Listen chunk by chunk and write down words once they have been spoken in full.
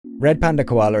Red Panda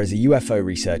Koala is a UFO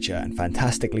researcher and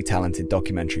fantastically talented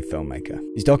documentary filmmaker.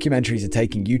 His documentaries are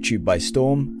taking YouTube by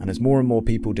storm, and as more and more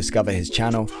people discover his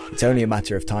channel, it's only a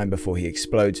matter of time before he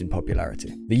explodes in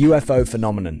popularity. The UFO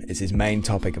phenomenon is his main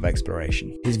topic of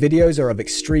exploration. His videos are of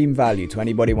extreme value to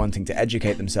anybody wanting to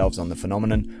educate themselves on the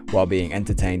phenomenon while being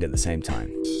entertained at the same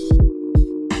time.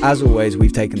 As always,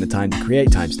 we've taken the time to create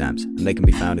timestamps, and they can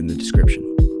be found in the description.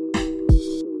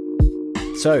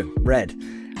 So, Red,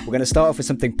 we're going to start off with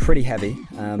something pretty heavy,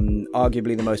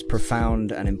 arguably the most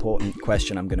profound and important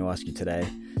question I'm going to ask you today.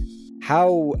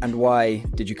 How and why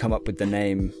did you come up with the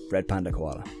name Red Panda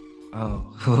Koala?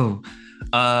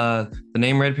 The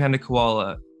name Red Panda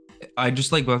Koala. I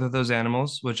just like both of those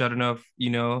animals, which I don't know if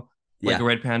you know, like a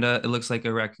red panda, it looks like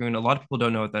a raccoon. A lot of people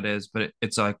don't know what that is, but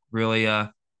it's like really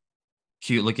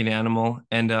cute looking animal.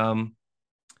 And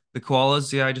the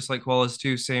koalas, I just like koalas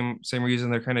too. Same reason.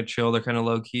 They're kind of chill, they're kind of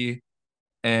low key.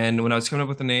 And when I was coming up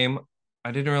with the name,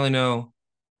 I didn't really know.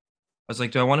 I was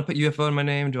like, do I want to put UFO in my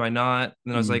name? Do I not? And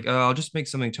then I was like, oh, I'll just make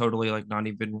something totally like not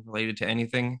even related to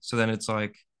anything. So then it's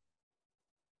like,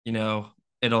 it'll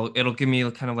give me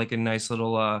kind of like a nice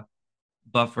little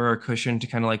buffer or cushion to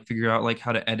kind of like figure out like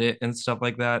how to edit and stuff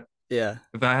like that. Yeah.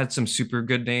 If I had some super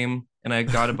good name and I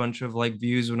got a bunch of like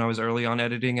views when I was early on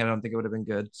editing, I don't think it would have been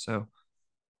good. So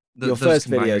your first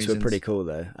videos were pretty cool,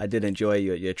 though. I did enjoy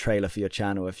your trailer for your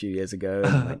channel a few years ago.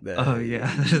 And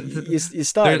you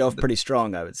started off pretty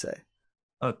strong, I would say.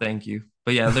 Oh, thank you.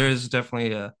 But yeah, there is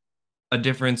definitely a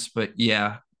difference. But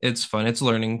yeah, it's fun. It's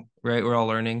learning, right? We're all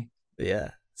learning. Yeah.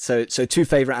 So two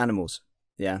favorite animals.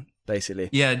 Yeah, basically.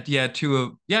 Yeah.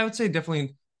 I would say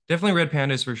definitely red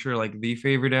panda is for sure like the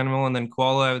favorite animal, and then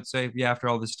koala I would say after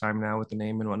all this time now with the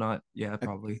name and whatnot,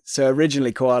 probably. So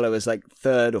originally koala was like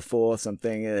third or fourth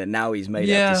something, and now he's made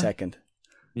it up to second.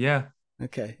 Yeah.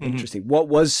 Okay, interesting. What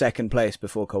was second place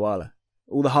before koala?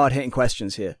 All the hard hitting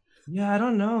questions here. Yeah, I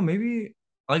don't know. Maybe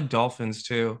I like dolphins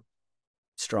too.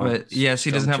 Strong. But yes,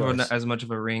 he doesn't have as much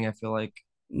of a ring, I feel like.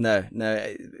 No,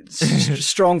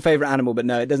 strong favorite animal, but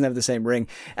no, it doesn't have the same ring.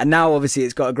 And now obviously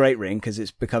it's got a great ring because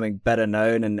it's becoming better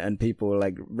known, and people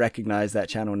like recognize that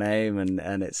channel name,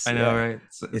 and it's I know, right?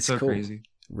 It's so cool. Crazy.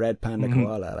 Red Panda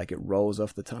Koala, like it rolls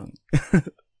off the tongue.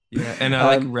 Yeah, and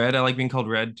I like Red. I like being called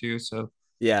Red too. So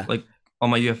yeah, like all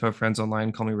my UFO friends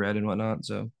online call me Red and whatnot.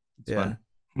 So it's fun.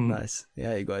 Nice.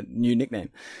 Yeah, you got a new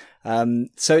nickname.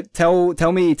 So tell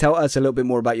us a little bit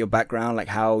more about your background, like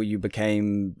how you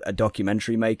became a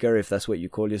documentary maker, if that's what you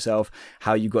call yourself,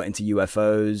 how you got into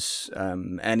UFOs,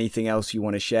 anything else you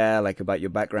want to share, like about your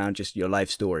background, just your life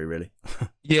story, really.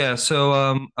 Yeah. So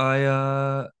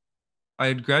I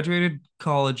had graduated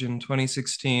college in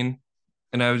 2016,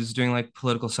 and I was doing like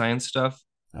political science stuff.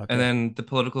 Okay. And then the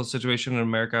political situation in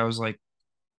America, I was like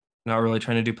not really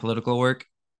trying to do political work.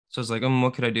 So I was like,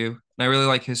 what could I do? And I really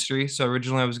like history. So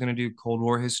originally I was going to do Cold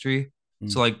War history.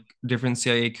 So like different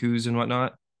CIA coups and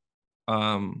whatnot.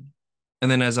 And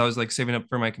then as I was like saving up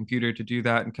for my computer to do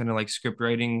that and kind of like script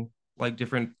writing, like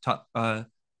different like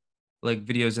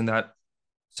videos in that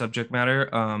subject matter.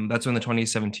 That's when the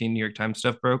 2017 New York Times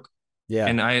stuff broke. Yeah.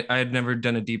 And I had never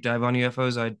done a deep dive on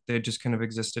UFOs. They just kind of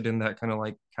existed in that kind of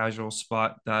like casual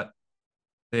spot that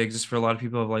they exist for a lot of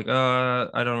people of like, I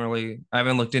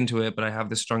haven't looked into it, but I have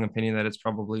this strong opinion that it's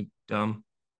probably dumb.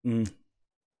 Not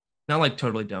like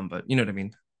totally dumb, but you know what I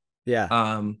mean?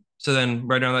 Yeah. So then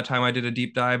right around that time I did a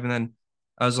deep dive, and then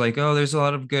I was like, there's a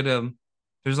lot of good,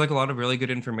 there's like a lot of really good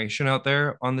information out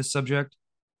there on this subject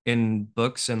in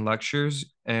books and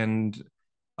lectures. And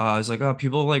I was like,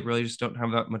 people like really just don't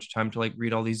have that much time to like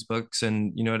read all these books,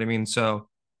 and you know what I mean? So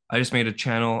I just made a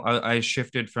channel. I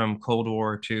shifted from Cold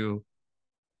War to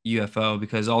UFO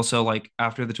because also like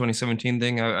after the 2017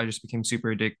 thing, I just became super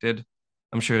addicted.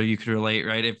 I'm sure you could relate,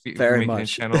 right? If you're making a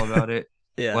channel about it.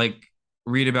 Yeah. Like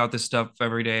read about this stuff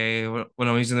every day when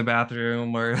I'm using the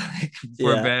bathroom or like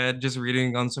before bed, just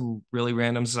reading on some really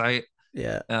random site.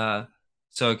 Yeah.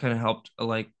 So it kind of helped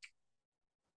like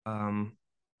I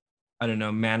don't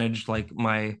know, manage like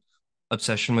my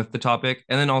obsession with the topic.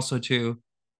 And then also too,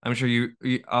 I'm sure you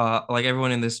like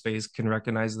everyone in this space can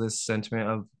recognize this sentiment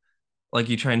of like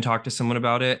you try and talk to someone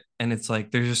about it, and it's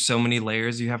like there's just so many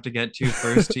layers you have to get to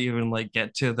first to even like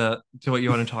get to what you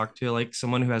want to talk to, like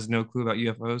someone who has no clue about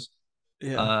UFOs.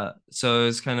 So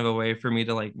it's kind of a way for me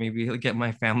to like maybe get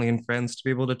my family and friends to be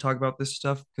able to talk about this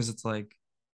stuff, because it's like,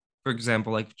 for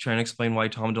example, like trying to explain why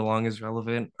Tom DeLonge is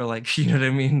relevant, or like you know what I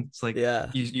mean? It's like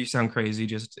you sound crazy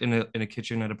just in a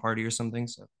kitchen at a party or something.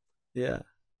 So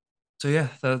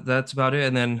that's about it.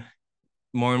 And then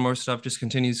more and more stuff just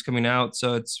continues coming out.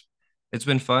 So it's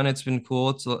been fun. It's been cool.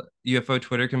 It's UFO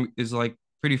Twitter is like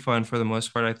pretty fun for the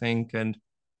most part, I think. And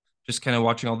just kind of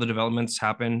watching all the developments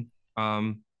happen.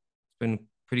 It's been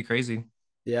pretty crazy.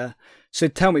 Yeah. So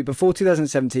tell me, before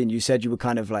 2017, you said you were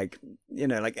kind of like,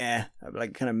 like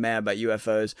like kind of meh about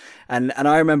UFOs, and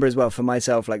I remember as well for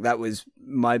myself, like that was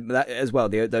that as well.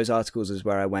 Those articles is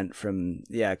where I went from,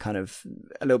 kind of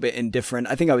a little bit indifferent.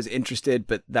 I think I was interested,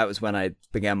 but that was when I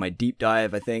began my deep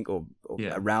dive. I think, or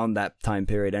Yeah. around that time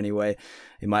period anyway.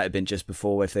 It might have been just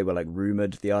before if they were like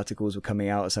rumored the articles were coming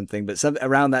out or something. But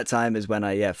around that time is when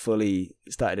I fully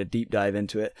started a deep dive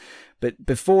into it. But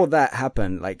before that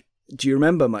happened, like, do you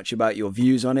remember much about your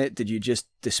views on it? Did you just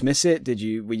dismiss it?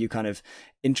 Were you kind of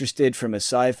interested from a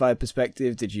sci-fi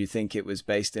perspective? Did you think it was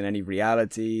based in any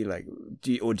reality? Like,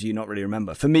 do you not really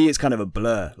remember? For me, it's kind of a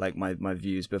blur, like my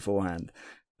views beforehand.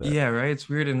 But Yeah, right. It's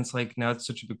weird, and it's like now it's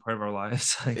such a big part of our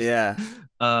lives. Like, yeah.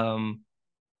 um,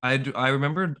 I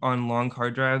remember on long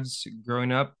car drives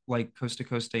growing up, like Coast to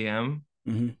Coast AM,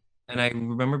 Hmm. and I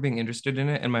remember being interested in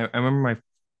it. And I remember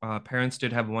my parents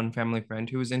did have one family friend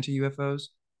who was into UFOs.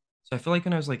 So I feel like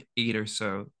when I was like 8 or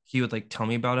so, he would like tell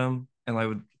me about them, and I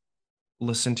would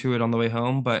listen to it on the way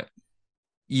home. But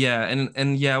yeah,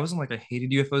 and yeah, it wasn't like I hated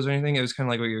UFOs or anything. It was kind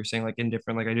of like what you were saying, like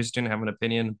indifferent. Like I just didn't have an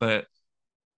opinion. But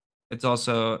it's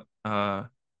also and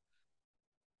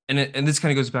this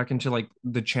kind of goes back into like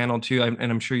the channel too. And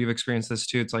I'm sure you've experienced this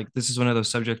too. It's like this is one of those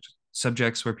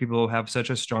subjects where people have such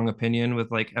a strong opinion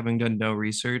with like having done no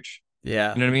research.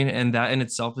 Yeah. You know what I mean? And that in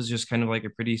itself is just kind of like a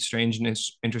pretty strange and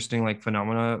interesting like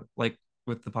phenomena, like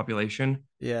with the population.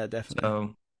 Yeah, definitely.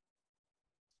 So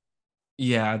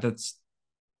yeah,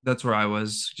 that's where I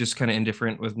was, just kind of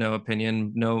indifferent with no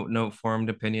opinion, no formed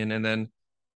opinion. And then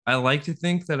I like to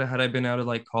think that had I been out of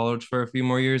like college for a few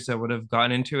more years, I would have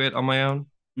gotten into it on my own.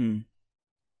 Mm.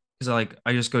 Because like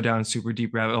I just go down super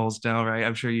deep rabbit holes now, right?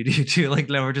 I'm sure you do too. Like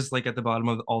now we're just like at the bottom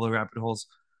of all the rabbit holes.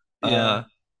 Yeah. Uh,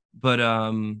 but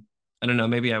I don't know.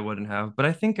 Maybe I wouldn't have, but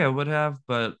I think I would have.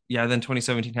 But yeah, then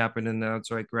 2017 happened, and now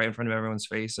it's like right in front of everyone's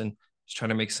face, and just trying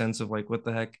to make sense of like what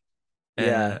the heck.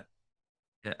 Yeah.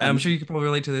 Yeah, I'm And sure you could probably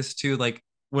relate to this too. Like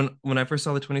when I first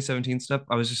saw the 2017 stuff,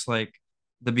 I was just like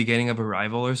the beginning of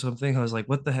Arrival or something. I was like,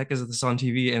 what the heck is this on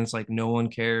TV? And it's like no one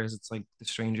cares. It's like the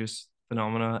strangest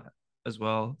phenomena as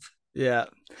well. yeah,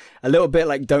 a little bit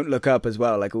like Don't Look Up as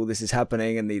well. Like all this is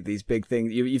happening, and these big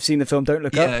things. You've seen the film Don't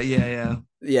Look Up? Yeah, yeah, yeah.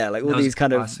 Yeah, like all That was these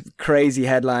kind of classic. crazy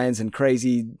headlines and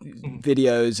crazy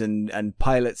videos and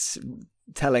pilots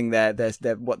telling their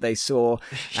what they saw,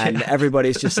 and Yeah.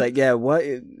 everybody's just like, yeah,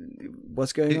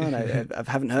 what's going on? I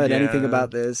haven't heard anything Yeah.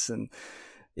 about this, and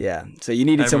yeah, so you I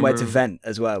needed somewhere to remember. vent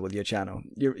as well with your channel.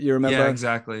 You Yeah, remember?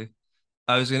 exactly.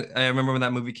 I remember when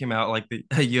that movie came out, like the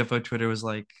UFO Twitter was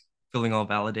like feeling all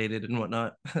validated and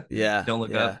whatnot. Yeah, Don't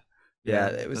look yeah. up.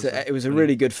 Yeah, Yeah, that's so it was a funny.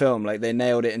 really good film. Like they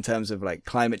nailed it in terms of like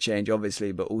climate change,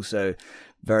 obviously, but also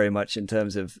very much in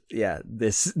terms of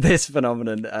this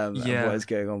phenomenon of what Yeah. is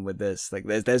going on with this. Like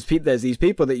there's these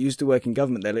people that used to work in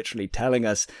government. They're literally telling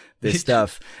us this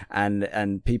stuff,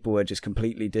 and people are just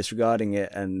completely disregarding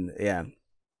it. And yeah,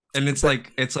 And but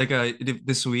it's like a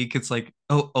this week it's like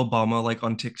Obama like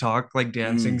on TikTok like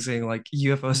dancing mm, saying like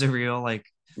UFOs are real, like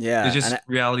it's yeah, just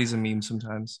reality's a meme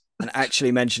sometimes. and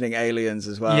actually mentioning aliens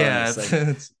as well. And Yeah, it's like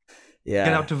it's get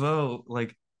yeah, out to vote,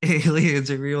 like aliens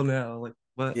are real now, like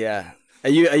what? yeah. Are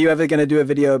you ever going to do a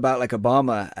video about like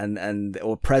Obama and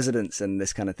or presidents and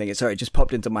this kind of thing? Sorry, it just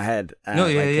popped into my head. No,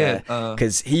 yeah, Like yeah.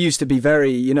 because he used to be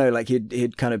very, like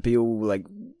he'd kind of be all like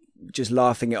just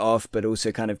laughing it off, but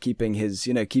also kind of keeping his,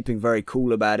 keeping very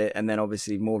cool about it. And then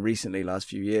obviously more recently, last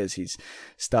few years, he's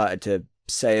started to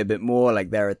say a bit more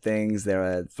like there are things that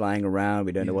are flying around.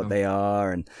 We don't know what Yeah. they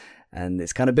are. And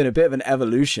it's kind of been a bit of an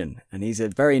evolution. And he's a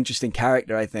very interesting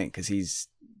character, I think, because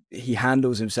he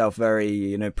handles himself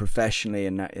very, professionally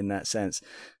in that sense.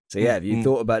 So yeah, have you Mm.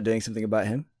 thought about doing something about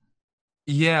him?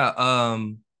 Yeah,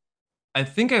 I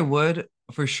think I would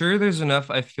for sure. There's enough,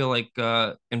 I feel like,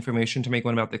 information to make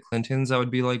one about the Clintons that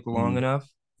would be like long Mm, enough.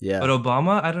 But yeah,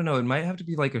 Obama, I don't know. It might have to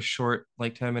be like a short,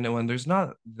 like 10-minute one. There's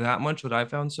not that much that I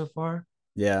found so far.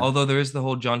 yeah, Although there is the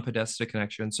whole John Podesta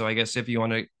connection. So I guess if you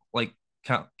want to like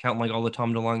count like all the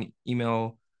Tom DeLonge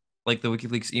email, like the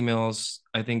WikiLeaks emails,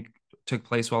 I think took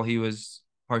place while he was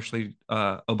partially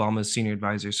Obama's senior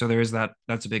advisor. So there is that.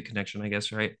 That's a big connection, I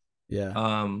guess, right? yeah.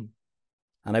 Um,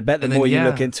 And I bet the and then more you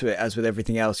look yeah, into it, as with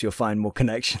everything else, you'll find more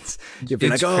connections. You'll be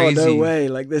like, it's oh, no crazy. way.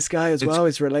 Like this guy as It's well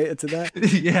is related to that.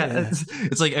 yeah, Yeah.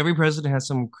 it's like every president has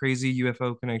some crazy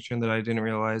UFO connection that I didn't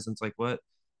realize. And it's like what?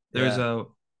 There's Yeah.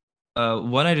 a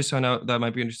one I just found out that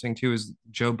might be interesting too is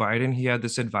Joe Biden. He had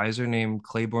this advisor named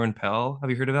Claiborne Pell. Have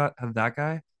you heard of that? Have that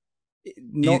guy?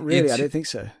 Not really. I It's don't think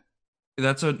so.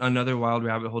 that's another wild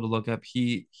rabbit hole to look up.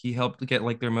 He helped get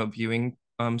like the remote viewing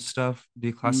stuff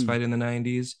Mm, declassified in the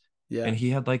 90s, yeah. and he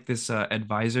had like this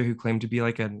advisor who claimed to be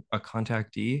like a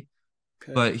contactee,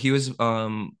 Okay. but he was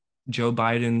Joe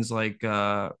Biden's like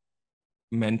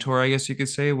mentor, I guess you could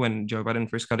say, when Joe Biden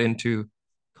first got into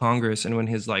Congress and when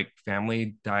his like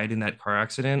family died in that car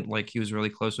accident. Like he was really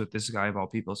close with this guy of all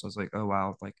people. So I was like, oh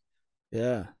wow, like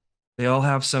Yeah. they all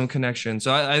have some connection.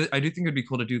 So I do think it'd be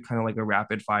cool to do kind of like a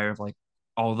rapid fire of like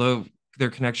although their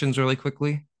connections really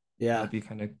quickly. Yeah. That'd be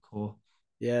kind of cool.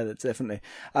 Yeah, that's definitely.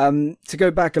 To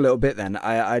go back a little bit, then,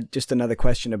 I just another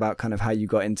question about kind of how you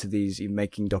got into these, you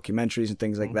making documentaries and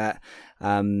things like Mhm. that.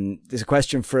 There's a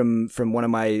question from one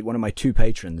of my two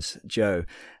patrons, Joe.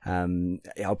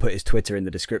 I'll put his Twitter in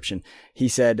the description. He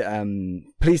said,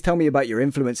 "Please tell me about your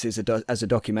influences as a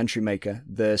documentary maker.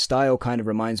 The style kind of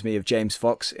reminds me of James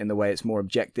Fox in the way it's more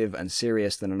objective and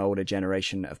serious than an older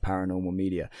generation of paranormal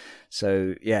media."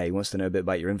 So yeah, he wants to know a bit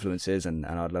about your influences, and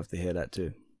I'd love to hear that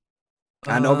too.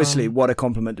 And obviously, Um, what a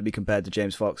compliment to be compared to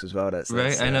James Fox as well. right.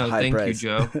 That's I know. high Thank you, praise.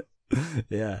 Joe.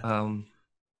 Yeah. Um,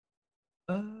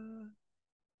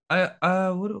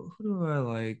 uh, who do I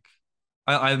like?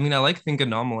 I mean I like Think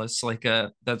Anomalous. Like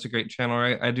that's a great channel,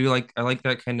 right? I like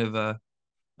that kind of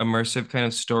immersive kind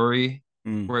of story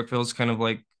Mm. where it feels kind of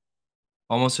like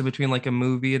almost in between like a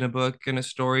movie and a book and a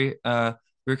story. We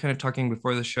were kind of talking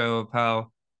before the show of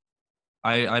how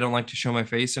I don't like to show my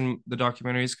face in the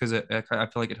documentaries because I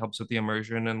feel like it helps with the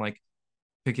immersion and like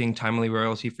picking timely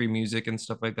royalty free music and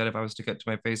stuff like that. If I was to cut to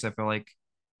my face, I feel like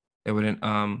it wouldn't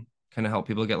kind of help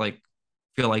people get like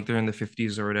feel like they're in the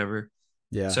 50s or whatever.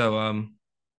 Yeah. So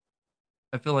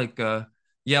I feel like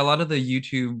yeah, a lot of the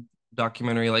YouTube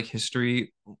documentary like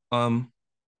history um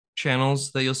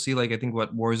channels that you'll see, like I think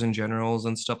what Wars and Generals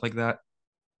and stuff like that.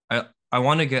 I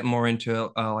want to get more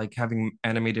into like having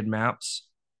animated maps.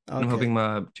 And I'm Okay. hoping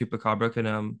Tupacabra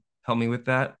can help me with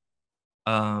that.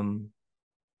 Um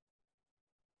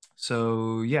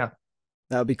so yeah.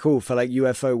 That would be cool for like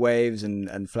UFO waves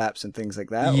and flaps and things like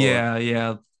that. Or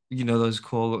Yeah. You know those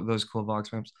cool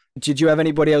Vox maps. did you have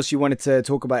anybody else you wanted to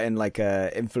talk about in like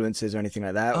influences or anything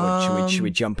like that? Or should we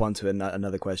Um jump on to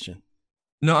another question?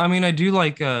 no, I mean I do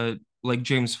like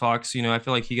James Fox, you know, I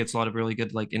feel like he gets a lot of really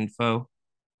good like info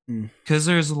Mm. because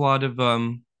there's a lot of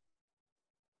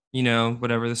you know,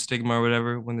 whatever the stigma or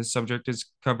whatever when the subject is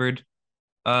covered.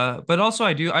 But also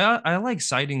I like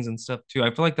sightings and stuff too. I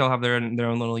feel like they'll have their own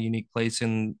little unique place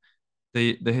in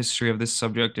the history of this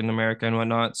subject in America and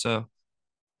whatnot. So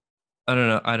I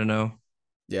don't know.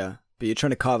 Yeah. But you're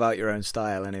trying to carve out your own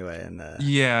style anyway, and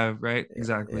Yeah, right, yeah,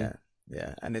 exactly. yeah,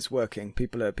 yeah, and it's working.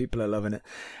 People are loving it.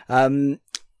 Um,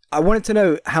 I wanted to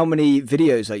know how many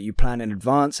videos like you plan in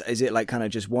advance. Is it like kind of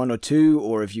just one or two,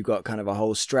 or have you got kind of a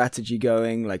whole strategy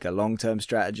going, like a long-term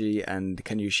strategy? And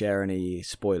can you share any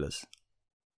spoilers?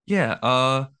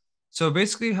 Yeah. So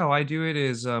basically how I do it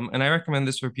is and I recommend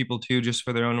this for people too, just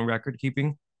for their own record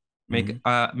keeping. Hmm.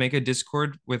 Make a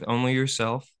Discord with only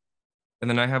yourself. And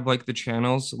then I have like the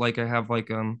channels, like I have like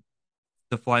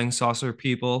the flying saucer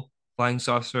people, flying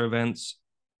saucer events,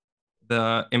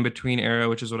 the in between era,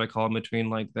 which is what I call in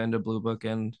between like the end of Blue Book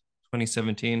and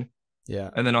 2017. Yeah,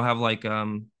 And then I'll have like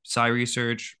Psi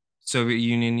research, Soviet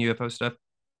Union UFO stuff,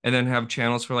 and then have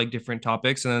channels for like different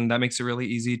topics. And then that makes it really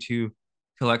easy to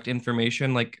collect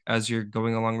information like as you're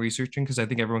going along researching. Cause I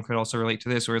think everyone could also relate to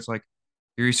this where it's like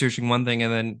you're researching one thing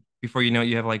and then before you know it,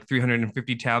 you have like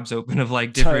 350 tabs open of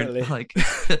like different totally. like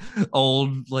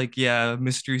old like yeah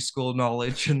mystery school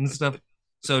knowledge and stuff.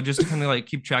 So just to kind of like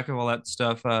keep track of all that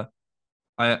stuff,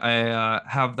 I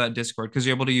have that Discord because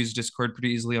you're able to use Discord pretty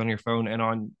easily on your phone and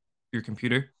on your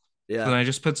computer. So Yeah, then I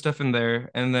just put stuff in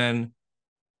there, and then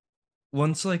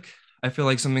once like I feel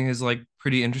like something is like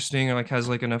pretty interesting or like has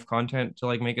like enough content to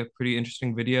like make a pretty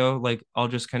interesting video, like I'll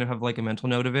just kind of have like a mental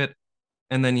note of it,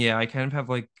 and then yeah, I kind of have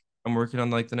like I'm working on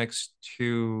like the next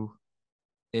two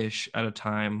ish at a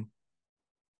time.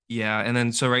 Yeah, and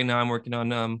then so right now I'm working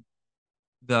on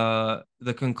the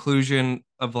conclusion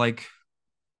of like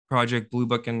Project Blue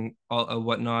Book and all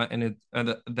whatnot, and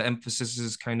the emphasis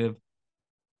is kind of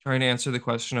trying to answer the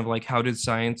question of like how did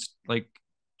science like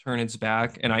turn its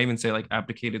back, and I even say like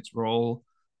abdicate its role.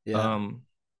 yeah. Um,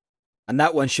 And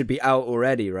that one should be out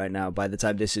already right now by the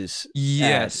time this is aired.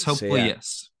 yes, So hopefully yeah,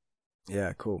 yes.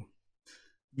 yeah, cool.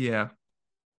 Yeah,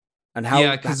 And yeah,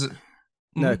 how? because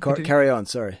No, continue. carry on.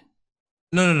 Sorry.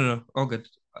 No, all good.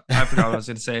 I forgot what I was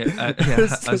gonna say. Yeah,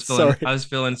 I Sorry. was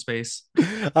filling space.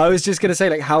 I was just gonna say,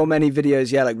 like, how many videos?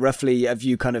 Yeah, like roughly, have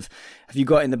you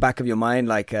got in the back of your mind,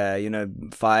 like,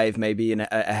 five maybe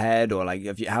ahead, or like,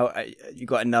 you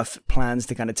got enough plans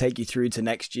to kind of take you through to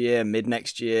next year, mid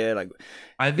next year, like,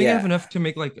 I think I have yeah, enough to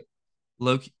make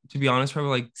to be honest,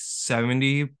 probably like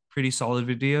 70 pretty solid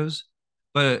videos.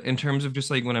 But in terms of just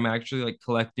like when I'm actually like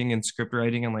collecting and script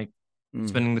writing and like Mm.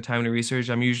 spending the time to research,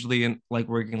 I'm usually in like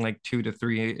working like 2 to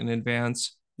 3 in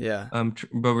advance. Yeah.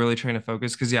 But really trying to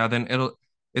focus because yeah, then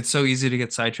it's so easy to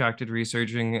get sidetracked at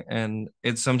researching, and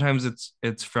it's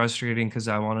frustrating because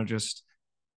I want to just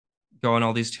go on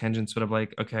all these tangents, but I'm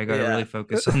like, okay, I gotta Yeah. really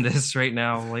focus on this right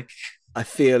now. Like, I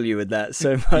feel you with that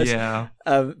so much. yeah.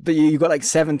 But you got like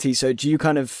 70. So do you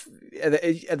kind of,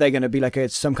 are they going to be like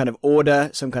some kind of order,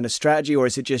 some kind of strategy, or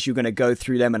is it just you're going to go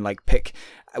through them and like pick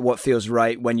what feels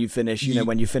right when you finish? You know,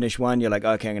 when you finish one, you're like,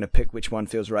 okay, I'm going to pick which one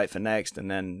feels right for next,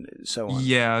 and then so on.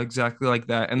 Yeah, exactly like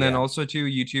that. And then Yeah. also too,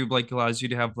 YouTube like allows you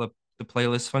to have the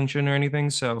playlist function or anything.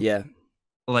 So Yeah.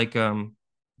 like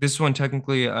this one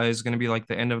technically is going to be like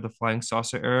the end of the flying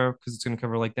saucer era because it's going to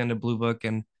cover like the end of Blue Book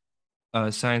and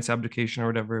science abdication or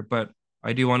whatever. But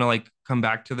I do want to like come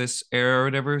back to this era or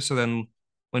whatever. So then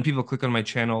when people click on my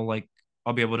channel, like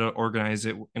I'll be able to organize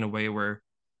it in a way where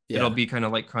it'll Yeah. be kind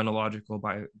of like chronological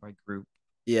by group.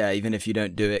 Yeah, even if you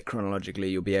don't do it chronologically,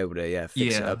 you'll be able to fix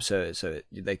it Yeah. up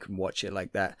they can watch it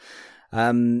like that.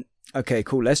 Um, okay,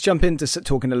 cool. Let's jump into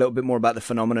talking a little bit more about the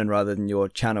phenomenon rather than your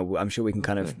channel. I'm sure we can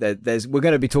kind of we're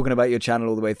going to be talking about your channel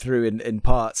all the way through in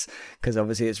parts because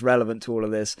obviously it's relevant to all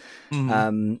of this.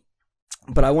 Mm-hmm.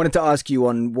 But I wanted to ask you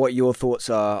on what your thoughts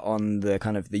are on the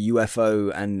kind of the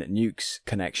UFO and nukes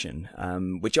connection,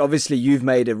 which obviously you've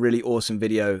made a really awesome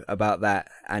video about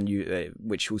that, and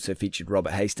which also featured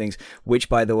Robert Hastings, which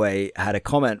by the way had a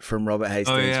comment from Robert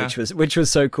Hastings, which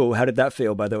was so cool. How did that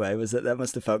feel, by the way? Was that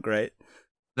must have felt great?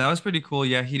 That was pretty cool.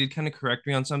 Yeah, he did kind of correct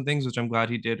me on some things, which I'm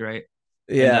glad he did, right?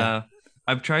 And Yeah,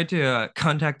 I've tried to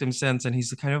contact him since, and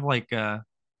he's kind of like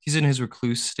he's in his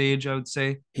recluse stage, I would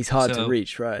say. he's hard to So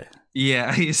reach, right?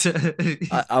 yeah, he's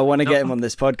I want to get him no, on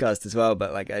this podcast as well,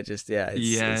 but like I just yeah, I'm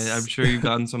it's sure you've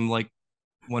gotten some like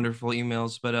wonderful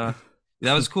emails, but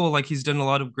that was cool. Like he's done a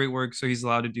lot of great work, so he's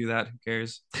allowed to do that. Who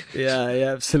cares? Yeah, But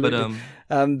absolutely.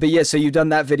 But yeah, so you've done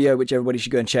that video, which everybody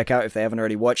should go and check out if they haven't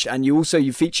already watched. And you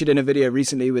featured in a video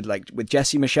recently with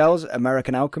Jesse Michelle's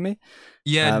American Alchemy.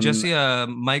 yeah, Um, Jesse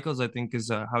Michaels, I think is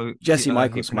how Jesse he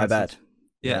Michaels, my pronounced it. bad.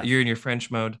 Yeah, Yeah, you're in your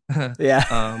French mode. yeah,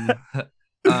 um,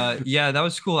 yeah, that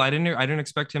was cool. I didn't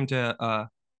expect him to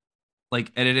like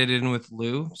edit it in with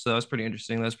Lou, so that was pretty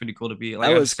interesting. That was pretty cool to be that like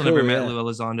I've was still never cool. met Yeah, Lou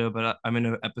Elizondo, but I'm in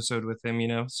an episode with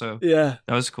him, so yeah.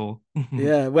 that was cool.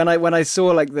 Yeah, when I saw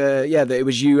like that it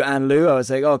was you and Lou, I was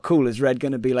like, oh, cool. Is Red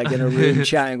gonna be like in a room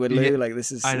chatting with Yeah, Lou? Like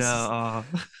I know.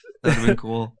 That'd have been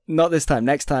cool. not this time,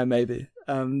 next time maybe.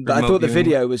 But I Remote thought the viewing.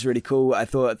 video was really cool. I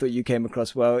thought you came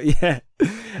across well. Yeah.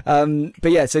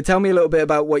 But yeah, so tell me a little bit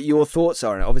about what your thoughts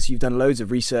are. And obviously, you've done loads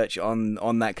of research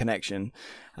on that connection.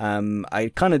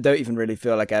 I kind of don't even really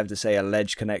feel like I have to say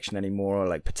alleged connection anymore or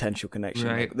like potential connection.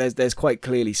 Right. Like, there's quite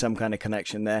clearly some kind of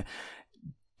connection there.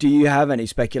 Do you have any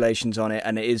speculations on it?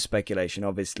 And it is speculation,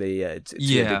 obviously, to a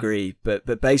Yeah. degree.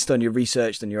 But based on your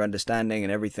research and your understanding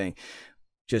and everything,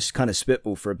 just kind of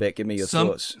spitball for a bit. Give me your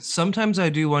thoughts. Sometimes I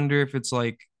do wonder if it's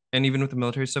like, and even with the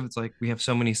military stuff, it's like we have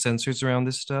so many sensors around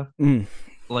this stuff. Mm,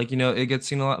 Like, it gets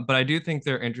seen a lot, but I do think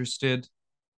they're interested.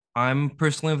 I'm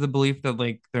personally of the belief that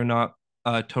like they're not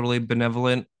totally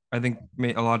benevolent. I think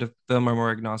a lot of them are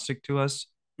more agnostic to us,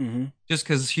 hmm just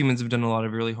because humans have done a lot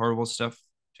of really horrible stuff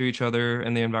to each other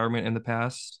and the environment in the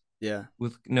past Yeah.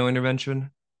 with no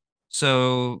intervention.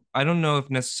 So I don't know if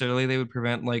necessarily they would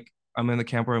prevent like I'm in the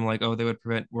camp where I'm like, oh, they would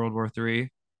prevent World War III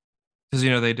because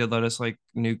they did let us like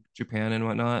nuke Japan and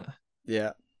whatnot.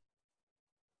 Yeah.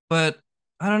 But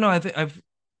I don't know. I think I've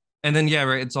and then yeah,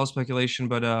 right. It's all speculation,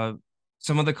 but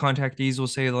some of the contactees will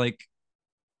say like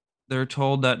they're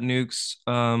told that nukes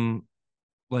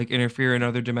like interfere in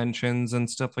other dimensions and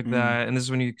stuff like Mm, that. And this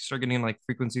is when you start getting like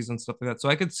frequencies and stuff like that. So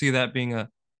I could see that being a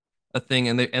thing,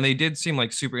 and they did seem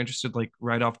like super interested like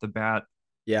right off the bat.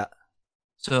 yeah.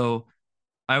 So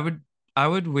I would I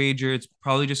would wager it's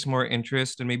probably just more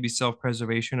interest and maybe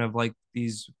self-preservation of like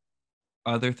these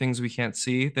other things we can't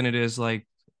see than it is like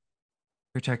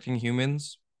protecting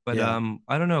humans. But Yeah.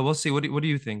 I don't know. We'll see. What do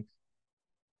you think?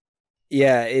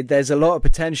 Yeah, there's a lot of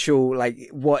potential, like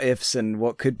what ifs and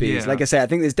what could be. Like Yeah. I say, I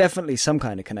think there's definitely some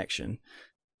kind of connection.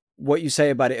 What you say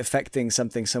about it affecting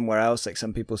something somewhere else, like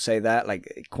some people say that,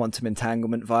 like quantum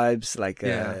entanglement vibes, like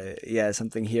Yeah.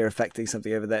 something here affecting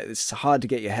something over there. It's hard to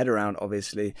get your head around,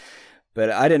 obviously, but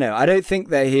I don't know. I don't think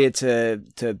they're here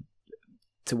to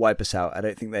wipe us out. I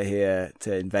don't think they're here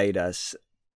to invade us.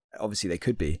 Obviously, they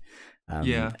could be,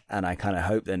 Yeah. and I kind of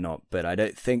hope they're not, but I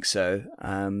don't think so.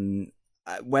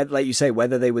 Whether, like you say,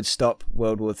 whether they would stop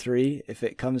World War III if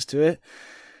it comes to it,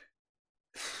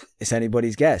 It's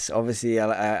anybody's guess. Obviously,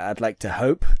 I'd like to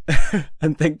hope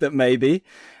and think that maybe,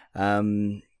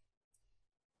 um,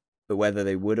 but whether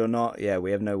they would or not, yeah,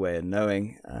 we have no way of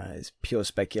knowing. It's pure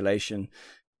speculation.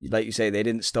 Like you say, they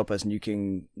didn't stop us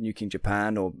nuking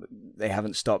Japan, or they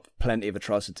haven't stopped plenty of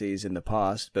atrocities in the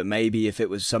past. But maybe if it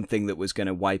was something that was going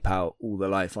to wipe out all the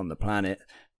life on the planet,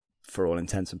 for all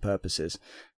intents and purposes,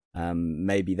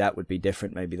 maybe that would be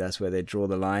different. Maybe that's where they draw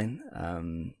the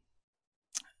line.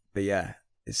 But yeah,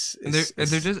 they're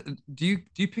just, do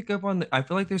you pick up on I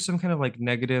feel like there's some kind of like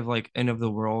negative like end of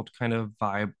the world kind of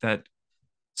vibe that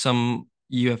some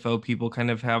UFO people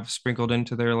kind of have sprinkled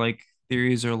into their like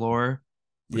theories or lore,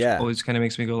 which yeah. always kind of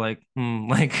makes me go like,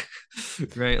 like,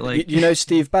 right, You, like, you know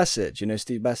Steve Bassett? Do you know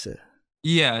Steve Bassett?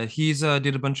 yeah, he's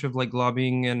did a bunch of like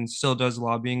lobbying and still does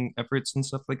lobbying efforts and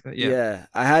stuff like that. Yeah. Yeah,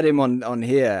 I had him on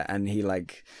here, and he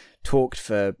like talked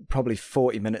for probably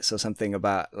 40 minutes or something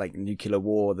about like nuclear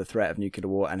war, the threat of nuclear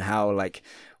war, and how like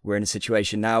we're in a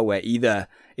situation now where either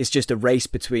it's just a race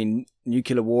between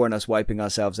nuclear war and us wiping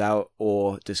ourselves out,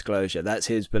 or disclosure. That's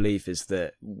his belief, is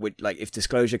that like if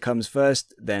disclosure comes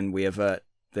first, then we avert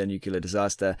the nuclear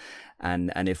disaster, and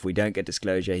if we don't get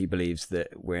disclosure, he believes that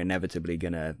we're inevitably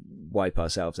gonna wipe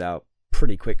ourselves out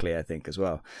pretty quickly, I think, as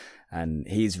well. And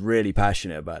he's really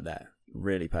passionate about that.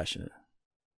 Really passionate.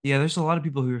 Yeah, there's a lot of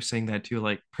people who are saying that too,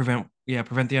 like prevent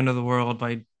the end of the world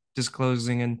by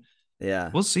disclosing, and Yeah.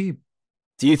 we'll see.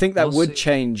 Do you think that We'll would see.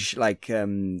 change like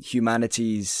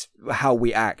humanity's how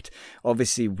we act?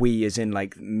 Obviously, we as in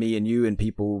like me and you and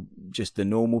people, just the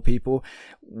normal people,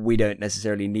 we don't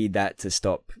necessarily need that to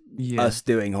stop Yeah. us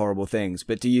doing horrible things.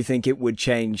 But do you think it would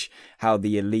change how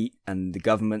the elite and the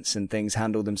governments and things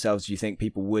handle themselves? Do you think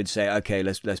people would say, okay,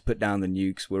 let's put down the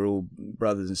nukes. We're all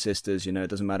brothers and sisters. You know,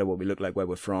 it doesn't matter what we look like, where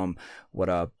we're from, what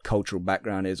our cultural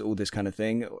background is, all this kind of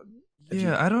thing. Do you,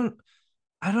 Yeah,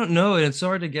 I don't know, and it's so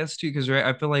hard to guess too, because right,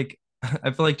 I feel like I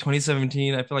feel like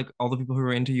 2017, I feel like all the people who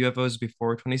were into UFOs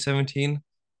before 2017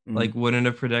 mm, like wouldn't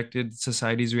have predicted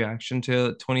society's reaction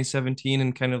to 2017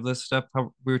 and kind of this stuff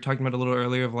how we were talking about a little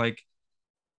earlier of like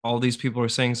all these people are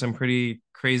saying some pretty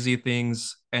crazy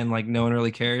things and like no one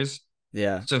really cares.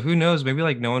 yeah, So who knows? Maybe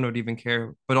like no one would even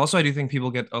care. But also I do think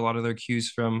people get a lot of their cues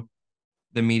from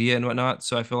the media and whatnot.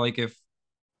 So I feel like if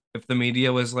the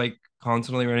media was like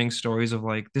constantly running stories of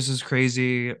like this is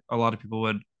crazy, a lot of people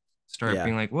would start yeah,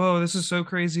 being like, "Whoa, this is so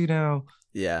crazy now."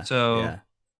 yeah, So yeah.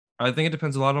 I think it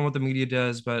depends a lot on what the media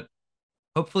does, but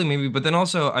hopefully maybe. But then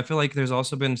also I feel like there's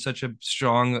also been such a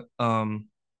strong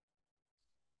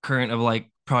current of like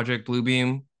Project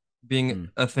Bluebeam being Mm.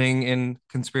 a thing in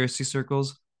conspiracy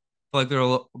circles. I feel like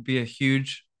there'll be a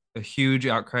huge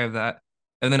outcry of that.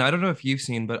 And then I don't know if you've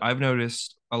seen, but I've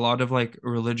noticed a lot of like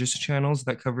religious channels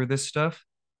that cover this stuff,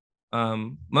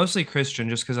 mostly Christian,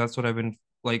 just because that's what I've been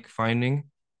like finding.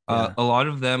 Yeah, A lot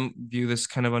of them view this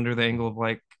kind of under the angle of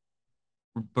like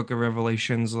Book of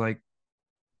Revelations, like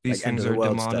these like end things of the are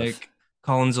world stuff. demonic,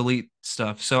 Collins Elite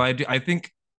stuff. So I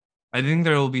think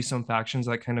there will be some factions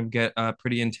that kind of get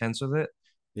pretty intense with it.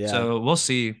 Yeah. So we'll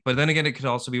see. But then again, it could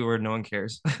also be where no one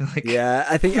cares. Like, Yeah,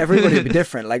 I think everybody would be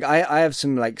different. Like I have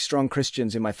some like strong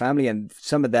Christians in my family, and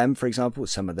some of them, for example,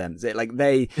 some of them,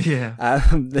 yeah,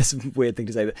 this is a weird thing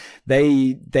to say, but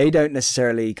they don't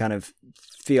necessarily kind of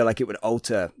feel like it would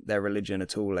alter their religion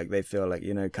at all. Like they feel like,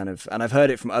 you know, kind of, and I've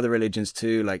heard it from other religions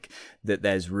too, like that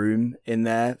there's room in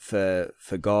there for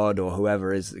God or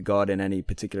whoever is God in any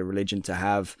particular religion to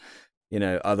have, you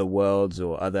know, other worlds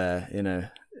or other, you know,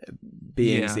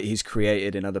 beings yeah, that he's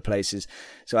created in other places.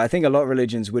 So I think a lot of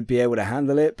religions would be able to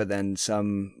handle it, but then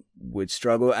some would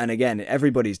struggle. And again,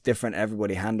 everybody's different.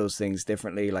 Everybody handles things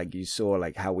differently. Like you saw,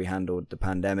 like how we handled the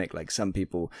pandemic. Like some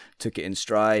people took it in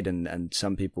stride, and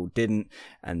some people didn't.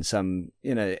 And some,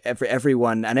 you know,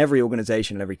 everyone and every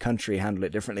organization and every country handle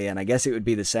it differently. And I guess it would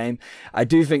be the same. I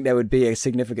do think there would be a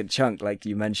significant chunk, like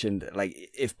you mentioned, like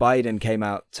if Biden came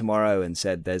out tomorrow and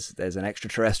said there's an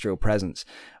extraterrestrial presence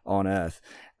on Earth,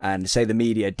 and say the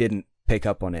media didn't pick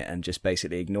up on it and just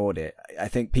basically ignored it, I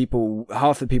think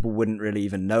half the people wouldn't really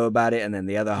even know about it, and then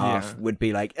the other yeah. half would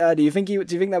be like, do you think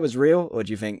that was real, or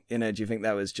do you think, you know, do you think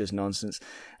that was just nonsense?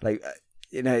 Like,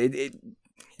 you know,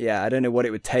 yeah, I don't know what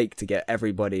it would take to get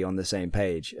everybody on the same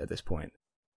page at this point.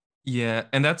 Yeah,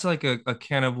 and that's like a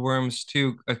can of worms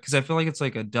too, because I feel like it's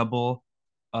like a double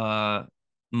uh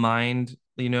mind,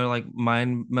 like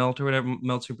mind melt or whatever,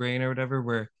 melts your brain or whatever,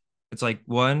 where it's like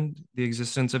one, the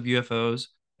existence of UFOs,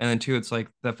 and then two, it's like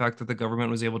the fact that the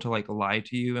government was able to like lie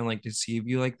to you and like deceive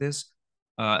you like this.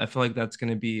 I feel like that's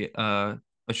gonna be a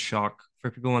shock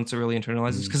for people once it really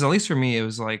internalizes. Mm. Because at least for me, it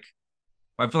was like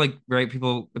I feel like right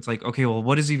people, it's like okay, well,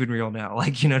 what is even real now?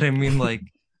 Like, you know what I mean? Like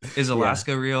is Yeah.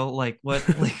 Alaska real? Like what?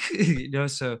 Like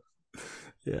so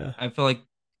Yeah. I feel like,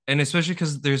 and especially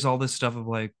because there's all this stuff of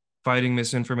like fighting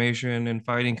misinformation and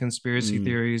fighting conspiracy Mm,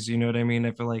 theories. You know what I mean?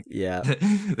 I feel like yeah.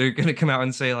 they're gonna come out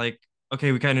and say like,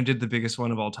 okay, we kind of did the biggest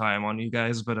one of all time on you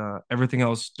guys, but everything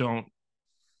else don't.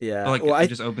 I feel Yeah. like Well, it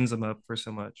just opens them up for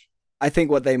so much. I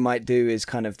think what they might do is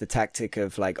kind of the tactic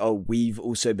of like, oh, we've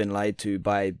also been lied to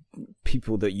by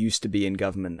people that used to be in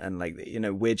government, and like,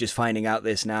 we're just finding out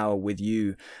this now with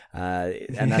you,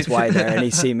 and that's why they're any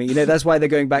seeming, that's why they're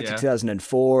going back to Yeah.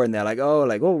 2004, and they're like,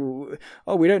 oh,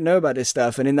 we don't know about this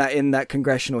stuff, and in that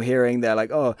congressional hearing, they're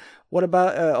like, oh, what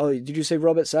about, oh, did you say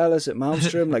Robert Salas at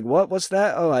Malmstrom? Like, what's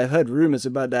that? Oh, I've heard rumors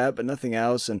about that, but nothing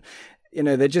else, and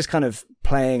they're just kind of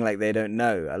playing like they don't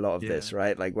know a lot of Yeah. this,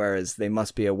 right? Like, whereas they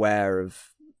must be aware of.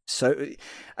 So,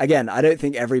 again, I don't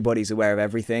think everybody's aware of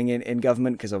everything in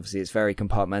government, because obviously it's very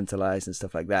compartmentalized and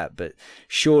stuff like that. But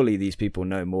surely these people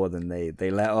know more than they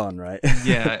let on, right?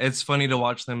 Yeah, it's funny to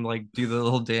watch them like do the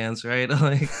little dance, right?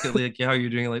 Like how you're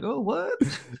doing, like, oh, what?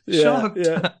 Yeah, Shocked.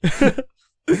 yeah.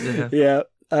 Yeah. Yeah.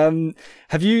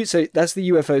 Have you, so that's the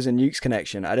UFOs and nukes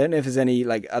connection. I don't know if there's any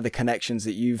like other connections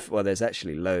that well, there's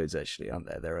actually loads, actually, aren't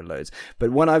there? There are loads.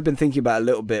 But one I've been thinking about a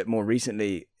little bit more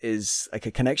recently is like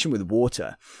a connection with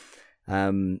water.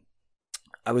 Um,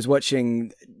 I was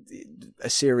watching a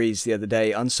series the other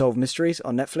day, Unsolved Mysteries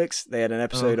on Netflix. They had an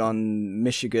episode Oh, on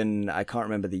Michigan. I can't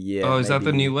remember the year, oh, is that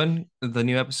the new maybe. one? The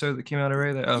new episode that came out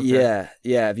already? Oh, okay. Yeah,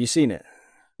 yeah. Have you seen it?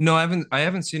 No, I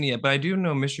haven't seen it yet, but I do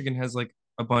know Michigan has like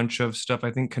a bunch of stuff I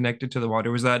think connected to the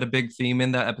water. Was that a big theme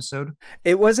in that episode?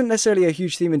 It wasn't necessarily a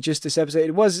huge theme in just this episode.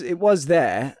 It was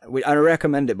there. I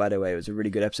recommend it, by the way. It was a really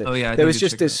good episode. Oh yeah, I There need was to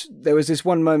just check it out. this. There was this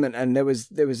one moment, and there was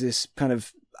this kind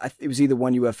of. It was either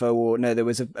one UFO or no. There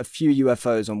was a few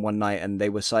UFOs on one night, and they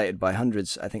were sighted by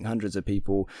hundreds. I think hundreds of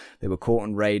people. They were caught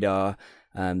on radar.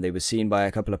 They were seen by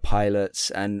a couple of pilots,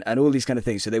 and all these kind of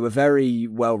things. So they were very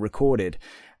well recorded.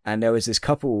 And there was this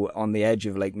couple on the edge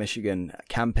of Lake Michigan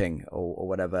camping or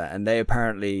whatever, and they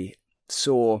apparently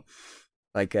saw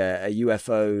like a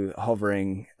UFO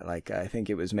hovering, like I think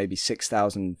it was maybe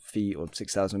 6,000 feet or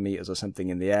 6,000 meters or something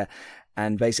in the air,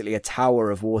 and basically a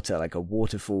tower of water, like a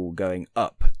waterfall going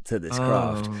up to this Oh,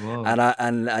 craft. whoa. And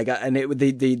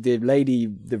the lady,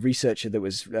 the researcher that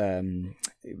was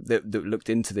that looked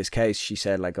into this case, she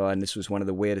said like, oh, and this was one of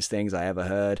the weirdest things I ever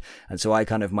heard. And so I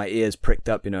kind of, my ears pricked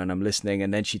up, and I'm listening,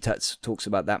 and then she talks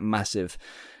about that massive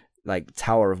like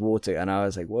tower of water, and I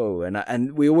was like, whoa.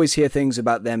 And we always hear things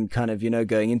about them kind of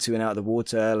going into and out of the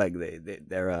water, like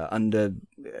they're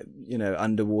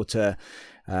underwater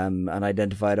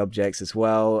unidentified objects as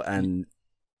well. And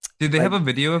Did they like have a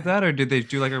video of that, or did they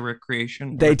do like a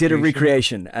recreation? they did a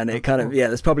recreation, and Oh, it kind of, cool. yeah,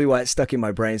 that's probably why it stuck in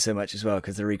my brain so much as well,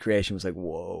 because the recreation was like, Did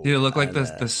whoa. it look like And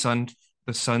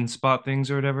the sunspot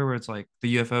things or whatever, where it's like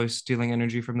the UFO stealing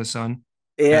energy from the sun?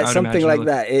 yeah, I would something imagine it like looked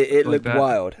that. It like looked that.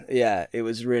 wild. Yeah, it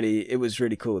was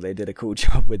really cool. They did a cool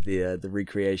job with the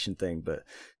recreation thing. But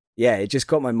yeah, it just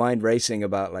got my mind racing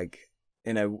about like,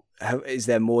 is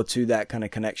there more to that kind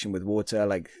of connection with water?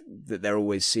 Like that they're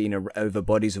always seen over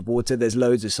bodies of water. There's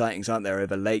loads of sightings, aren't there,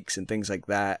 over lakes and things like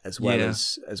that, as well Yeah.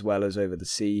 as over the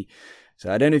sea.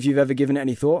 So I don't know if you've ever given it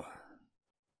any thought.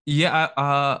 Yeah,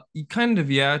 kind of,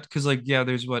 yeah, because like, yeah,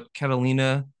 there's what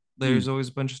Catalina. Mm, There's always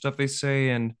a bunch of stuff they say,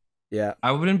 and yeah,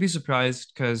 I wouldn't be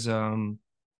surprised because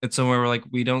it's somewhere where like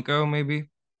we don't go. Maybe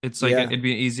it's like yeah, it'd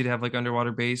be easy to have like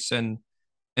underwater base, and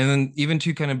then even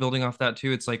too, kind of building off that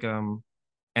too. It's like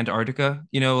Antarctica.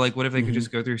 Like what if they could hmm,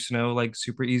 just go through snow like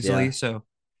super easily? yeah, So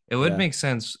it would yeah, make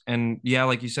sense. And yeah,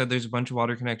 like you said, there's a bunch of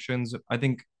water connections. I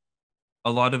think a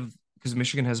lot of because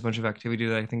Michigan has a bunch of activity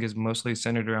that I think is mostly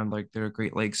centered around like their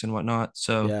Great Lakes and whatnot.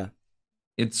 So yeah.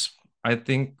 it's I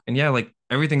think and yeah, like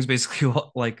everything's basically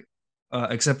like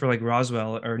except for like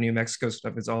Roswell or New Mexico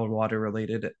stuff, it's all water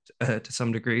related to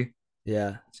some degree, it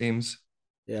Yeah. seems.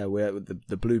 Yeah, we're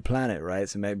the blue planet, right?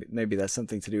 So maybe that's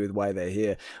something to do with why they're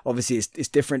here. Obviously, it's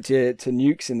different to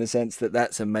nukes in the sense that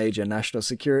that's a major national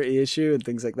security issue and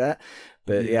things like that.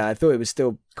 But Yeah. yeah, I thought it was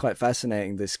still quite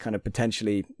fascinating. This kind of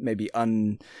potentially maybe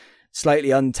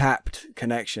slightly untapped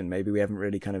connection. Maybe we haven't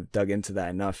really kind of dug into that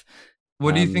enough.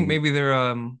 What do you think Um, maybe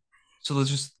they're so let's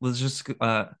just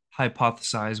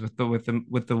hypothesize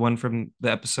with the one from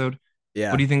the episode. What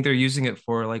yeah, do you think they're using it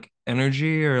for? Like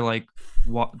energy or like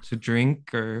what to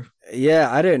drink or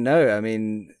yeah. I don't know. I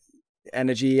mean,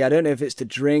 energy. I don't know if it's to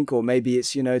drink or maybe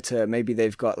it's to maybe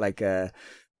they've got like a.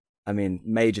 I mean,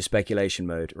 major speculation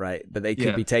mode, right? But they could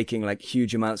yeah. be taking like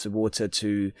huge amounts of water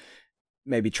to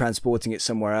maybe transporting it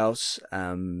somewhere else,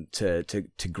 to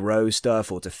grow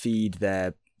stuff or to feed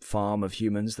their farm of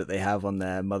humans that they have on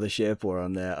their mothership or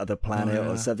on their other planet Oh,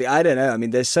 or yeah. something. I don't know. I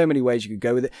mean, there's so many ways you could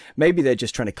go with it. Maybe they're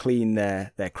just trying to clean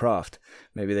their craft.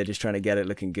 Maybe they're just trying to get it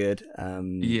looking good.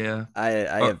 Yeah. I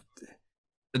Uh, have.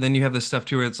 and then you have the stuff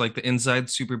too where it's like the inside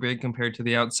super big compared to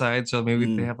the outside. So maybe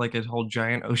they Mm, have like a whole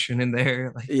giant ocean in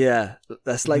there. Like yeah,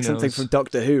 that's who like something from knows?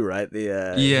 Doctor Who, right? The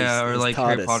Yeah, or his like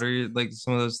Harry TARDIS. Potter, like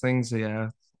some of those things.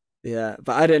 Yeah. Yeah,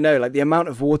 but I don't know. Like the amount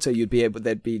of water you'd be able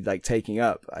they'd be like taking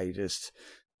up. I just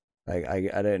like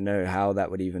I don't know how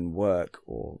that would even work,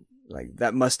 or like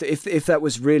that must if that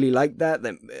was really like that,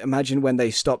 then imagine when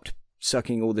they stopped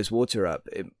sucking all this water up,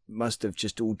 it must have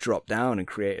just all dropped down and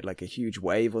created like a huge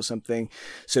wave or something.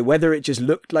 So whether it just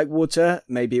looked like water,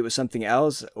 maybe it was something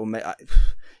else, or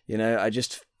I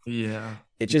just Yeah.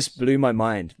 it just It's blew my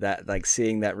mind that like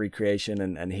seeing that recreation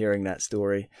and hearing that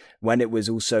story when it was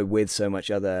also with so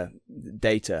much other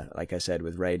data, like I said,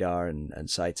 with radar and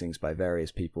sightings by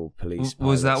various people, police,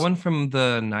 was that pilots. one from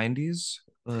the 90s?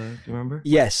 Do you remember?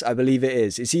 Yes, I believe it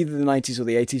is. It's either the 90s or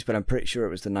the 80s, but I'm pretty sure it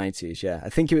was the 90s. Yeah, I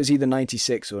think it was either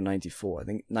 96 or 94. I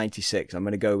think 96. I'm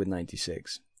going to go with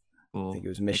 96. I think Cool. it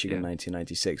was Heck Michigan yeah.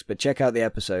 1996. But check out the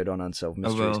episode on Unsolved I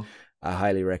Mysteries. will. I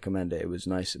highly recommend it. It was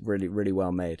nice, really, really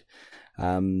well made.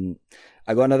 Um,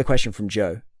 I got another question from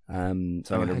Joe. So I'm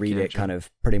Oh, going to heck read yeah, it kind Joe. of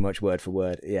pretty much word for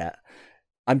word. Yeah.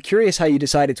 I'm curious how you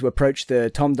decided to approach the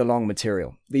Tom DeLonge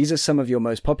material. These are some of your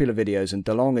most popular videos, and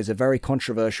DeLonge is a very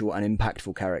controversial and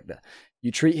impactful character.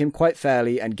 You treat him quite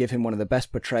fairly and give him one of the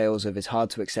best portrayals of his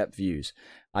hard-to-accept views.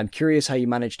 I'm curious how you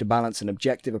manage to balance an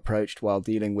objective approach while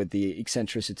dealing with the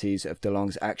eccentricities of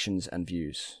DeLonge's actions and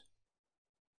views.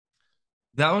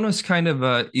 That one was kind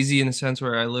of easy in the sense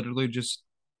where I literally just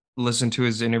listened to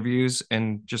his interviews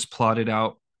and just plotted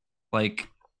out like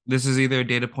this is either a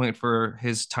data point for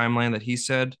his timeline that he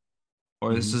said,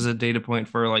 or this is Mm-hmm. a data point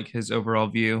for like his overall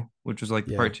view, which was like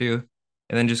the Yeah. part two,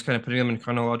 and then just kind of putting them in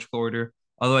chronological order.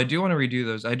 Although I do want to redo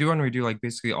those. I do want to redo like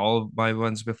basically all of my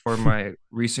ones before my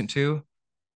recent two,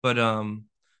 but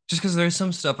just because there's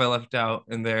some stuff I left out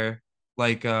in there,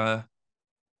 like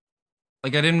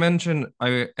like I didn't mention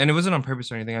I and it wasn't on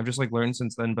purpose or anything. I've just like learned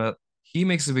since then, but he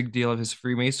makes a big deal of his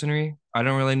Freemasonry. I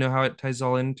don't really know how it ties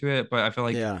all into it, but I feel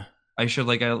like Yeah. I should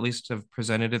like at least have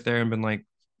presented it there and been like,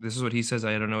 this is what he says.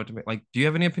 I don't know what to make. Like, do you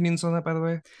have any opinions on that, by the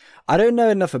way? I don't know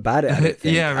enough about it, I don't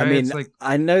Yeah, think. I right. mean, It's like,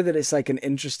 I know that it's like an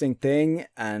interesting thing,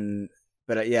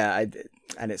 but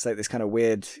and it's like this kind of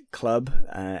weird club,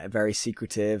 very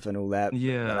secretive and all that. But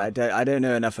yeah, I don't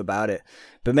know enough about it.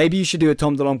 But maybe you should do a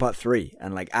Tom DeLonge part 3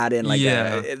 and like add in like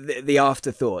yeah, the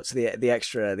afterthoughts, the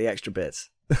extra bits.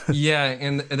 yeah.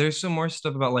 And there's some more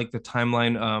stuff about like the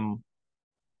timeline,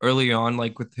 early on,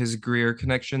 like with his Greer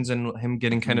connections and him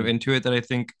getting kind of Mm, into it that I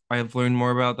think I've learned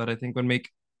more about that I think would make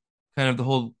kind of the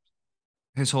whole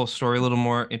his whole story a little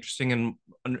more interesting and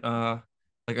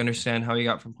like understand how he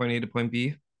got from point A to point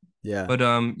B. yeah. But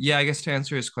yeah, I guess to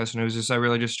answer his question, it was just I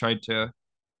really just tried to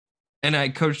and I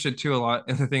coached it too a lot.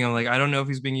 And the thing I'm like, I don't know if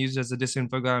he's being used as a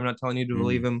disinfo guy. I'm not telling you to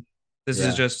believe Mm, him. This is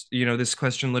yeah. just, this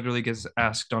question literally gets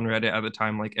asked on Reddit at the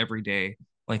time, like every day.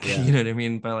 Like, Yeah. you know what I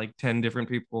mean? By like 10 different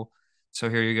people. So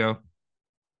here you go.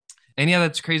 And yeah,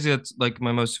 that's crazy. That's like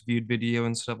my most viewed video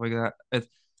and stuff like that.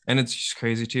 And it's just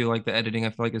crazy too. Like the editing, I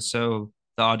feel like the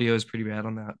audio is pretty bad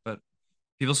on that, but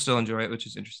people still enjoy it, which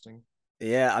is interesting.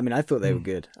 Yeah, I mean, I thought they were Hmm.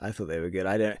 good. I thought they were good.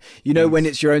 I don't, when Thanks.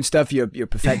 it's your own stuff, you're a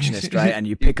perfectionist, right? And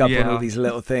you pick up on all Yeah. these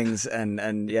little things,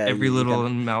 and yeah, Every you kind little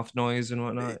of, mouth noise and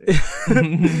whatnot.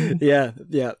 Yeah. yeah,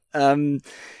 yeah.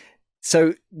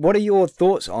 So what are your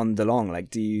thoughts on DeLong?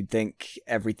 Like, do you think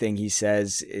everything he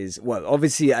says is well?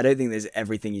 Obviously, I don't think there's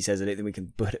everything he says. I don't think we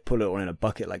can pull it all in a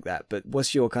bucket like that. But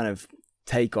what's your kind of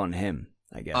take on him?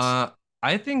 I guess. Uh,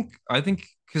 I think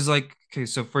because like okay,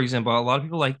 so for example, a lot of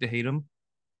people like to hate him,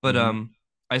 but Hmm.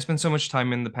 I spent so much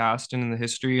time in the past and in the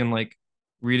history and like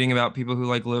reading about people who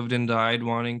like lived and died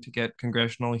wanting to get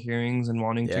congressional hearings and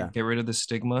wanting to Yeah, get rid of the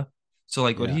stigma. So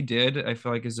like what yeah, he did, I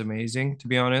feel like is amazing, to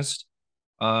be honest.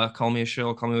 Call me a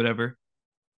shill, call me whatever.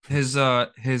 His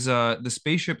the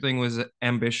spaceship thing was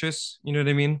ambitious, you know what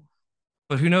I mean?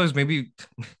 But who knows, maybe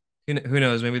who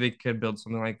knows, maybe they could build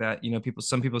something like that.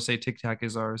 Some people say Tic Tac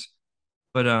is ours.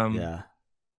 But yeah,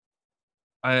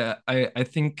 I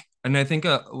think and I think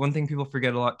one thing people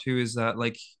forget a lot too is that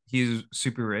like he's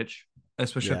super rich,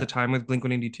 especially at yeah, the time with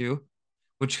Blink-182,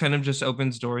 which kind of just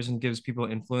opens doors and gives people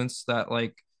influence that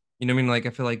like what I mean, like I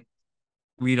feel like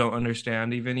we don't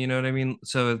understand even, you know what I mean?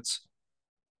 So it's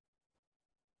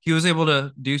he was able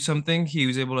to do something. He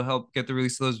was able to help get the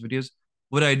release of those videos.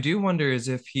 What I do wonder is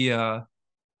if he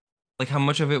like how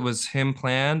much of it was him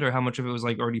planned or how much of it was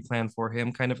like already planned for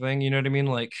him kind of thing, you know what I mean?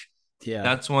 Like yeah.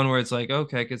 that's one where it's like,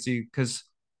 okay, I could see because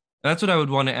That's what I would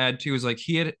want to add too, is like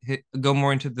go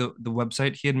more into the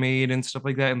website he had made and stuff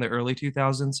like that in the early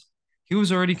 2000s. He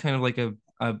was already kind of like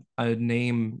a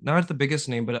name, not the biggest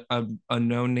name, but a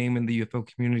known name in the UFO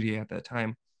community at that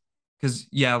time. Because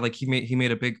yeah, like he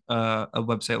made a big a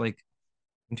website like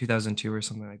in 2002 or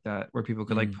something like that, where people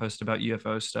could like Mm, post about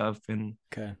UFO stuff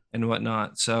okay. and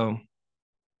whatnot. So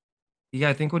yeah,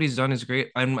 I think what he's done is great.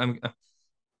 I'm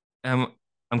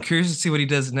I'm curious to see what he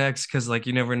does next, because like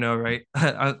you never know, right?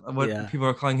 What Yeah. people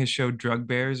are calling his show Drug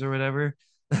Bears or whatever.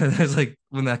 It's like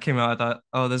when that came out, I thought,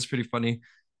 oh, that's pretty funny.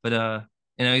 But and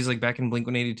now he's like back in Blink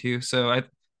 182. So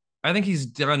I think he's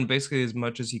done basically as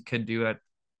much as he could do at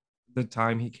the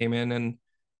time he came in, and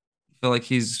I feel like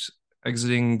he's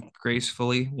exiting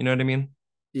gracefully. You know what I mean?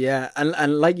 Yeah,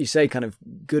 and like you say, kind of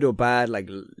good or bad,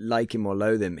 like him or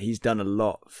loathe him, he's done a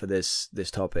lot for this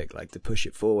topic, like to push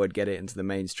it forward, get it into the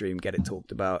mainstream, get it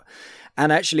talked about. And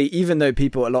actually, even though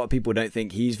a lot of people don't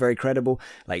think he's very credible,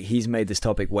 like he's made this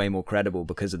topic way more credible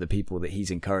because of the people that he's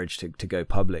encouraged to go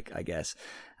public, I guess.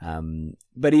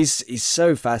 But he's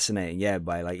so fascinating, yeah,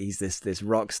 by like he's this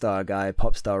rock star guy,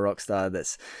 pop star rock star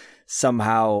that's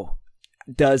somehow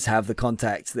does have the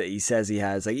contacts that he says he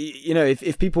has. Like, you know,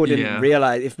 if people didn't Yeah.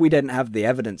 realize, if we didn't have the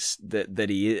evidence that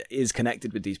he is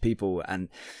connected with these people, and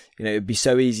you know, it'd be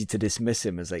so easy to dismiss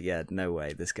him as like, yeah, no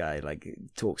way, this guy like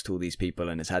talks to all these people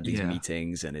and has had these Yeah.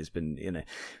 meetings and has been, you know,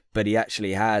 but he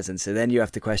actually has. And so then you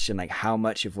have to question like how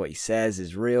much of what he says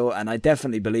is real. And I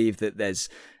definitely believe that there's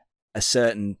a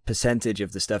certain percentage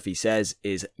of the stuff he says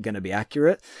is going to be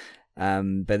accurate.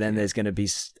 But then there's going to be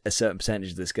a certain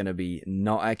percentage that's going to be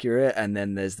not accurate, and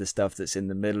then there's the stuff that's in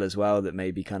the middle as well that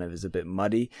maybe kind of is a bit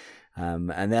muddy.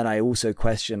 And then I also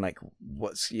question like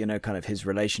what's, you know, kind of his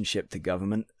relationship to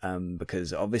government,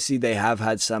 because obviously they have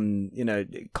had some, you know,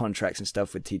 contracts and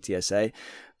stuff with TTSA,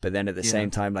 but then at the Yeah.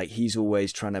 same time, like he's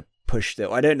always trying to push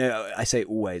the, I don't know, I say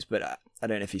always, but I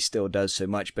don't know if he still does so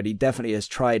much, but he definitely has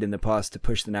tried in the past to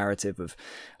push the narrative of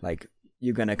like,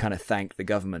 you're going to kind of thank the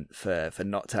government for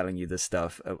not telling you this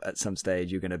stuff at some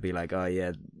stage. You're going to be like, oh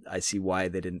yeah, I see why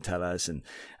they didn't tell us, and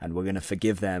we're going to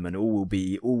forgive them, and all will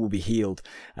be healed.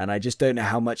 And I just don't know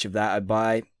how much of that I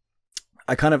buy.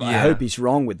 I Yeah. hope he's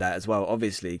wrong with that as well,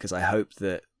 obviously, because I hope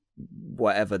that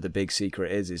whatever the big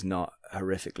secret is not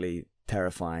horrifically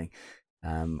terrifying.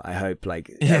 I hope, like,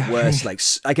 at Yeah. worst, like,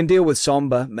 I can deal with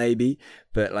somber maybe,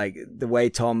 but like the way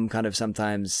Tom kind of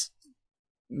sometimes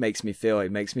it makes me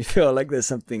feel like there's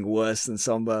something worse than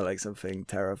somber, like something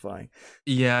terrifying.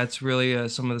 Yeah, it's really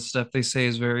some of the stuff they say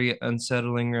is very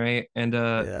unsettling, right? And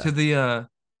to Yeah. the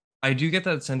I do get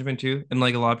that sentiment too. And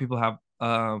like a lot of people have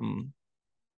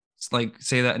like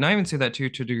say that, and I even say that too,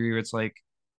 to a degree where it's like,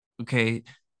 okay,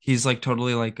 he's like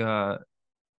totally like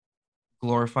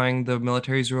glorifying the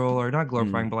military's role, or not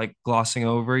glorifying, Mm. but like glossing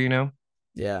over, you know?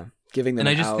 Yeah, giving them And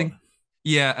an I just out. think,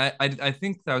 yeah, I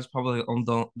think that was probably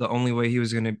the only way he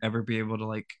was gonna ever be able to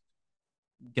like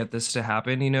get this to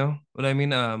happen, you know what I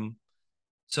mean?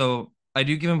 So I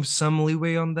do give him some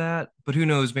leeway on that, but who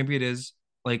knows? Maybe it is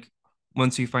like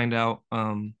once you find out,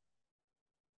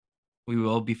 we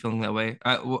will be feeling that way.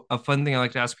 A fun thing I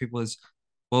like to ask people is,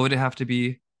 what would it have to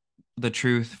be the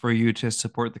truth for you to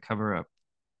support the cover up,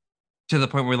 to the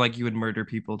point where like you would murder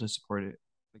people to support it?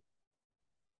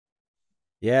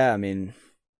 Yeah, I mean,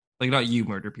 Like not you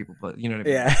murder people, but you know what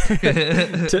yeah.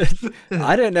 I mean.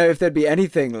 I don't know if there'd be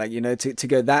anything like, you know, to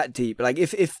go that deep. Like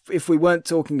if we weren't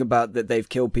talking about that they've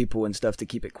killed people and stuff to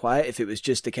keep it quiet, if it was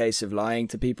just a case of lying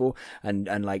to people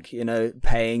and like, you know,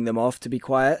 paying them off to be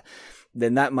quiet,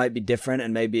 then that might be different,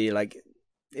 and maybe like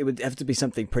it would have to be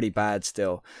something pretty bad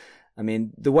still. I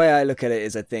mean, the way I look at it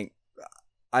is I think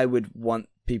I would want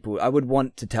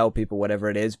to tell people whatever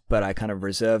it is, but I kind of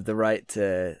reserve the right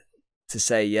to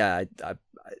say, yeah,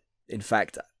 in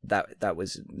fact, that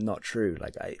was not true.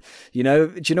 Like you know,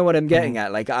 do you know what I'm getting Mhm.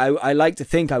 at? Like I like to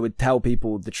think I would tell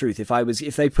people the truth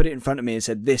if they put it in front of me and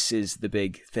said, this is the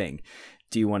big thing,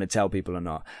 do you want to tell people or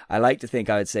not? I like to think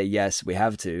I would say, yes, we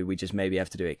have to. We just maybe have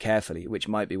to do it carefully, which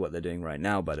might be what they're doing right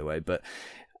now, by the way. But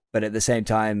at the same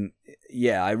time,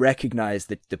 yeah, I recognize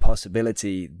the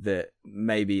possibility that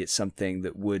maybe it's something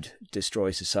that would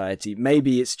destroy society.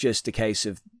 Maybe it's just a case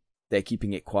of they're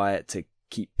keeping it quiet to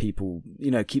keep people,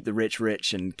 you know, keep the rich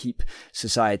rich and keep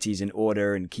societies in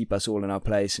order and keep us all in our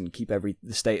place and keep the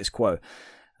status quo.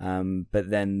 But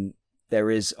then there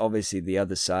is obviously the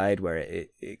other side where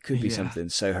it could be Yeah. something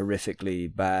so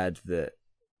horrifically bad that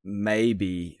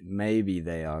maybe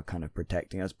they are kind of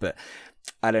protecting us, but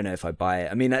I don't know if I buy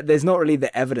it. I mean, there's not really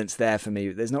the evidence there for me.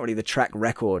 There's not really the track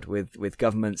record with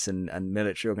governments and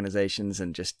military organizations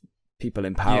and just people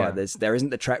in power. Yeah. There isn't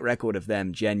the track record of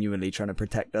them genuinely trying to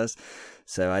protect us.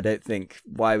 So I don't think,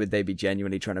 why would they be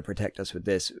genuinely trying to protect us with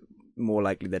this? More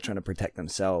likely they're trying to protect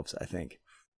themselves, I think.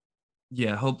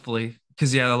 Yeah, hopefully.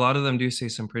 Because yeah, a lot of them do say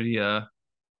some pretty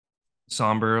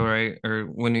somber, right? Or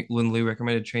when Lou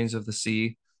recommended Trains of the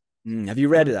Sea. Have you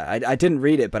read it? I didn't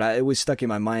read it, but it was stuck in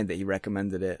my mind that he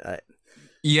recommended it.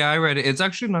 Yeah, I read it. It's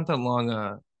actually not that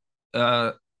long.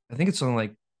 I think it's only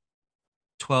like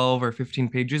 12 or 15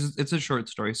 pages. It's a short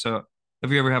story. So if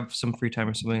you ever have some free time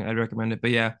or something, I'd recommend it.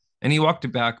 But yeah, and he walked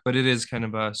it back, but it is kind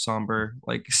of a somber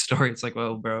like story. It's like,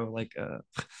 well, bro, like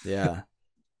Yeah.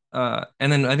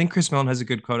 and then I think Chris Mellon has a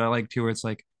good quote I like too, where it's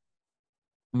like,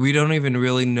 we don't even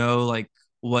really know like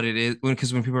what it is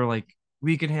because when people are like,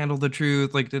 we can handle the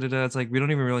truth, like da da da, it's like we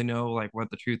don't even really know like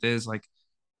what the truth is. Like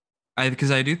I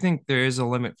because I do think there is a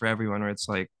limit for everyone where it's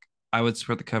like I would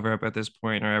support the cover up at this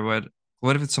point, or I would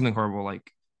what if it's something horrible?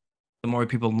 Like the more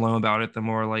people know about it, the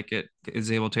more like it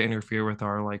is able to interfere with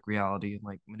our like reality and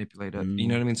like manipulate it. You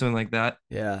know what I Mm, mean? Something like that.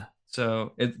 yeah.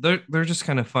 So they're just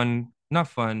kind of fun, not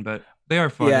fun, but they are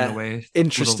fun in a Yeah. way.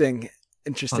 Little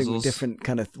Interesting puzzles. different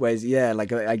kind of ways. Yeah,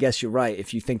 like I guess you're right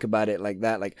if you think about it like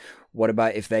that. Like what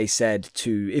about if they said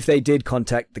to, if they did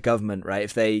contact the government, right?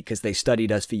 If they, because they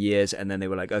studied us for years and then they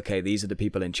were like, okay, these are the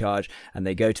people in charge, and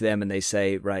they go to them and they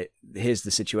say, right, here's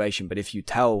the situation, but if you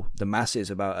tell the masses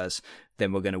about us,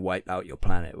 then we're going to wipe out your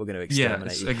planet, we're going to exterminate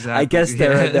Yes, you. I exactly. guess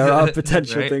there are Yeah.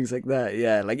 potential Right? things like that.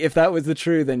 Yeah, like if that was the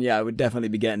truth, then yeah, I would definitely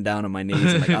be getting down on my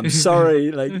knees and like, I'm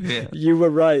sorry, like Yeah. you were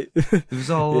right. It was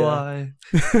all a Yeah.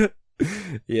 lie.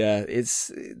 Yeah, it's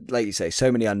like you say,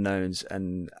 so many unknowns,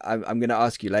 and I'm going to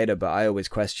ask you later, but I always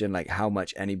question like how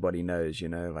much anybody knows, you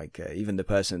know, like even the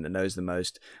person that knows the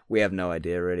most, we have no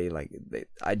idea really. Like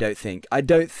I don't think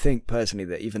personally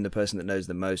that even the person that knows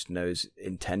the most knows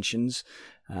intentions.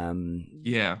 um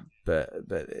Yeah. but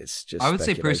it's just I would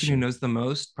say person who speculation. knows the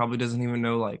most probably doesn't even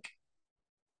know like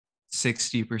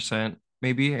 60%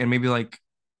 maybe. And maybe like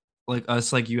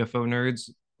us like UFO nerds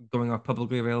going off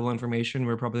publicly available information,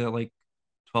 we're probably at like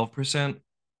 12%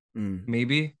 Mm,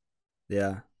 maybe.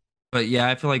 yeah. But yeah,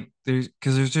 I feel like there's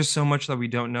just so much that we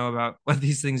don't know about what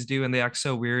these things do, and they act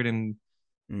so weird, and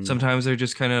Mm. sometimes they're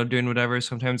just kind of doing whatever.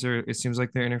 Sometimes it seems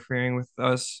like they're interfering with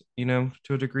us, to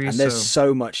a degree. And there's So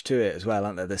so much to it as well,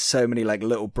 aren't there? There's so many like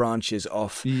little branches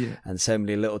off yeah. and so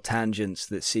many little tangents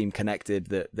that seem connected,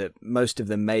 that most of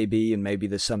them may be, and maybe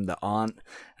there's some that aren't,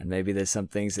 and maybe there's some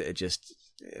things that are just,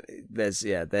 there's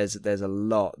a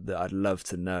lot that I'd love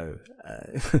to know.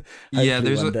 Yeah,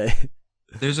 Hopefully one day.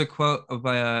 there's a quote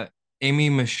by Amy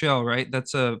Michelle, right?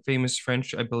 That's a famous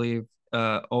French, I believe,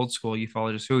 old school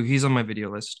ufologist who he's on my video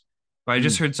list. But I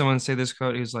just Mm. heard someone say this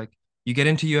quote. He was like, you get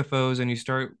into UFOs and you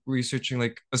start researching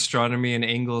like astronomy and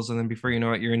angles, and then before you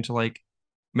know it, you're into like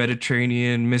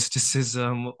Mediterranean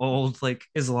mysticism, old like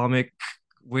Islamic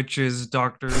witches,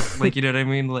 doctors, like you know what I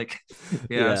mean? Like,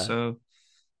 yeah, Yeah. so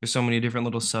there's so many different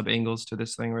little sub angles to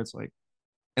this thing where it's like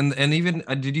and even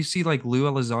did you see like Lou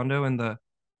Elizondo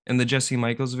in the Jesse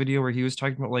Michaels video where he was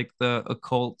talking about like the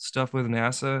occult stuff with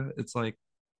NASA? It's like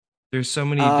there's so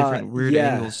many different weird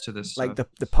Yeah. angles to this Like stuff.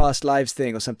 the past lives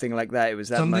thing or something like that. It was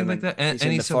that Something like moment that. he's And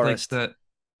in he the said like forest.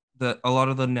 that a lot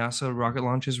of the NASA rocket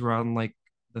launches were on like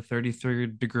the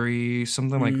 33rd degree,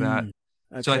 something like that.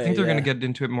 Mm. So I think Okay, they're gonna yeah. get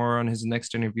into it more on his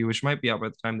next interview, which might be out by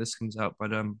the time this comes out.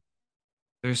 But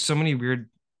there's so many weird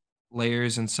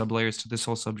layers and sub layers to this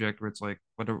whole subject where it's like,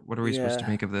 what are we supposed to Yeah.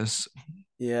 make of this?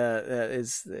 Yeah, that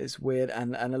is, it's weird,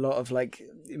 and a lot of like,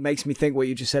 it makes me think what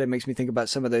you just said. It makes me think about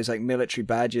some of those like military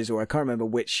badges, or I can't remember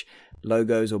which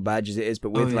logos or badges it is, but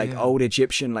Oh with yeah, like yeah. old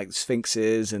Egyptian like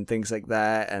sphinxes and things like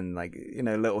that, and like, you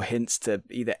know, little hints to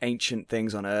either ancient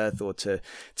things on Earth or to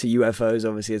UFOs,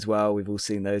 obviously as well. We've all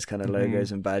seen those kind of logos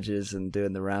Hmm. and badges and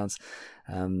doing the rounds.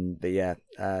 But yeah,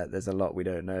 there's a lot we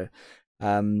don't know.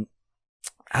 Um,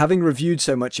 Having reviewed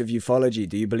so much of ufology,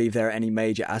 do you believe there are any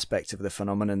major aspects of the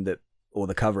phenomenon that, or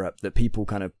the cover up, that people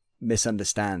kind of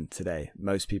misunderstand today?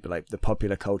 Most people, like the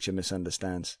popular culture,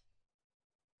 misunderstands.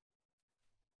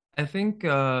 I think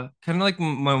kind of like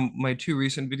my two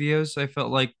recent videos, I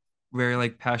felt like very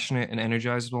like passionate and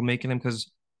energized while making them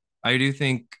because I do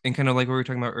think and kind of like what we were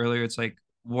talking about earlier, it's like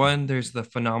one, there's the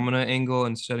phenomena angle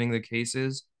and studying the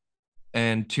cases,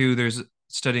 and two, there's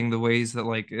studying the ways that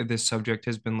like this subject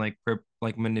has been like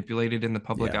manipulated in the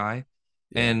public Yeah, eye.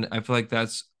 yeah, And I feel like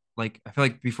that's like I feel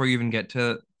like before you even get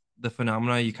to the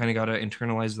phenomena, you kind of got to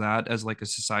internalize that as like a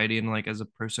society and like as a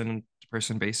person to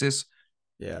person basis.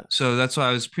 yeah. So that's why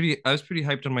I was pretty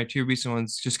hyped on my two recent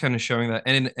ones, just kind of showing that.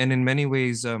 And in many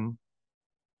ways, and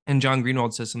John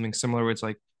Greenwald says something similar where it's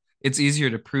like it's easier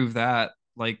to prove that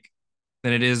like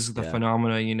than it is the Yeah.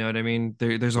 phenomena. You know what I mean?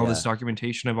 There's all this Yeah.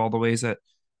 documentation of all the ways that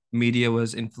media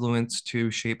was influenced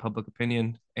to shape public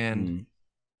opinion. And Mm.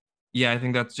 yeah, I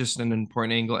think that's just an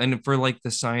important angle. And for like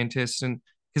the scientists, and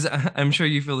because I'm sure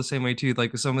you feel the same way too,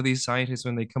 like with some of these scientists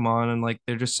when they come on and like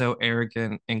they're just so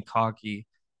arrogant and cocky.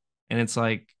 And it's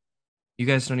like, you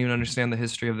guys don't even understand the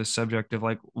history of this subject of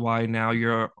like why now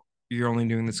you're only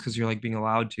doing this because you're like being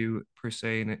allowed to per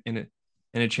se in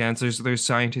a chance. There's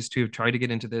scientists who have tried to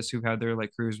get into this who've had their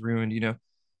like careers ruined, you know.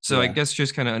 So I Yeah. guess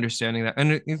just kind of understanding that,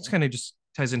 and it's kind of just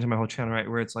ties into my whole channel, right?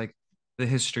 Where it's like the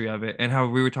history of it and how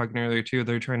we were talking earlier too.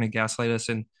 They're trying to gaslight us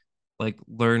and like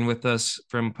learn with us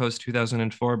from post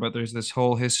 2004, but there's this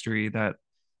whole history that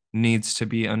needs to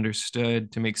be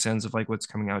understood to make sense of like what's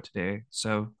coming out today.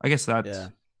 So I guess Yeah.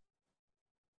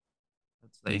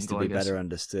 that's the Needs to angle, I be guess. better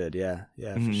understood. Yeah.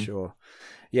 Yeah, for Hmm. sure.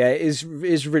 Yeah, it is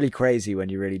really crazy when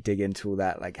you really dig into all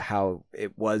that, like how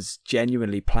it was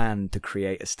genuinely planned to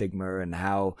create a stigma, and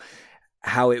how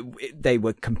they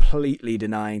were completely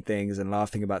denying things and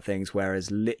laughing about things,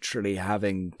 whereas literally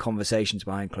having conversations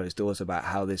behind closed doors about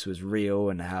how this was real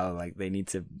and how like they need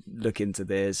to look into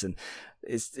this. And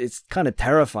it's kind of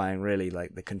terrifying, really,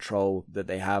 like the control that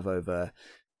they have over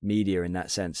media in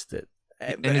that sense. That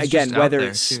And it's just again, out whether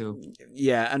there it's too.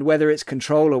 yeah, and whether it's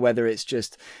control or whether it's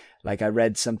just like I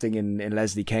read something in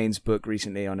Leslie Kane's book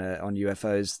recently on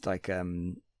UFOs, like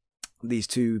these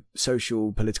two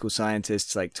social political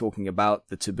scientists like talking about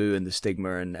the taboo and the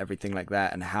stigma and everything like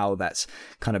that, and how that's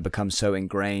kind of become so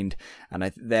ingrained. And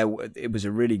it was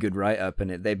a really good write-up,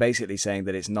 and they basically saying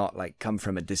that it's not like come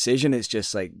from a decision, it's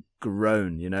just like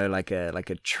grown, you know, like a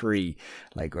tree,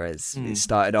 like whereas it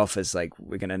started off as like,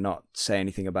 we're gonna not say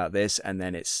anything about this, and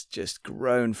then it's just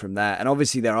grown from that. And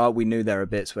obviously we knew there are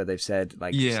bits where they've said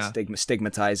like Yeah.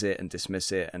 stigmatize it and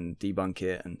dismiss it and debunk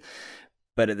it, and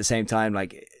but at the same time,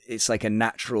 like it's like a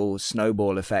natural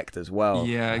snowball effect as well.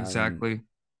 Yeah, exactly.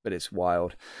 But it's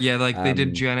wild. Yeah, like they did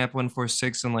Um, JANAP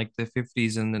 146 in like the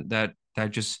 50s, and that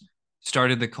just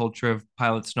started the culture of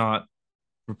pilots not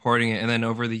reporting it. And then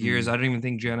over the years, mm, I don't even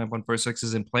think JANAP 146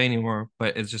 is in play anymore,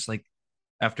 but it's just like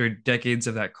after decades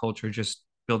of that culture just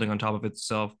building on top of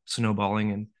itself,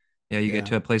 snowballing, and yeah, you get yeah,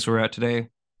 to a place where we're at today.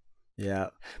 yeah.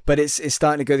 But it's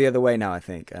starting to go the other way now, I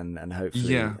think, and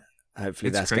Yeah, hopefully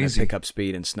it's that's going to pick crazy. up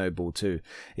speed and snowball too.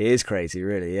 It is crazy,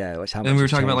 really. Yeah, which how And much we were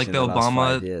has talking about changed like in the the last Obama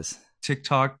 5 years.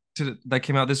 TikTok that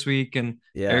came out this week, and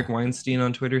Yeah, Eric Weinstein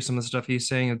on Twitter, some of the stuff he's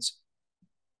saying, it's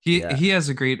yeah, he has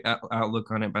a great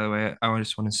outlook on it, by the way. I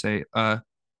just want to say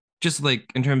just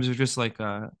like in terms of just like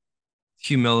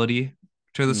humility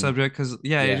to the mm, subject, because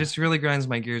yeah, it yeah, just really grinds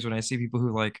my gears when I see people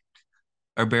who like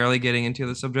are barely getting into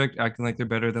the subject acting like they're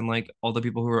better than like all the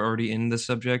people who are already in the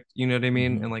subject, you know what I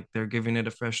mean? hmm, And like they're giving it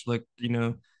a fresh look, you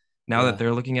know, now that yeah.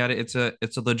 they're looking at it,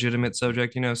 it's a legitimate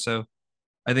subject, you know. So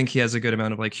I think he has a good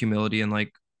amount of like humility and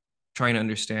like trying to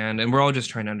understand, and we're all just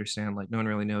trying to understand, like no one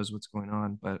really knows what's going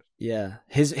on. But Yeah,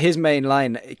 his main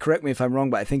line. Correct me if I'm wrong,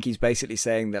 but I think he's basically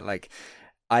saying that like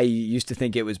I used to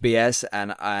think it was BS,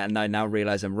 and I now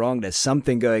realize I'm wrong. There's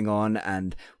something going on,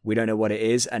 and we don't know what it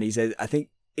is. And he said, I think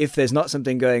if there's not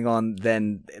something going on,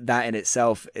 then that in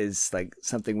itself is like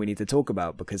something we need to talk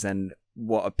about, because then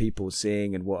what are people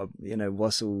seeing, and what are,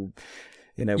 what's all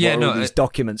yeah, what are all no, these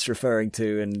documents referring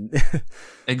to, and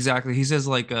exactly. He says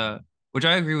like which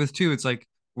I agree with too. It's like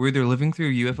we're either living through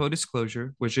UFO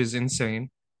disclosure, which is insane,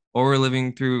 or we're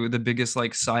living through the biggest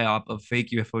like psyop of fake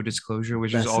UFO disclosure,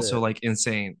 which is that's also it. like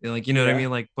insane. Like, you know what I Yeah, mean?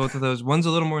 Like both of those, one's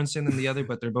a little more insane than the other,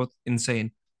 but they're both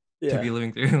insane to be yeah,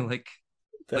 living through. Like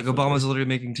definitely. Obama's literally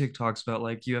making TikToks about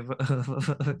like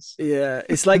UFOs. Yeah,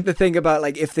 it's like the thing about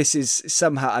like if this is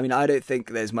somehow. I mean, I don't think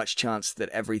there's much chance that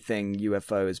everything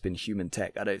UFO has been human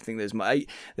tech. I don't think there's much.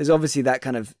 There's obviously that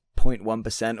kind of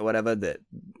 0.1% or whatever that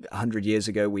 100 years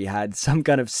ago we had some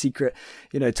kind of secret,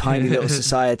 tiny little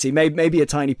society. Maybe a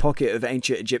tiny pocket of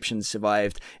ancient Egyptians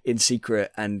survived in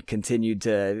secret and continued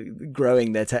to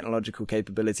growing their technological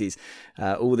capabilities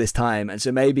all this time. And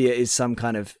so maybe it is some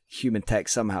kind of human tech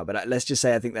somehow. But let's just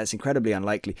say I think that's incredibly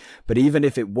unlikely. But even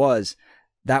if it was,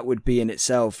 that would be in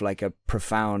itself like a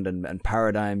profound and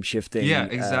paradigm Yeah,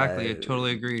 shifting. exactly. I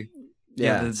totally agree.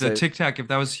 Yeah, Yeah. the So Tic Tac, if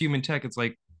that was human tech, it's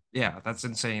like, yeah, that's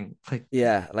insane. Like,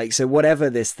 yeah, like so whatever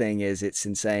this thing is, it's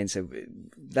insane. So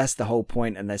that's the whole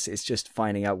point, and it's just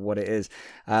finding out what it is.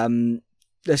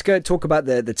 Let's go talk about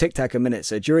the Tic Tac a minute.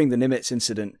 So during the Nimitz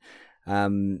incident,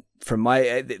 from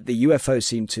the UFO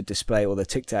seemed to display, or the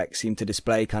Tic Tac seemed to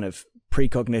display kind of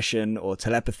precognition or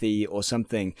telepathy or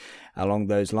something along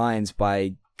those lines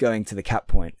by going to the cap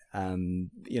point.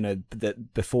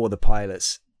 That before the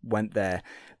pilots went there,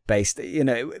 based,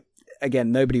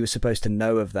 again, nobody was supposed to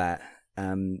know of that.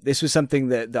 This was something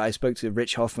that I spoke to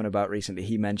Rich Hoffman about recently.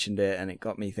 He mentioned it, and it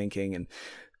got me thinking. And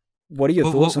what are your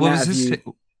thoughts on what that? was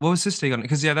what was his take on it?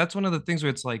 Because yeah, that's one of the things where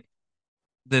it's like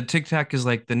the Tic Tac is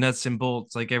like the nuts and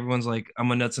bolts. Like everyone's like,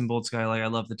 I'm a nuts and bolts guy. Like I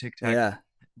love the Tic Tac. Yeah,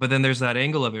 But then there's that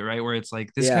angle of it, right? Where it's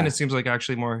like this kind yeah, of seems like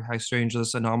actually more high strange,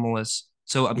 less anomalous.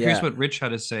 So I'm curious yeah. what Rich had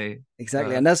to say.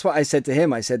 Exactly. And that's what I said to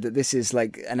him. I said that this is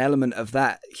like an element of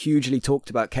that hugely talked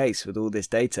about case with all this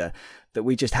data that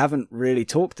we just haven't really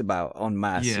talked about en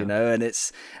masse, Yeah. and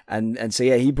it's, and so,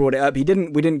 yeah, he brought it up. We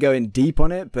didn't go in deep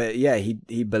on it, but yeah,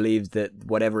 he believed that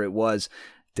whatever it was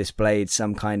displayed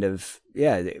some kind of,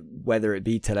 yeah, whether it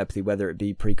be telepathy, whether it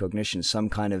be precognition, some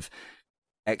kind of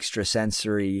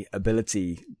extrasensory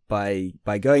ability by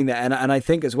going there. And I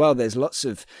think as well, there's lots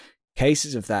of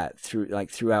cases of that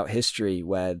throughout history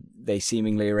where they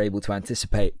seemingly are able to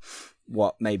anticipate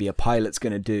what maybe a pilot's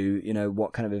going to do,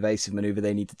 what kind of evasive maneuver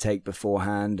they need to take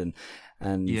beforehand,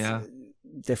 and Yeah.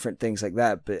 different things like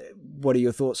that. But what are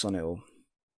your thoughts on it all?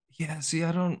 Yeah. See,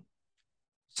 I don't.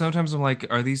 Sometimes I'm like,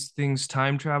 are these things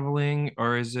time traveling,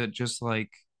 or is it just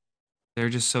like they're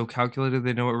just so calculated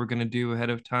they know what we're gonna do ahead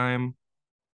of time,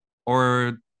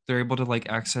 or they're able to like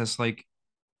access like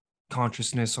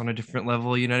consciousness on a different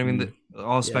level? You know what I mean? Mm,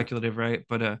 All yeah, speculative, right?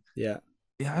 But yeah,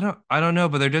 yeah, I don't know,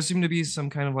 but there does seem to be some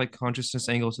kind of like consciousness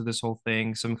angle to this whole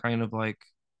thing, some kind of like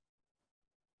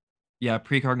yeah,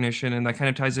 precognition, and that kind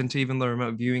of ties into even the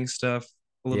remote viewing stuff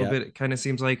a little yeah. bit. It kind of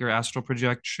seems like, or astral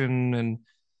projection, and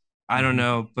I don't Hmm.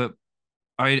 know, but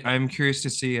I'm curious to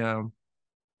see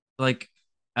like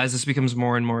as this becomes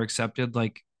more and more accepted,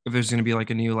 like if there's going to be like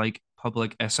a new like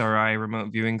public SRI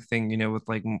remote viewing thing, with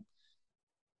like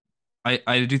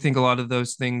I do think a lot of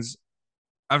those things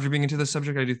after being into the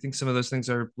subject, I do think some of those things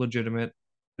are legitimate,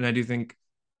 and I do think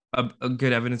a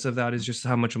good evidence of that is just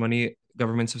how much money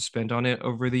governments have spent on it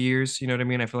over the years. You know what I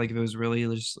mean? I feel like if it was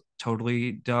really just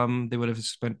totally dumb, they would have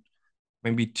spent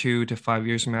maybe 2 to 5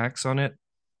 years max on it.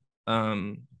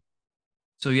 Um,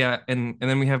 so yeah, and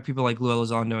then we have people like Lou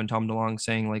Elizondo and Tom DeLonge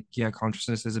saying like, yeah,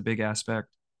 consciousness is a big aspect.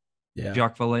 Yeah,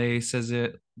 Jacques Vallée says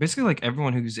it. Basically, like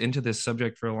everyone who's into this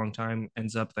subject for a long time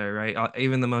ends up there, right?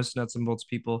 Even the most nuts and bolts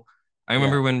people. I yeah,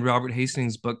 remember when Robert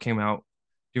Hastings' book came out.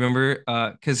 Do you remember?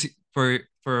 Because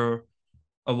for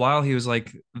a while he was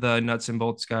like the nuts and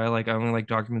bolts guy, like I only like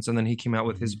documents, and then he came out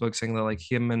with his hmm, book saying that like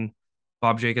him and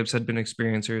Bob Jacobs had been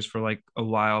experiencers for like a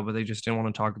while, but they just didn't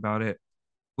want to talk about it.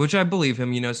 Which I believe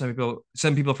him.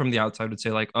 Some people from the outside would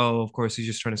say like, oh, of course he's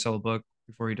just trying to sell a book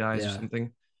before he dies or yeah.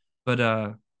 something. But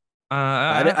I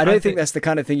I don't think think that's the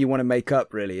kind of thing you want to make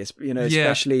up, really. It's,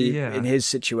 yeah, especially in yeah. his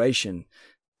situation.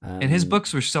 And his Um,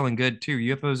 books were selling good too.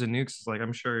 UFOs and Nukes is like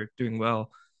I'm sure doing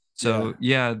well. yeah, So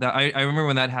yeah, that I remember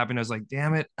when that happened, I was like,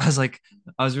 damn it. I was like,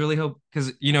 I was really hope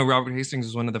because Robert Hastings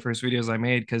was one of the first videos I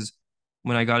made because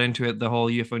when I got into it, the whole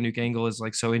UFO nuke angle is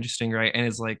like so interesting, right? And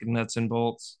it's like nuts and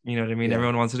bolts. You know what I mean? yeah,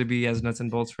 Everyone wants it to be as nuts and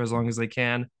bolts for as long as they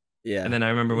can. And yeah, then I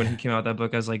remember when he yeah, came out with that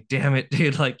book, I was like, damn it,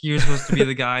 dude, like you're supposed to be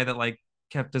the guy that like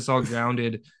kept us all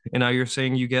grounded. And now you're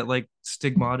saying you get like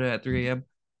stigmata at 3 a.m.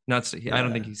 Not I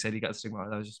don't think yeah. he said he got stigmata.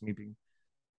 That was just me being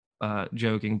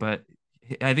joking, but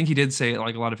I think he did say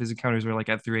like a lot of his encounters were like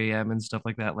at 3 a.m. and stuff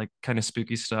like that, like kind of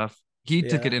spooky stuff. He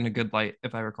took it Yeah. in a good light,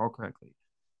 if I recall correctly.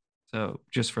 So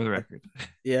just for the I, record.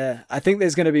 yeah, I think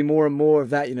there's going to be more and more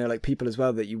of that, like people as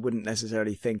well that you wouldn't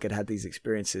necessarily think had these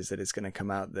experiences, that it's going to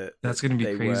come out that That's gonna be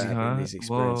they were crazy, having huh? these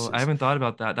Whoa, I experiences. haven't thought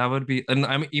about that. That would be, and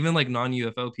I'm even like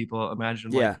non-UFO people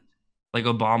imagine Yeah, like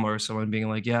Obama or someone being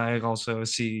like, yeah, I also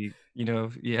see,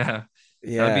 yeah,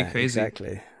 that would be yeah, crazy.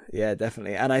 exactly. Yeah,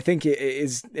 definitely. And I think it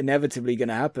is inevitably going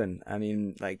to happen. I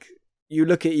mean, like, you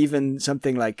look at even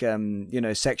something like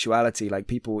sexuality, like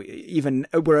people, even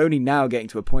we're only now getting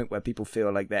to a point where people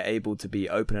feel like they're able to be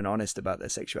open and honest about their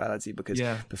sexuality, because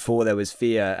Yeah, before there was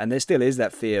fear, and there still is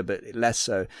that fear, but less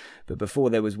so. But before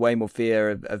there was way more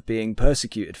fear of being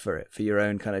persecuted for it, for your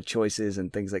own kind of choices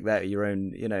and things like that, your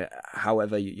own,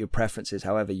 however your preferences,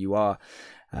 however you are.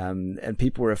 And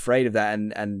people were afraid of that,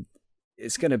 and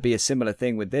it's going to be a similar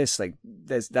thing with this. Like,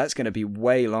 that's going to be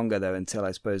way longer though, until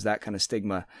I suppose that kind of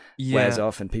stigma wears yeah.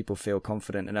 off and people feel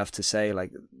confident enough to say,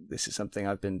 like, this is something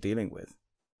I've been dealing with.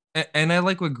 And I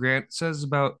like what Grant says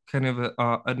about kind of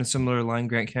a similar line.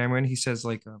 Grant Cameron, he says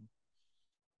like,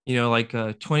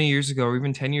 20 years ago or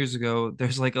even 10 years ago,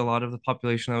 there's like a lot of the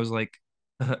population that was like,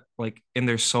 like in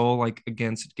their soul, like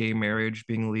against gay marriage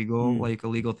being legal, Mm, like a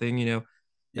legal thing. And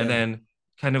yeah, then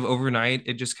kind of overnight,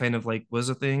 it just kind of like was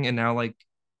a thing. And now like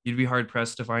you'd be hard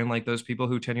pressed to find like those people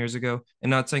who 10 years ago, and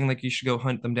not saying like you should go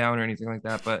hunt them down or anything like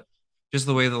that, but just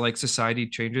the way that like society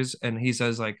changes. And he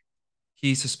says like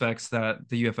he suspects that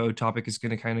the UFO topic is going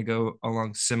to kind of go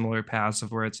along similar paths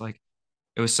of where it's like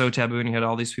it was so taboo, and you had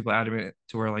all these people adamant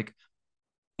to where like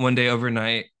one day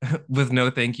overnight with no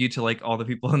thank you to like all the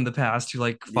people in the past who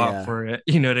like fought Yeah. for it.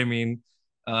 You know what I mean?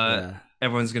 Uh, Yeah.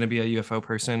 everyone's gonna be a UFO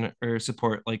person or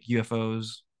support like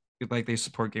UFOs, like they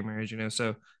support gay marriage, you know.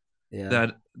 So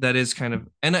Yeah. that is kind of,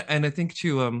 and I think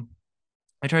too,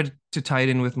 I tried to tie it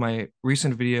in with my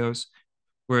recent videos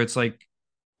where it's like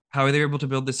how they were able to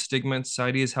build this stigma in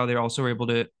society is how they're also able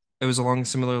to. It was along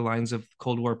similar lines of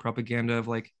Cold War propaganda of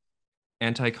like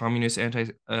anti-communist,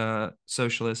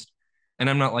 anti-socialist, and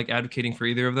I'm not like advocating for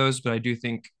either of those, but I do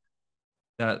think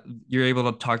that you're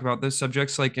able to talk about those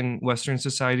subjects like in Western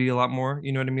society a lot more.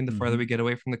 You know what I mean? The farther Hmm. we get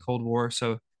away from the Cold War,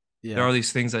 so there Yeah. are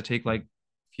these things that take like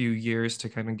few years to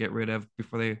kind of get rid of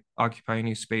before they occupy a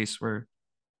new space where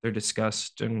they're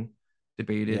discussed and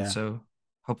debated. Yeah. So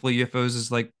hopefully UFOs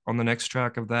is like on the next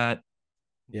track of that.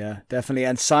 Yeah, definitely.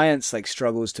 And science like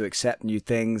struggles to accept new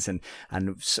things, and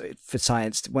for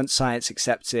science, once science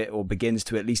accepts it or begins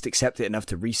to at least accept it enough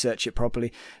to research it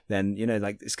properly, then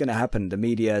like it's going to happen. The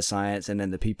media, science, and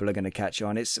then the people are going to catch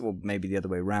on. It's or maybe the other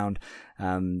way around.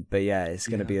 But yeah, it's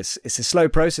going to Yeah. be it's a slow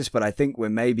process, but I think we're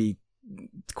maybe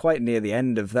quite near the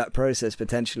end of that process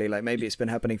potentially. Like maybe it's been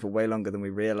happening for way longer than we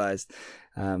realized.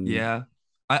 Um, Yeah.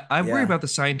 I worry yeah, about the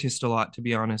scientists a lot, to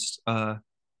be honest.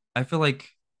 I feel like,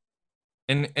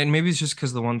 and maybe it's just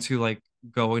because the ones who like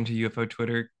go into UFO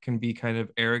Twitter can be kind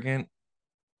of arrogant,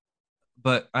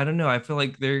 but I don't know. I feel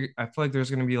like there's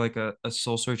gonna be like a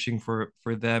soul searching for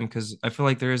them, because I feel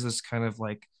like there is this kind of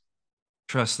like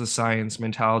trust the science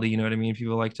mentality, you know what I mean?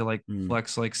 People like to like mm,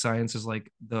 flex like science is like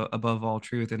the above all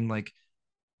truth, and like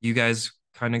you guys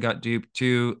kind of got duped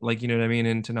too, like you know what I mean,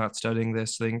 into not studying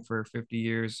this thing for 50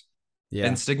 years and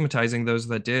yeah. stigmatizing those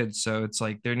that did. So it's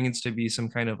like there needs to be some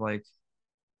kind of like,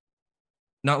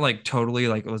 not like totally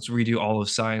like let's redo all of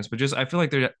science, but just I feel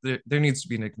like there needs to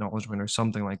be an acknowledgement or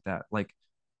something like that. Like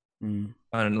Mm.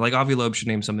 I don't know, like Avi Loeb should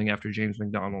name something after James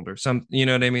McDonald or some, you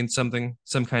know what I mean? Something,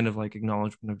 some kind of like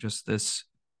acknowledgement of just this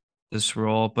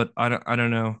role. But I don't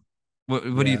know. What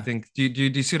do you Yeah. think? Do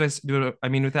you see what I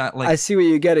mean with that? I Like, see what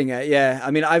you're getting at. Yeah,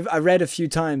 I mean, I read a few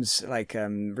times, like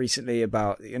recently,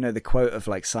 about the quote of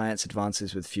like science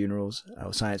advances with funerals,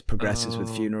 or science progresses with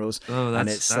oh, funerals, oh, and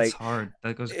it's that's like hard.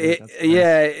 That goes deep. it. That's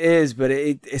Yeah, dense. it is, but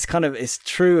it's kind of it's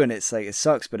true, and it's like it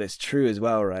sucks, but it's true as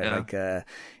well, right? Yeah, Like,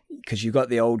 because you got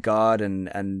the old guard,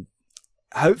 and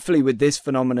hopefully with this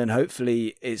phenomenon,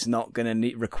 hopefully it's not going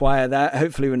to require that.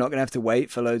 Hopefully we're not going to have to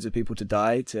wait for loads of people to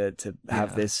die to have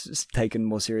yeah, this taken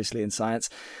more seriously in science.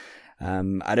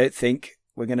 I don't think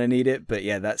we're going to need it, but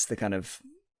yeah, that's the kind of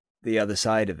the other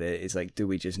side of it is like, do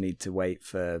we just need to wait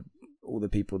for all the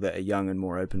people that are young and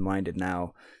more open minded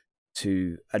now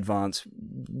to advance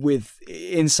with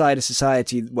inside a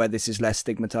society where this is less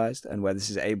stigmatized and where this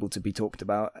is able to be talked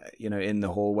about, in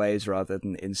the hallways rather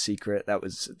than in secret. That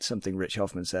was something Rich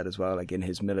Hoffman said as well, like in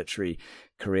his military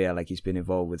career, like he's been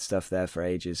involved with stuff there for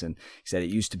ages. And he said it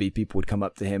used to be people would come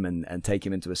up to him and take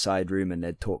him into a side room and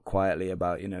they'd talk quietly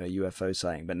about, a UFO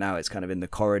sighting. But now it's kind of in the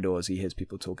corridors. He hears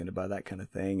people talking about that kind of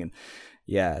thing. And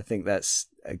yeah, I think that's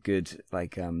a good,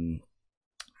 like,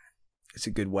 it's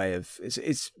a good way of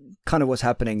it's kind of what's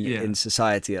happening yeah. in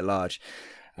society at large.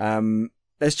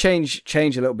 Let's change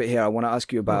a little bit here. I want to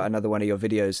ask you about Oh, another one of your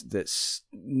videos that's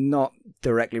not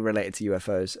directly related to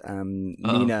UFOs. oh,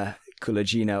 Nina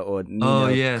Kulagina, or oh,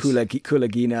 Nina yes.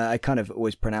 Kulagina. I kind of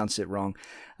always pronounce it wrong.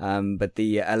 But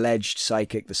the alleged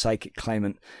psychic, the psychic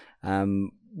claimant.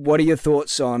 What are your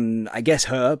thoughts on, I guess,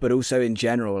 her, but also in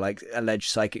general, like alleged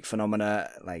psychic phenomena?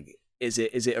 Like, is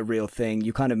it a real thing?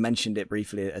 You kind of mentioned it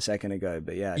briefly a second ago,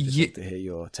 but yeah, I'd just Yeah, love to hear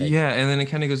your take. yeah, and then it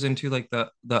kind of goes into like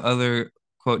the other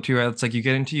quote too, right? It's like you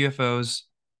get into UFOs,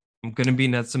 I'm gonna be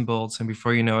nuts and bolts, and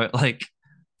before you know it, like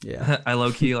Yeah. I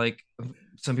low key like,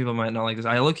 some people might not like this.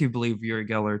 I low key believe Yuri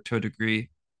Geller to a degree.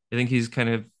 I think he's kind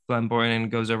of flamboyant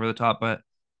and goes over the top, but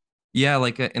yeah,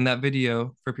 like in that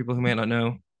video, for people who might not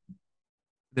know,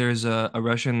 there's a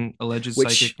Russian alleged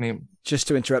Which, psychic named. just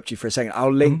to interrupt you for a second,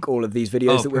 I'll Mhm. link all of these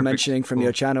videos Oh, that we're perfect, mentioning from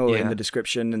your cool, channel in the yeah,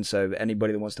 description, and so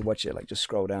anybody that wants to watch it, like, just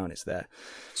scroll down. It's there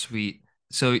sweet.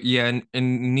 So yeah, and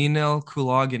Ninel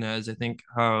Kulagina is I think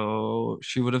how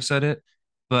she would have said it,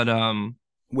 but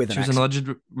with an she was an accent. alleged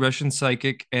Russian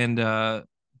psychic, and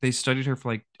they studied her for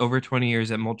like over 20 years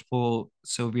at multiple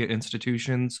Soviet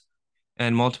institutions,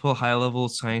 and multiple high-level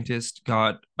scientists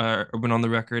got went on the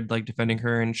record like defending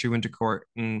her, and she went to court.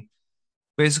 And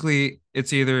basically,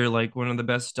 it's either like one of the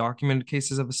best documented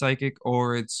cases of a psychic,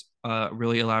 or it's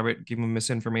really elaborate game of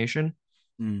misinformation.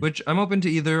 Mm. Which I'm open to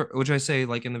either, which I say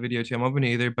like in the video too, I'm open to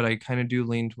either, but I kind of do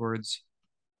lean towards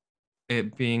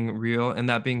it being real. And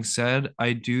that being said,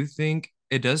 I do think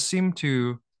it does seem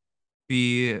to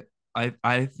be,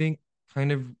 I think,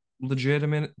 kind of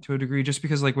legitimate to a degree, just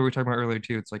because like what we were talking about earlier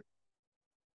too. It's like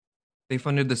they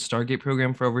funded the Stargate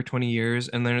program for over 20 years,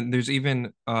 and then there's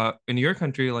even in your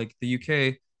country, like the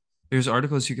UK, there's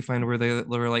articles you could find where they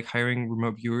were like hiring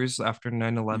remote viewers after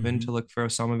 9/11 Hmm. to look for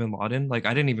Osama bin Laden. Like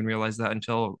I didn't even realize that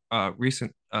until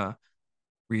recent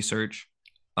research.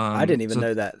 I didn't even So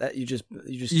know that. That you just told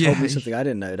me yeah, something I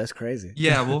didn't know. That's crazy.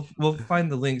 yeah, we'll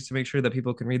find the links to make sure that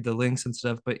people can read the links and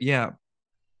stuff. But yeah,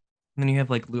 and then you have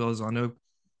like Lou Elizondo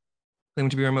claiming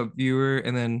to be a remote viewer,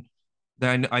 and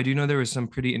then I do know there was some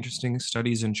pretty interesting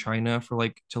studies in China for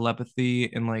like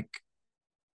telepathy and like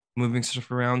moving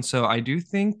stuff around. So I do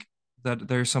think that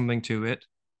there's something to it.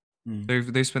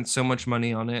 Mm. They spent so much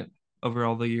money on it over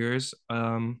all the years.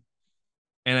 And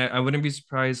I wouldn't be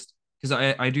surprised because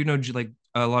I do know like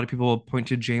a lot of people will point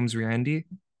to James Randi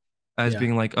as Yeah.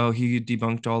 being like, oh, he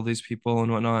debunked all these people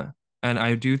and whatnot. And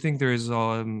I do think there is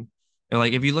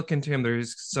like if you look into him,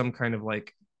 there's some kind of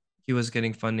like he was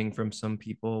getting funding from some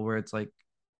people where it's like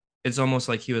it's almost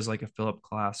like he was like a Philip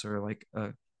Glass or like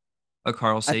a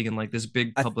Carl I, Sagan, like this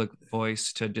big I, public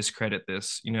voice to discredit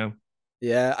this, you know?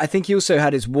 yeah, I think he also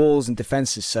had his walls and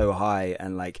defenses so high,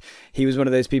 and like he was one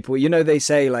of those people. They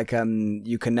say like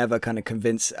you can never kind of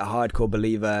convince a hardcore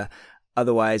believer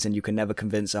otherwise, and you can never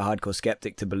convince a hardcore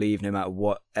skeptic to believe, no matter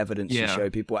what evidence you Yeah. show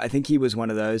people. I think he was one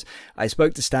of those. I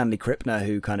spoke to Stanley Krippner,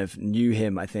 who kind of knew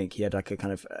him. I think he had like a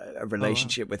kind of a Oh, wow.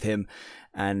 relationship with him,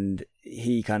 and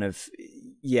he kind of,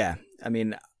 yeah. I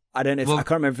mean, I don't know if I Well,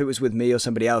 can't remember if it was with me or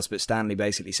somebody else, but Stanley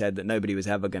basically said that nobody was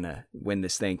ever gonna win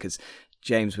this thing because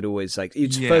James would always like.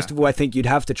 First yeah. of all, I think you'd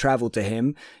have to travel to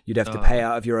him. You'd have to pay Uh,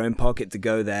 out of your own pocket to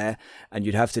go there, and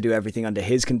you'd have to do everything under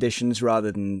his conditions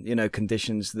rather than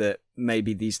conditions that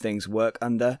maybe these things work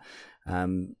under.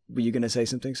 Were you gonna say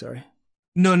something? Sorry.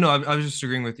 no, no, I was just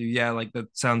agreeing with you. Yeah, like that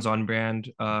sounds on brand.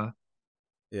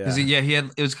 Because Yeah. yeah, he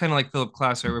had it was kind of like Philip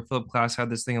Glass, right? Where Philip Glass had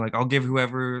this thing like, I'll give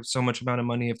whoever so much amount of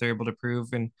money if they're able to prove.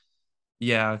 And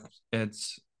yeah,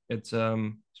 it's it's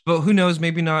but who knows?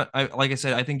 Maybe not. I like I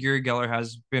said, I think Yuri Geller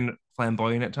has been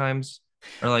flamboyant at times,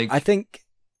 or I like think.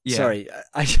 yeah. Sorry,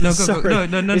 I No, go. sorry. No,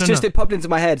 no, no, It's no, just no. it popped into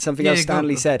my head. Something Yeah, else yeah, go,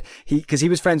 Stanley go. said. Because he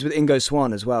was friends with Ingo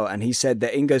Swann as well, and he said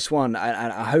that Ingo Swann.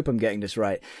 I hope I'm getting this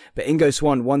right, but Ingo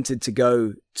Swann wanted to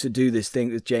go to do this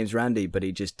thing with James Randi, but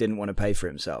he just didn't want to pay for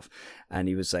himself. And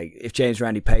he was like, if James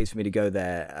Randi pays for me to go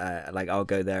there, like I'll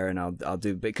go there and I'll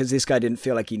do. Because this guy didn't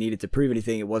feel like he needed to prove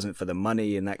anything. It wasn't for the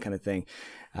money and that kind of thing.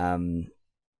 Um,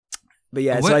 but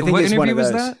yeah, so I think What it's one interview of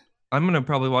was those. that? I'm gonna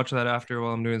probably watch that after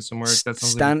while I'm doing some work. That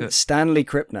sounds like a good. Stanley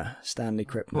Krippner. Stanley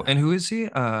Cool. Krippner. And who is he?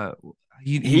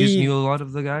 He just He knew a lot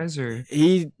of the guys, or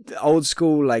he old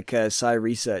school like sci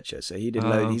researcher, so he did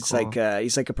load. oh, He's like cool.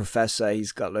 he's like a professor.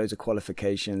 He's got loads of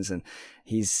qualifications, and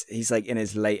he's like in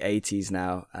his late 80s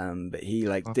now. But he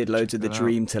like I'll have did to check loads of the that out.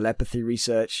 dream telepathy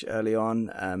research early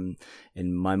on.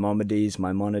 In Maimonides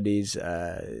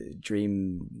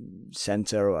Dream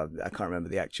Center, or I can't remember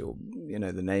the actual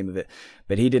the name of it,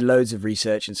 but he did loads of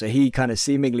research, and so he kind of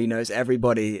seemingly knows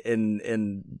everybody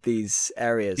in these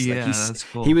areas. Like Yeah, that's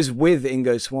he cool. was with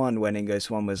Ingo Swann when Ingo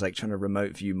Swann was like trying to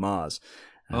remote view Mars.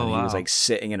 Oh He was like wow.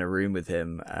 sitting in a room with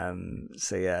him.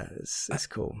 So yeah, it's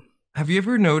cool. Have you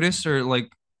ever noticed or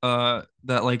like that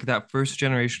like that first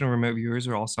generation of remote viewers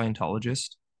are all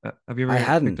Scientologists? Have you I ever picked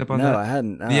hadn't. up on No, that? I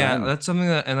hadn't. No, I Yeah, hadn't. that's something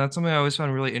I always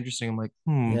found really interesting. I'm like,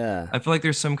 Yeah, I feel like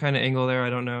there's some kind of angle there. I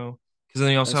don't know. Because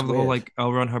then you also that's have the whole weird. like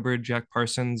L. Ron Hubbard, Jack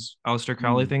Parsons, Aleister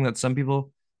Crowley Mm, thing that some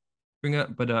people bring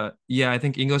up. But yeah, I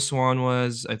think Ingo Swann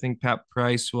was, I think Pat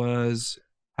Price was,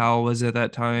 Hal was at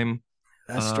that time.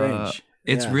 that's Uh strange.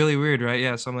 it's Yeah, really weird, right?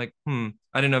 Yeah. So I'm like,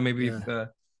 I don't know, maybe yeah, if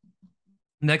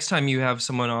next time you have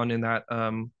someone on in that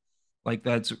like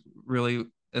that's really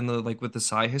in the like with the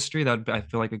psi history, that I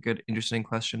feel like a good interesting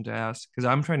question to ask because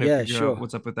I'm trying to yeah. figure out Sure.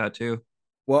 what's up with that too.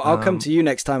 Well, I'll come Um to you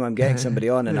next time I'm getting somebody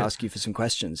on and ask you for some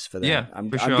questions for them. yeah, I'm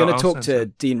for I'm sure. gonna I'll talk send to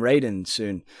some. Dean Radin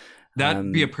soon.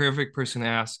 That'd be a Um, perfect person to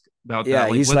ask about yeah, that.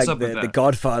 Like, he's what's like up with the that?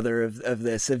 godfather of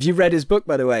this. Have you read his book,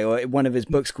 by the way, or one of his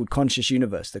books called Conscious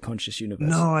Universe, The Conscious Universe?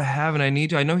 No, I haven't. I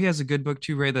need to. I know he has a good book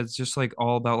too, Ray, that's just like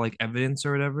all about like evidence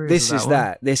or whatever. Is it This that is one?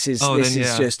 that. This is Oh, this then is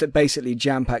yeah. just basically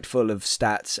jam packed full of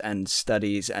stats and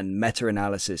studies and meta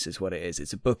analysis is what it is.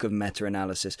 It's a book of meta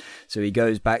analysis. So he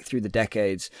goes back through the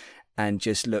decades and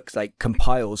just looks like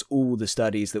compiles all the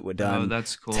studies that were Oh, done,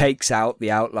 that's cool. takes out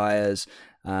the outliers,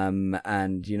 and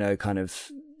kind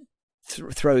of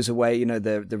throws away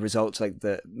the results like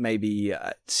that maybe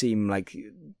seem like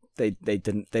they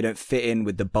don't fit in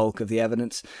with the bulk of the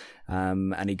evidence,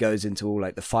 And he goes into all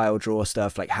like the file drawer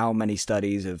stuff, like how many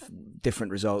studies of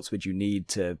different results would you need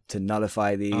to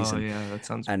nullify these. Oh yeah, that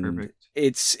sounds And perfect.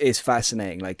 it's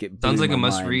fascinating. Like it Sounds blew like my a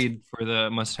must mind. read for the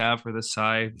must have for the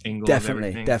sci angle of Definitely,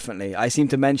 everything. definitely. I seem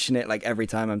to mention it like every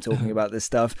time I'm talking about this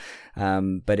stuff,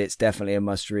 but it's definitely a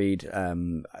must read.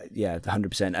 Yeah,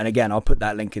 100%. And again, I'll put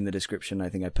that link in the description. I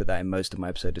think I put that in most of my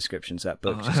episode descriptions. That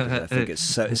book, just because I think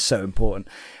it's so important.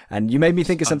 And you made me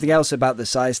think of something else about the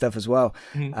sci stuff as well.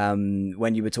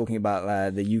 When you were talking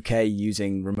about the UK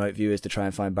using remote viewers to try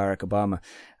and find Barack Obama.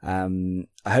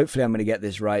 Hopefully, I'm going to get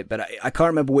this right, but I can't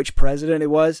remember which president it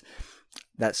was.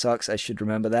 That sucks. I should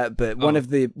remember that. But one of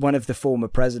the former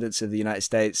presidents of the United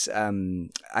States,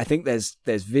 I think there's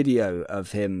video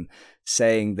of him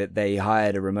saying that they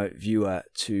hired a remote viewer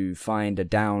to find a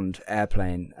downed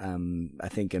airplane. I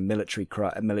think a military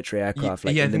aircraft.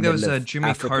 Like yeah, I in think the that was middle of Jimmy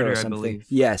Africa Carter, or I something. believe.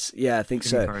 Yes, yeah, I think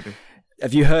Jimmy so. Carter.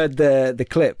 Have you heard the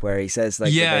clip where he says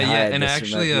like yeah, that they hired and this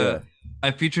actually, remote viewer? I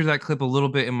featured that clip a little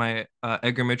bit in my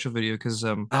Edgar Mitchell video because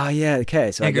Oh yeah,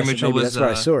 okay. So I Edgar guess Mitchell maybe was that's where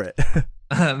I saw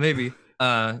it. maybe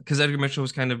because Edgar Mitchell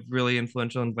was kind of really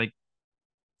influential in like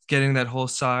getting that whole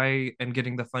sci and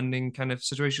getting the funding kind of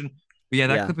situation. But yeah,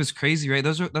 that Yeah. clip is crazy, right?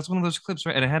 That's one of those clips,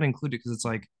 right? And I had included because it's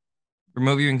like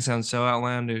remote viewing sounds so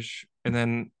outlandish, and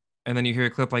then you hear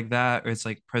a clip like that, or it's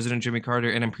like President Jimmy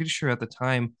Carter, and I'm pretty sure at the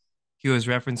time he was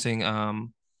referencing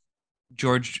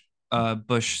George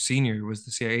Bush Sr. was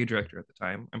the CIA director at the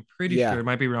time. I'm pretty Yeah. sure. It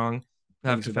might be wrong.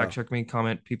 Have Rings to a bell. fact check me,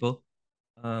 comment people.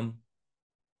 Um,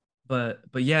 but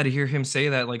yeah, to hear him say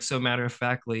that like so matter of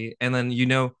factly, and then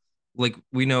like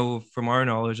we know from our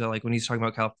knowledge that like when he's talking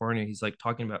about California, he's like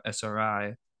talking about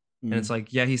SRI, and it's Mm.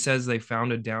 like yeah, he says they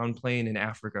found a down plane in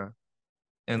Africa,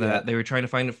 and Yeah. that they were trying to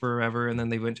find it forever, and then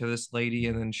they went to this lady,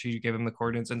 and then she gave him the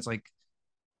coordinates, and it's like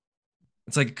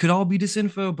it could all be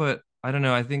disinfo, but I don't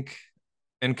know. I think,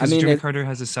 and I because mean, Jimmy Carter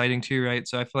has a sighting too, right?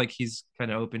 So I feel like he's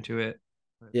kind of open to it.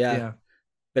 But yeah. yeah.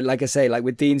 But like I say, like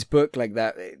with Dean's book, like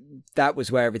that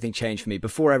was where everything changed for me.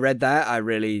 Before I read that, I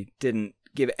really didn't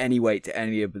give any weight to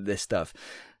any of this stuff.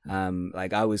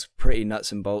 Like I was pretty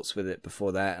nuts and bolts with it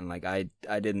before that, and like I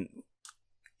didn't.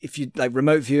 If you like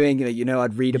remote viewing,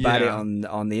 I'd read about it Yeah.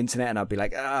 on the internet, and I'd be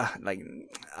like, like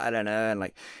I don't know, and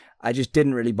like I just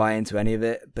didn't really buy into any of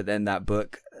it. But then that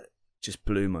book just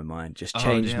blew my mind, just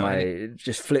changed damn,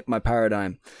 just flipped my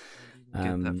paradigm.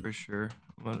 Get that for sure.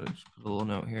 I'm gonna just put a little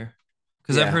note here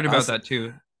because I've Yeah, heard about that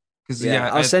too. Because yeah,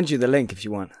 yeah, I'll send you the link if you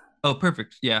want. oh,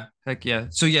 perfect. Yeah, heck yeah.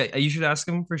 So yeah, you should ask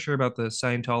him for sure about the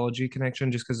Scientology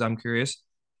connection, just because I'm curious.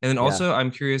 And then Yeah. also,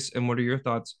 I'm curious, and what are your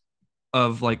thoughts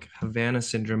of like Havana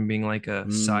syndrome being like a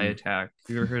psi Mm. attack?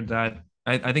 Have you ever heard that?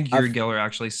 I think Uri I've Geller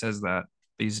actually says that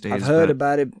these I've days, heard but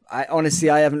about it. I honestly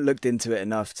I haven't looked into it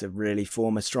enough to really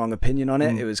form a strong opinion on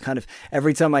it. Mm. It was kind of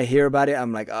every time I hear about it,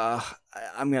 I'm like,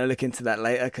 I'm gonna look into that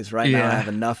later because right now I Yeah. have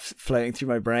enough floating through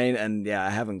my brain, and yeah, I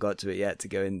haven't got to it yet to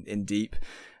go in deep.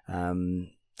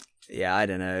 Yeah, I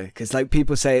don't know, because like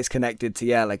people say it's connected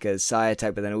to like a psi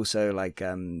attack, but then also like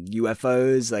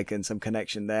UFOs, like and some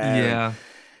connection there. yeah.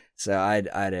 So I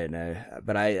don't know,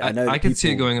 but I know I that could see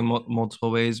it people. going in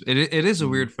multiple ways. It is a Mm,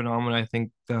 weird phenomenon. I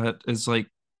think that is like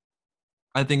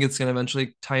I think it's gonna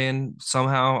eventually tie in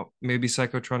somehow. Maybe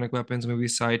psychotronic weapons, maybe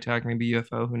psi attack, maybe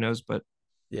UFO. Who knows? But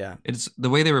yeah, it's the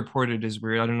way they report it is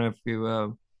weird. I don't know if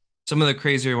you some of the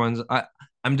crazier ones.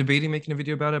 I'm debating making a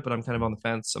video about it, but I'm kind of on the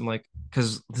fence. I'm like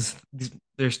because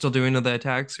they're still doing the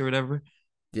attacks or whatever.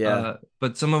 yeah.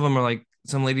 But some of them are like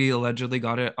some lady allegedly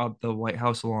got it on the White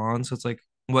House lawn. So it's like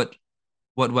what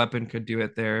weapon could do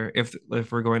it there if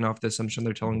we're going off the assumption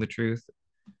they're telling the truth.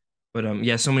 But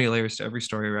yeah, so many layers to every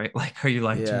story, right? Like, are you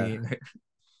lying to Yeah. me?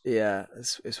 Yeah,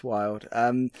 it's wild.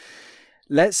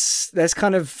 Let's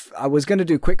kind of. I was going to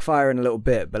do quickfire in a little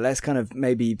bit, but let's kind of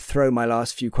maybe throw my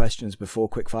last few questions before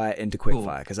quickfire into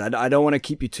quickfire because I don't want to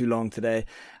keep you too long today.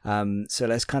 So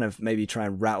let's kind of maybe try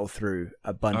and rattle through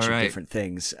a bunch of different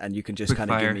things, and you can just kind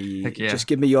of Quickfire. give me Heck yeah. just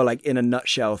give me your like in a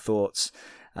nutshell thoughts.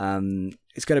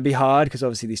 It's going to be hard because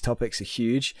obviously these topics are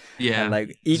huge. Yeah. And like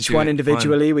Just each do one it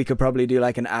individually, we could probably do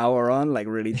like an hour on, like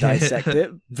really dissect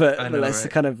it. But, I but know, let's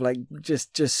right? kind of like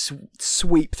just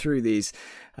sweep through these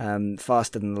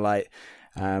faster than the light.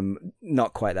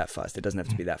 Not quite that fast. It doesn't have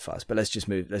to be that fast, but let's just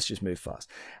move fast.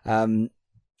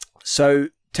 So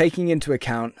taking into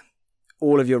account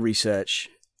all of your research,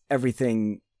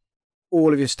 everything,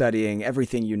 all of your studying,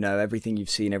 everything you know, everything you've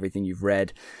seen, everything you've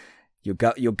read, your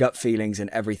gut feelings and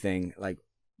everything, like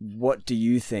what do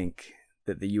you think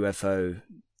that the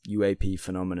UAP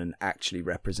phenomenon actually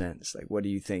represents? Like what do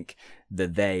you think the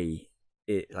they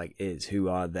is? Who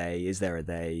are they? Is there a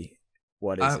they?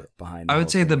 what is I it behind the I would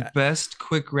whole say thing? the best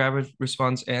quick rapid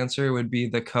response answer would be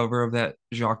the cover of that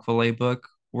Jacques Vallée book,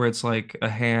 where it's like a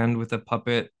hand with a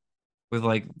puppet, with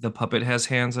like the puppet has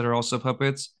hands that are also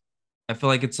puppets. I feel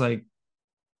like it's like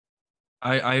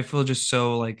I feel just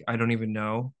so like I don't even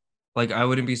know. Like I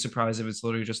wouldn't be surprised if it's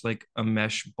literally just like a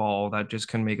mesh ball that just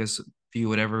can make us view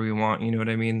whatever we want. You know what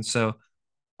I mean? So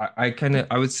I kind of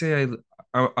I would say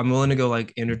I'm willing to go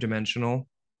like interdimensional.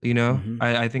 You know, Mm-hmm.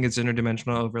 I think it's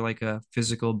interdimensional over like a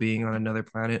physical being on another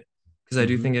planet because I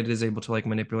do Mm-hmm. think it is able to like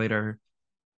manipulate our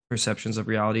perceptions of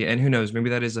reality. And who knows, maybe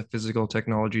that is a physical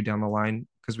technology down the line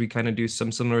because we kind of do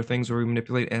some similar things where we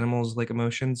manipulate animals like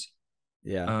emotions.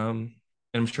 Yeah. Um,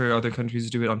 and I'm sure other countries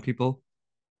do it on people.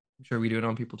 I'm sure we do it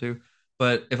on people too.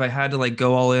 But if I had to like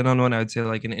go all in on one, I would say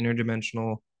like an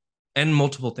interdimensional and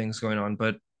multiple things going on,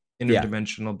 but Yeah.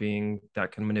 interdimensional being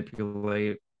that can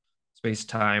manipulate space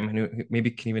time and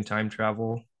maybe can even time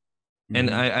travel. And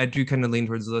Mm-hmm. I do kind of lean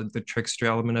towards the trickster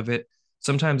element of it.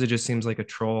 Sometimes it just seems like a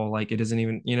troll, like it isn't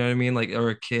even, you know what I mean? Like, or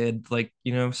a kid, like,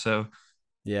 so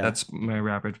Yeah. that's my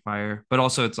rapid fire. But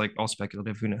also it's like all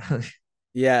speculative, who knows?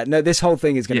 Yeah, no, this whole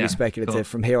thing is going to be Yeah, speculative cool.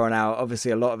 from here on out.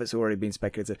 Obviously, a lot of it's already been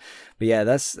speculative, but yeah,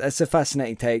 that's a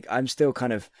fascinating take. I'm still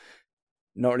kind of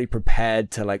not really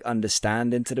prepared to like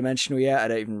understand interdimensional yet. I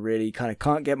don't even really kind of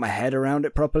can't get my head around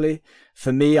it properly.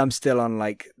 For me, I'm still on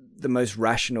like the most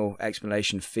rational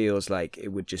explanation feels like it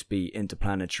would just be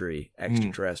interplanetary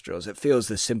Mm, extraterrestrials. It feels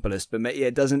the simplest, but yeah,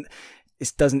 it doesn't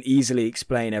easily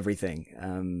explain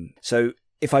everything. So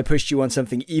if I pushed you on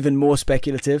something even more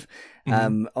speculative,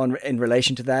 hmm. on in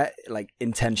relation to that, like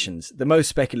intentions, the most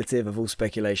speculative of all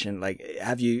speculation, like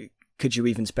could you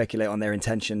even speculate on their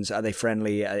intentions? Are they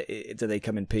friendly? Do they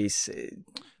come in peace?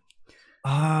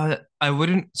 I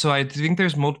wouldn't. So I think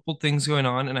there's multiple things going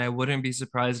on, and I wouldn't be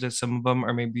surprised if some of them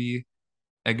are maybe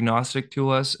agnostic to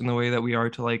us in the way that we are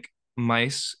to like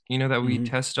mice, that we Mm-hmm.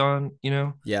 test on,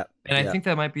 Yeah, And I yeah, think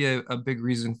that might be a big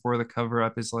reason for the cover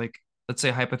up is like, let's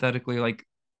say hypothetically, like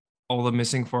all the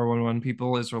missing 411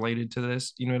 people is related to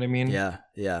this. You know what I mean? yeah,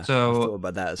 yeah. I've thought So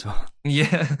about that as well.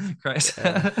 yeah, Christ.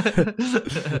 Yeah,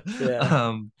 yeah.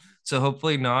 um, so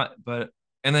hopefully not, but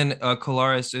and then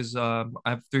Colaris is I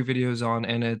have 3 videos on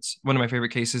and it's one of my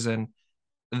favorite cases and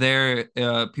there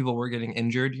people were getting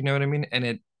injured, you know what I mean? And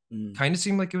it Mm. kind of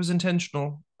seemed like it was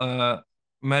intentional.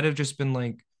 Might have just been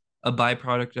like a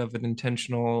byproduct of an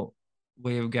intentional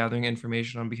way of gathering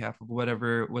information on behalf of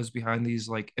whatever was behind these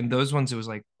like and those ones it was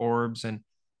like orbs and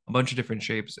a bunch of different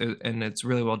shapes and it's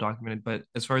really well documented. But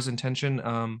as far as intention,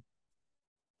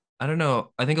 I don't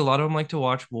know. I think a lot of them like to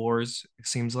watch wars, it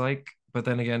seems like, but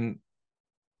then again,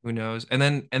 who knows? And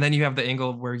then you have the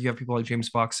angle where you have people like James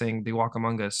Fox saying they walk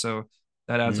among us, so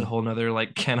that adds a Mm. whole nother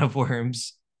like can of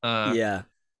worms. Yeah,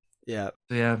 yeah.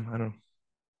 So yeah, I don't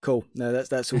Cool. No,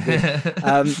 that's all good.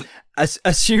 know.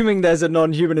 Assuming there's a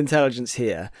non-human intelligence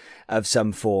here of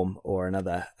some form or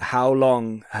another, how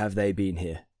long have they been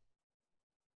here?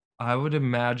 I would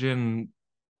imagine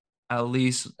at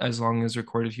least as long as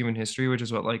recorded human history, which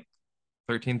is what like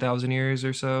 13,000 years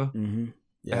or so. Mm-hmm.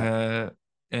 Yeah. Uh,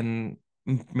 and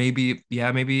maybe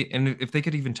yeah, maybe and if they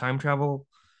could even time travel,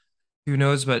 who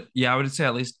knows? But yeah, I would say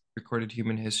at least recorded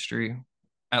human history,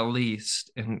 at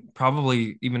least, and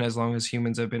probably even as long as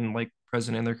humans have been like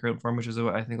present in their current form, which is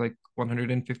I think like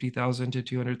 150,000 to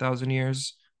 200,000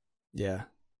 years. Yeah.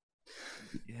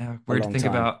 Yeah, A weird to long think time.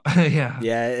 about. Yeah.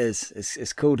 Yeah, it is.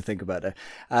 It's cool to think about it.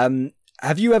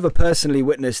 Have you ever personally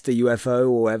witnessed a UFO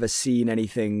or ever seen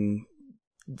anything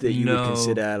that you would No,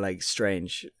 consider like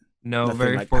strange? no, Nothing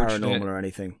very like paranormal fortunate, or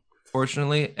anything.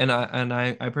 fortunately, and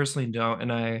I personally don't,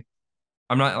 and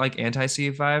I'm not like anti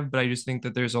CE5, but I just think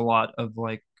that there's a lot of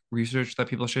like research that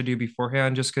people should do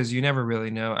beforehand, just because you never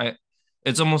really know.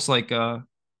 It's almost like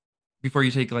before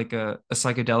you take like a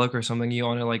psychedelic or something, you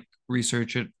want to like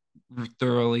research it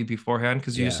thoroughly beforehand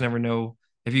because you just Yeah. never know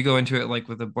if you go into it like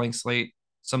with a blank slate,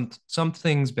 some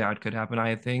things bad could happen,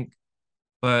 I think.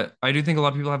 But I do think a lot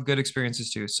of people have good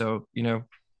experiences too. So,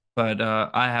 but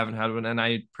I haven't had one and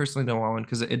I personally don't want one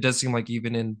because it does seem like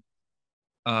even in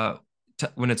uh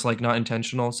when it's like not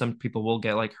intentional, some people will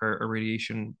get like hurt or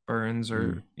radiation burns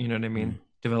or Mm, you know what I mm, mean,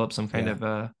 develop some kind yeah.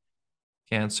 of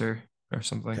cancer or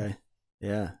something. Okay.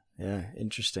 Yeah. Yeah.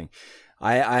 Interesting.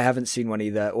 I haven't seen one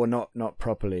either, or not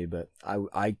properly, but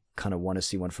I kind of want to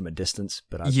see one from a distance,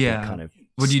 but I'd be Yeah. kind of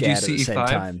Would you do scared at the same CE5?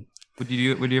 time. Would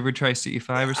you ever try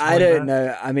CE5 or something I like don't that?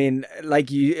 know. I mean, like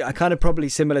you, I kind of probably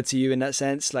similar to you in that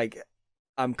sense. Like,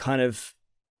 I'm kind of,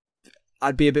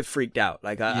 I'd be a bit freaked out.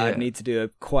 Like, I'd Yeah. need to do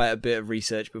quite a bit of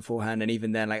research beforehand, and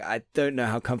even then, like, I don't know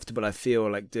how comfortable I feel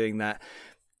like doing that.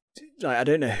 like, I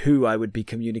don't know who I would be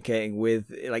communicating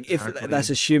with. Like, if Exactly. that's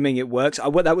assuming it works.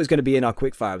 What that was going to be in our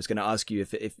quickfire. I was going to ask you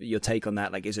if your take on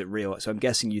that, like, is it real? So I'm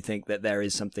guessing you think that there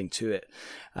is something to it,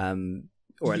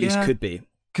 or at least Yeah, could be.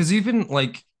 because even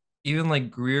like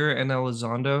Greer and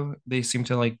Elizondo, they seem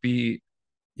to like be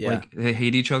Yeah. like they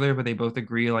hate each other, but they both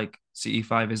agree like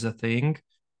CE5 is a thing.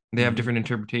 They have Hmm. different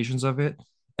interpretations of it,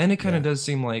 and it kind of Yeah. does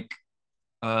seem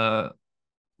uh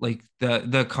like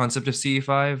the concept of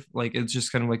CE5, like it's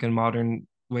just kind of like a modern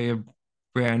way of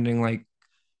branding like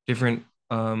different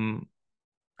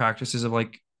practices of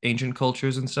like ancient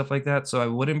cultures and stuff like that. So I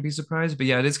wouldn't be surprised, but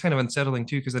yeah, it is kind of unsettling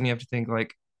too, because then you have to think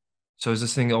like, so is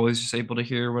this thing always just able to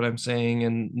hear what I'm saying?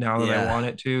 And now that I Yeah. want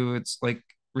it to, it's like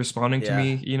responding to Yeah.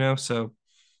 me, you know? So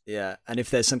Yeah, and if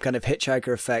there's some kind of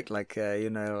hitchhiker effect, like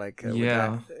would that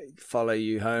yeah. follow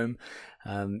you home?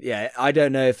 Yeah, I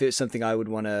don't know if it's something I would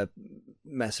want to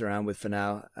mess around with for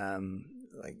now.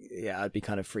 Like, yeah, I'd be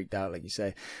kind of freaked out, like you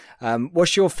say.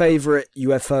 What's your favorite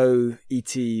UFO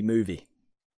ET movie?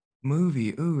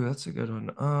 Movie. Ooh, that's a good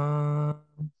one.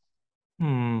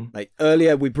 Hmm. Like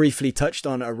earlier, we briefly touched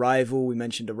on Arrival. We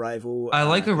mentioned Arrival. I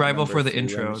like I can't Arrival remember for if the we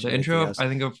intro. The mentioned anything intro, else. I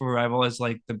think of Arrival as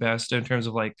like the best in terms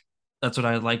of like that's what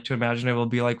I like to imagine it will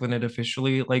be like when it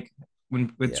officially like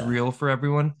when it's Yeah, real for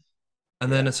everyone.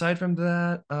 And then yeah. aside from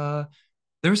that,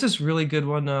 there was this really good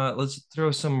one. Let's throw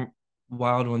some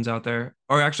wild ones out there.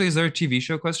 Or actually, is there a TV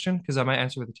show question? Because I might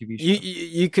answer with a TV show.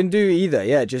 You can do either.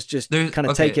 Yeah, just There's kind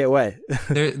of take okay. it away.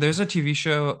 There's a TV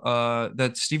show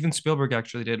that Steven Spielberg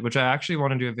actually did, which I actually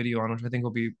want to do a video on, which I think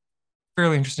will be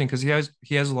fairly interesting because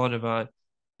he has a lot of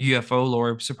UFO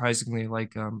lore. Surprisingly,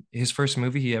 like his first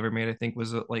movie he ever made, I think,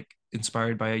 was like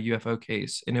inspired by a UFO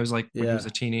case, and it was like when he was Yeah.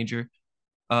 a teenager.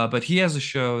 But he has a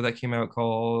show that came out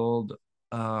called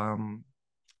um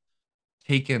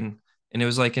Taken, and it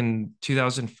was like in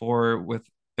 2004 with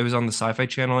it was on the Sci-Fi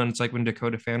Channel, and it's like when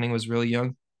Dakota Fanning was really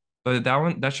young. But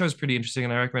that show is pretty interesting,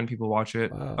 and I recommend people watch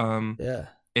it. Wow. Yeah.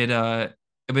 It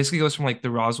it basically goes from like the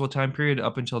Roswell time period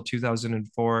up until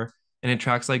 2004, and it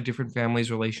tracks like different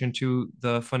families' relation to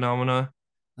the phenomena.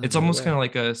 Oh, It's no almost kind of way.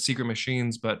 like a Secret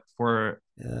Machines, but for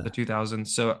Yeah. the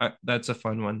 2000s. So that's a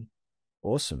fun one.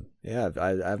 Awesome. Yeah, I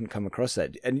haven't come across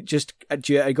that. And just,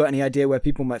 do you got any idea where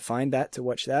people might find that to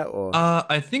watch that or?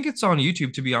 I think it's on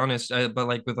YouTube to be honest, but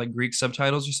like with like Greek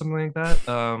subtitles or something like that.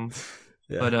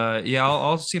 Yeah. But yeah,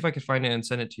 I'll see if I can find it and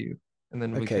send it to you, and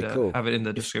then we Okay, could cool. have it in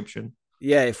the If description.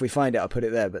 Yeah, if we find it, I'll put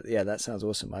it there. But yeah, that sounds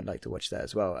awesome. I'd like to watch that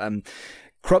as well.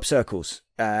 Crop circles.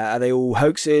 Are they all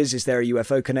hoaxes? Is there a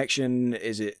UFO connection?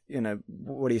 Is it,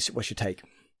 what's your take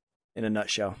in a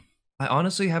nutshell? I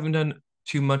honestly haven't done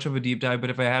too much of a deep dive,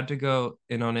 but if I had to go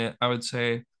in on it, I would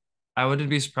say I wouldn't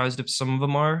be surprised if some of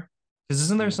them are. Because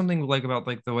isn't there Mm. something like about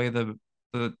like the way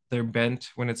they're bent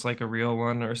when it's like a real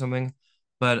one or something?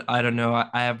 But I don't know.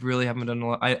 I have really haven't done a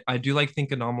lot. I do like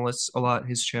Think Anomalous a lot,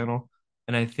 his channel,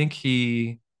 and I think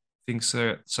he thinks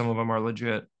that some of them are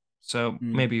legit. So Mm.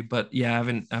 maybe, but yeah, I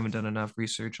haven't done enough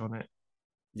research on it.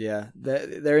 Yeah,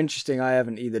 they're interesting. I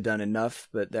haven't either done enough,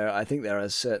 but I think there are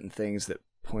certain things that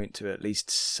point to at least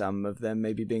some of them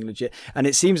maybe being legit. And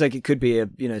it seems like it could be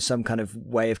some kind of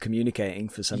way of communicating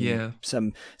for Yeah.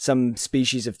 some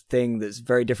species of thing that's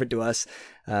very different to us.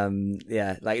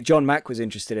 Yeah, like John Mack was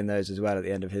interested in those as well at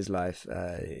the end of his life.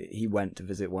 He went to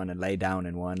visit one and lay down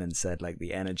in one and said like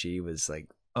the energy was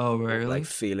Oh, like really?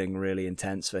 feeling really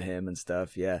intense for him and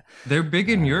stuff. Yeah. They're big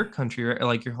in Uh, your country, right?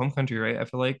 Like your home country, right? I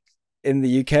feel like. in the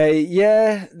UK,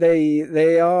 yeah,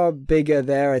 they are bigger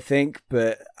there, I think,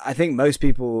 but I think most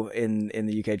people in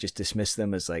the UK just dismiss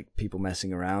them as like people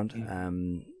messing around.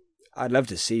 Mhm. I'd love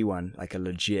to see one, like a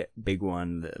legit big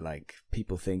one that like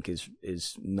people think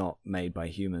is not made by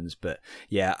humans, but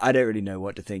yeah, I don't really know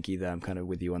what to think either. I'm kind of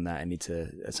with you on that. I need to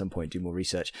at some point do more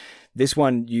research. This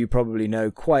one you probably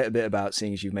know quite a bit about,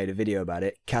 seeing as you've made a video about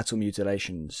it. Cattle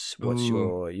mutilations. What's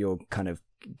Ooh. your kind of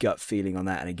gut feeling on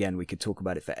that? And again, we could talk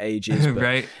about it for ages, but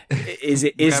Right. is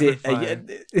it Rapid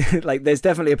fire. like there's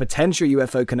definitely a potential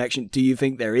UFO connection? Do you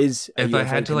think there is a If I UFO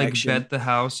had to like connection? bet the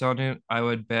house on it, I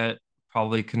would bet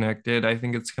probably connected. I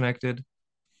think it's connected.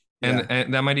 And Yeah,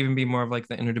 and that might even be more of like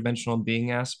the interdimensional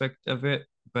being aspect of it.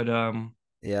 But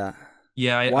yeah.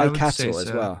 yeah, I Why would say cattle as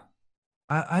so. well?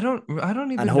 I don't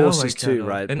And even know horses like too, cattle.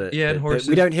 right? And But yeah, and but we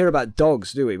horses. don't hear about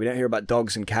dogs, do we? We don't hear about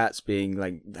dogs and cats being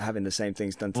like having the same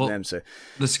things done to Well, them. So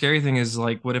the scary thing is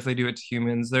like what if they do it to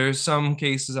humans? There's some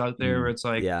cases out there where it's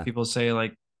like yeah, people say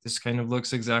like this kind of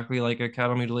looks exactly like a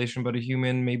cattle mutilation, but a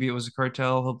human. Maybe it was a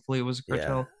cartel. Hopefully it was a yeah,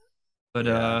 cartel. But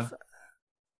yeah.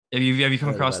 Have you come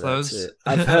Heard across about that those? too.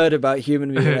 I've heard about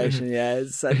human mutilation. Yeah,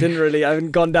 I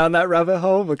haven't gone down that rabbit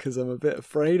hole because I'm a bit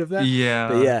afraid of that. But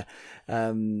Yeah.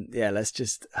 yeah, let's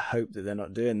just hope that they're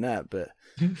not doing that. But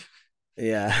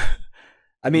yeah,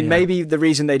 I mean, Yeah. maybe the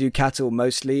reason they do cattle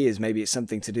mostly is maybe it's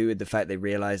something to do with the fact they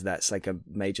realize that's like a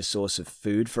major source of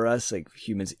food for us. Like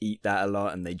humans eat that a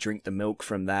lot, and they drink the milk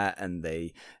from that, and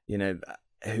they,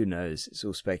 who knows? It's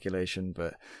all speculation,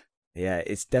 but. Yeah,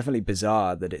 it's definitely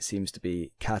bizarre that it seems to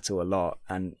be cattle a lot,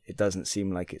 and it doesn't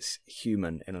seem like it's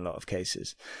human in a lot of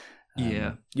cases.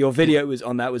 Yeah. Your video was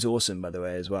awesome, by the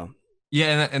way, as well.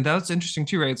 Yeah, and that's interesting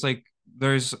too, right? It's like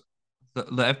there's the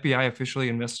FBI officially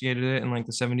investigated it in like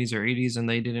the 70s or 80s, and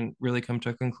they didn't really come to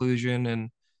a conclusion. And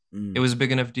it Mm. was a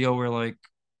big enough deal where like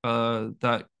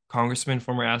that congressman,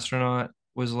 former astronaut,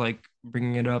 was like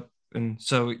bringing it up, and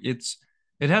so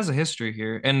it has a history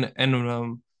here. And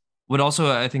what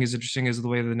also I think is interesting is the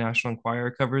way the National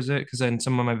Enquirer covers it, because in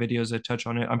some of my videos I touch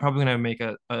on it. I'm probably gonna make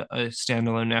a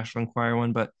standalone National Enquirer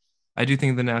one, but I do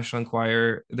think the National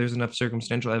Enquirer, there's enough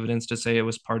circumstantial evidence to say it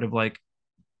was part of like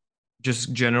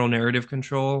just general narrative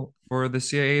control for the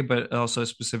CIA, but also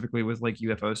specifically with like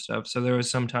UFO stuff. So there was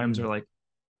some times Mm. where like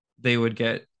they would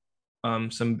get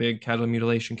some big cattle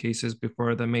mutilation cases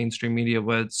before the mainstream media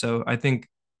would. So I think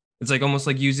it's like almost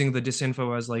like using the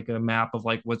disinfo as like a map of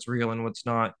like what's real and what's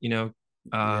not, uh,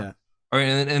 Yeah, or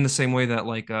in the same way that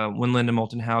like when Linda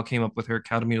Moulton Howe came up with her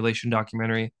cattle mutilation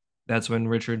documentary, that's when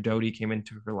Richard Doty came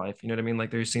into her life. You know what I mean? Like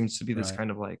there seems to be this right.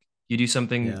 kind of like you do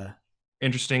something Yeah,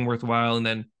 interesting, worthwhile, and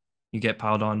then you get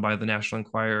piled on by the National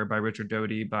Enquirer, by Richard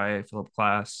Doty, by Philip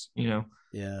Glass.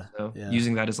 yeah, So yeah,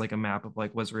 using that as like a map of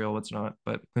like what's real, what's not,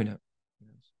 but who knows?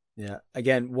 yeah.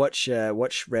 Again, watch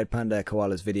Red Panda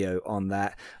Koala's video on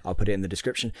that. I'll put it in the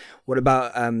description. What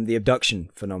about the abduction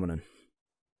phenomenon?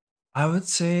 I would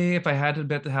say if I had to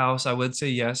bet the house, I would say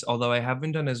yes, although I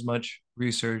haven't done as much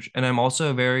research. And I'm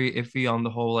also very iffy on the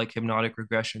whole like hypnotic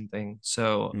regression thing.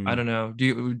 So I Mm. don't know. Do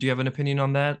you have an opinion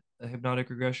on that? Hypnotic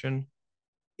regression?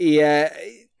 Yeah,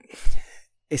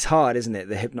 it's hard, isn't it?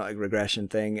 The hypnotic regression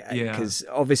thing, Yeah. because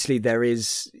obviously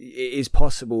it is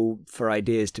possible for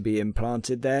ideas to be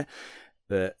implanted there,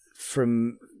 but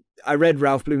I read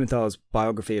Ralph Blumenthal's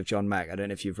biography of John Mack. I don't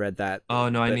know if you've read that, Oh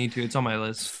no, I but need to. It's on my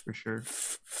list for sure.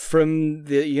 from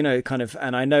the kind of,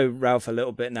 and I know Ralph a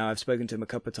little bit now. I've spoken to him a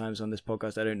couple of times on this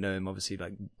podcast. I don't know him obviously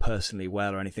like personally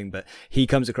well or anything, but he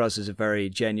comes across as a very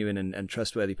genuine and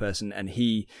trustworthy person. And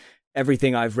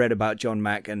everything I've read about John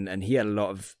Mack, and he had a lot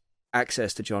of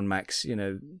access to John Mack's,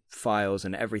 files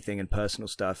and everything and personal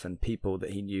stuff and people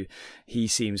that he knew. He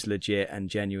seems legit and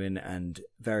genuine and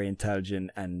very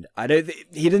intelligent. And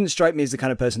he didn't strike me as the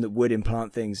kind of person that would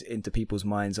implant things into people's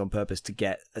minds on purpose to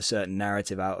get a certain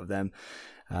narrative out of them.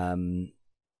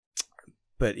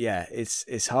 But yeah,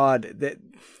 it's hard that,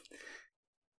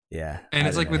 yeah. And I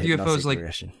it's don't like know, with UFOs, hypnotic like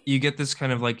regression. you get this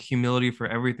kind of like humility for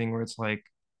everything where it's like,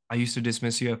 I used to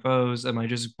dismiss UFOs. Am I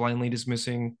just blindly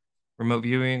dismissing remote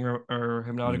viewing or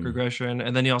hypnotic Mm, regression?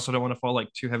 And then you also don't want to fall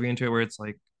like too heavy into it where it's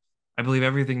like, I believe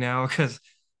everything now because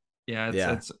yeah,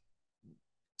 yeah. it's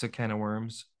a can of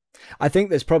worms. I think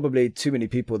there's probably too many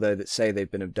people though that say they've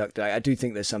been abducted. I do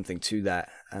think there's something to that,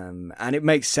 and it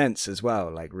makes sense as well.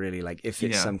 Like really, like if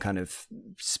it's Yeah. some kind of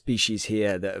species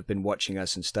here that have been watching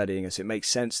us and studying us, it makes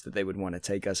sense that they would want to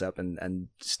take us up and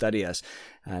study us.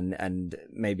 And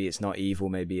maybe it's not evil,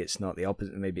 maybe it's not the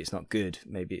opposite, maybe it's not good,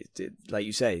 maybe like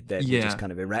you say, we're Yeah. just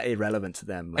kind of irrelevant to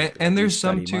them. And we there's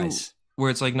some study too mice.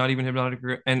 where it's like not even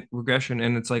and regression,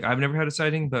 and it's like I've never had a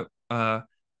sighting, but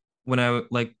when I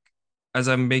like as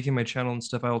I'm making my channel and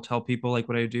stuff, I'll tell people like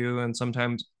what I do, and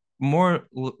sometimes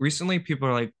recently people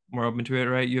are like more open to it,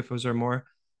 right? UFOs are more,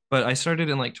 but I started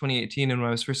in like 2018, and when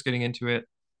I was first getting into it,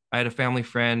 I had a family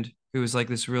friend who was like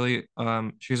this really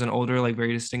she was an older like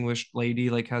very distinguished lady,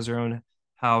 like has her own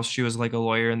house. She was like a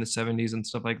lawyer in the 70s and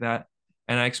stuff like that,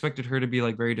 and I expected her to be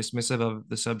like very dismissive of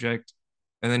the subject.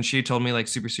 And then she told me like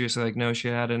super seriously, like, no, she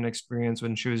had an experience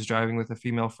when she was driving with a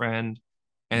female friend,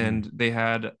 Mm, and they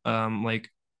had like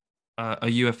a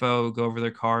UFO go over their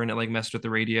car, and it like messed with the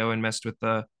radio and messed with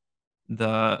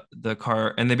the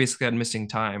car, and they basically had missing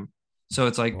time. So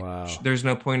it's like wow. there's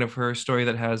no point of her story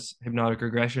that has hypnotic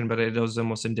regression, but it is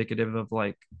almost indicative of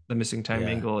like the missing time Yeah.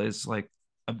 angle is like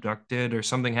abducted or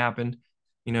something happened.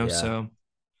 Yeah. So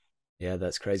Yeah,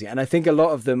 that's crazy. And I think a lot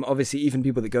of them, obviously, even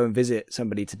people that go and visit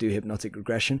somebody to do hypnotic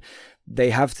regression, they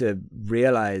have to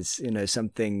realize,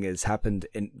 something has happened.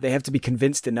 They have to be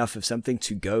convinced enough of something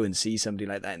to go and see somebody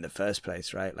like that in the first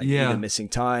place, right? Like either yeah, missing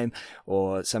time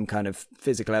or some kind of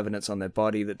physical evidence on their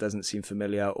body that doesn't seem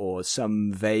familiar or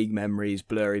some vague memories,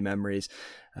 blurry memories.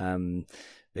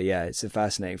 But yeah, it's a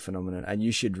fascinating phenomenon, and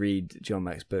you should read John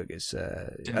Mack's book. It's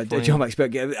Definitely. John Mack's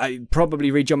book. I probably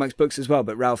read John Mack's books as well,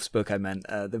 but Ralph's book I meant,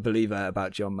 The Believer,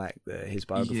 about John Mack, his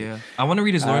biography. Yeah, I want to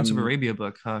read his Lawrence of Um, Arabia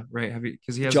book, huh? Right? Have you?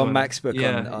 Because he has John one. Mack's book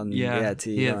Yeah, on yeah,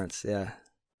 T. he has, Lawrence. Yeah,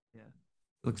 yeah.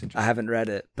 It looks I interesting. haven't read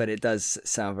it, but it does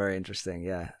sound very interesting.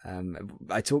 Yeah,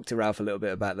 I talked to Ralph a little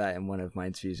bit about that in one of my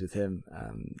interviews with him,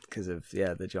 because of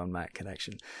the John Mack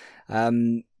connection.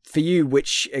 For you,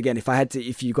 which again,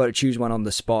 if you got to choose one on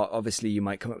the spot, obviously you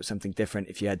might come up with something different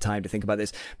if you had time to think about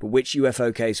this. But which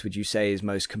UFO case would you say is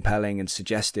most compelling and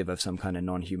suggestive of some kind of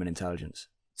non-human intelligence?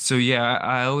 So yeah,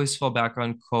 I always fall back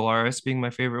on Colaris being my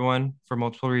favorite one for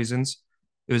multiple reasons.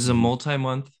 It was a Mm.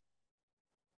 multi-month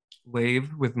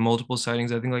wave with multiple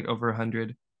sightings, I think like over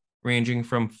 100, ranging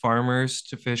from farmers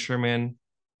to fishermen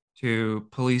to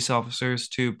police officers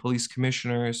to police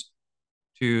commissioners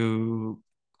to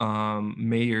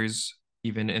mayors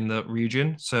even in the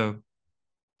region. So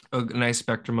a nice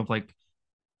spectrum of like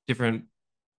different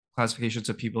classifications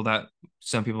of people that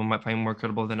some people might find more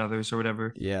credible than others or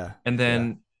whatever. Yeah, And yeah,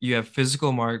 then you have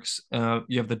physical marks.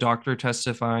 You have the doctor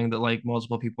testifying that like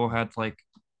multiple people had like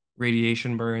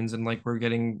radiation burns and like were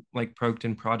getting like poked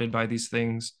and prodded by these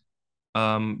things.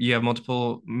 You have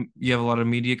a lot of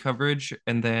media coverage,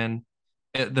 and then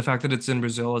the fact that it's in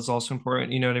Brazil is also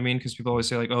important. You know what I mean? Because people always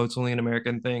say like, "Oh, it's only an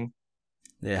American thing."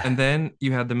 yeah, And then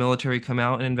you had the military come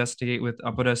out and investigate with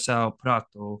Operação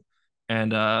Prato,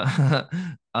 and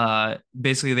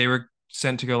basically they were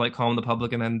sent to go like calm the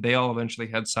public, and then they all eventually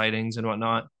had sightings and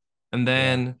whatnot. And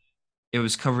yeah, then it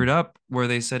was covered up where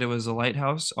they said it was a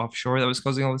lighthouse offshore that was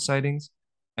causing all the sightings.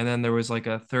 And then there was like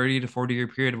a 30 to 40 year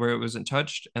period where it wasn't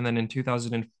touched. And then in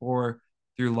 2004,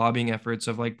 through lobbying efforts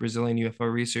of like Brazilian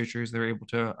UFO researchers, they were able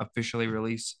to officially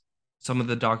release some of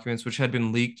the documents which had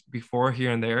been leaked before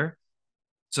here and there.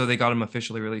 So they got them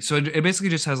officially released. So it basically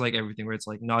just has like everything where it's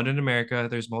like not in America,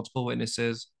 there's multiple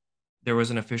witnesses, there was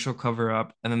an official cover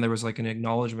up, and then there was like an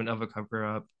acknowledgement of a cover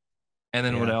up. And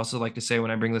then what I yeah, also like to say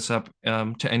when I bring this up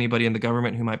to anybody in the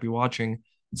government who might be watching,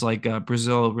 it's like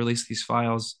Brazil released these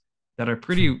files that are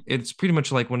it's pretty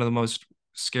much like one of the most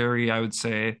scary, I would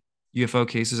say, UFO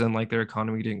cases, and like their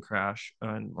economy didn't crash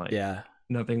and like yeah,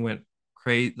 nothing went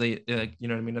crazy, like, you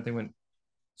know what I mean? Nothing went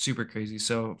super crazy.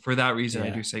 So for that reason, I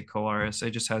yeah. do say Colaris.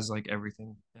 It just has like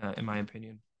everything, in my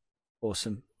opinion.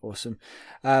 Awesome, awesome.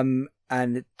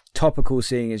 And topical,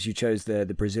 seeing as you chose the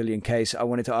Brazilian case, I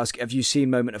wanted to ask: have you seen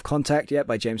Moment of Contact yet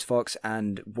by James Fox?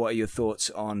 And what are your thoughts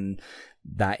on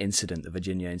that incident, the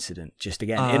Virginia incident? Just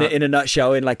again, Uh, in a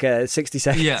nutshell, in like 60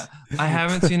 yeah, seconds. I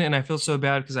haven't seen it, and I feel so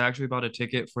bad because I actually bought a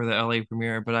ticket for the LA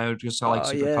premiere, but I just got like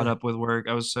Oh super caught yeah, up with work.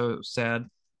 I was so sad.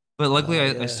 But luckily, oh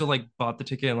I yeah, still like bought the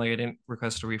ticket and like I didn't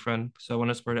request a refund. So I want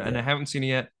to support it. And I yeah, haven't seen it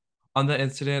yet. On the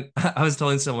incident, I was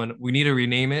telling someone we need to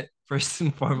rename it first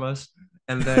and foremost.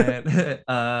 And then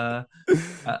uh,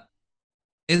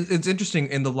 it's interesting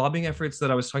in the lobbying efforts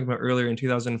that I was talking about earlier in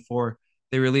 2004.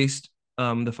 They released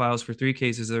the files for three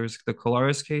cases. There was the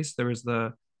Colares case, there was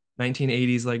the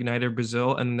 1980s like Night of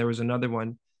Brazil, and there was another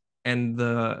one. And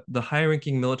the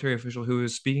high-ranking military official who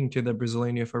was speaking to the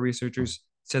Brazilian UFO researchers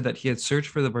said that he had searched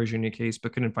for the Virginia case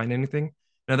but couldn't find anything.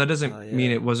 Now that doesn't oh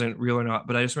mean yeah, it wasn't real or not,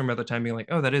 but I just remember at the time being like,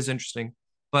 "Oh, that is interesting."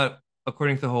 But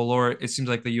according to the whole lore, it seems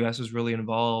like the U.S. was really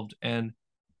involved, and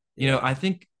yeah, I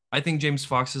think James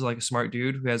Fox is like a smart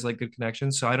dude who has like good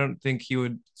connections. So I don't think he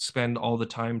would spend all the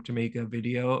time to make a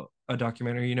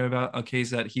documentary, about a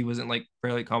case that he wasn't like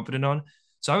fairly confident on.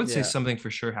 So I would say yeah. something for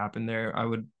sure happened there. I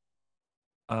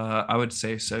would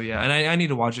say so, yeah. And I need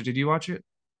to watch it. Did you watch it?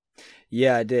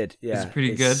 Yeah, I did. Is it Yeah,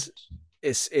 pretty good?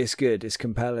 it's good. It's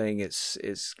compelling.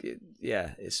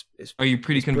 Yeah, Are you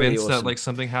pretty it's pretty convinced that awesome. like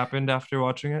something happened after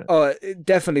watching it? Oh,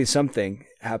 definitely something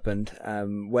happened.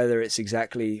 Whether it's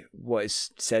exactly what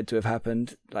is said to have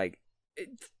happened,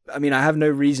 I mean, I have no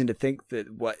reason to think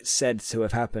that what's said to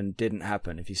have happened didn't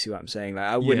happen. If you see what I'm saying, like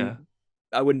Yeah.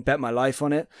 I wouldn't bet my life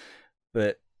on it,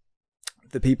 but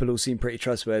the people all seem pretty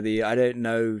trustworthy. I don't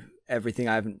know everything.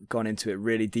 I haven't gone into it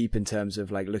really deep in terms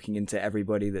of like looking into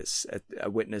everybody that's a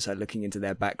witness, like looking into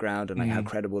their background and like how Mm,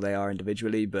 credible they are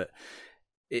individually. But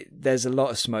there's a lot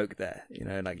of smoke there,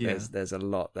 like yeah. there's a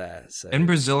lot there. So And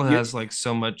Brazil you, has like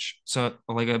so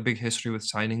like a big history with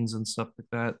signings and stuff like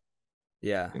that.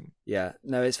 yeah, yeah,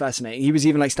 no, it's fascinating. He was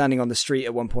even like standing on the street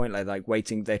at one point, like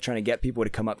waiting. They're trying to get people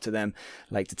to come up to them,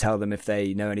 like to tell them if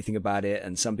they know anything about it.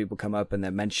 And some people come up and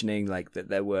they're mentioning like that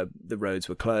the roads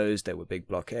were closed, there were big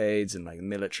blockades and like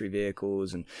military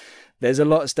vehicles, and there's a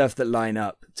lot of stuff that line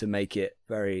up to make it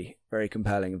very, very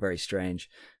compelling and very strange.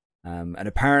 And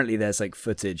apparently there's like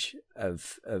footage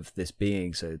of this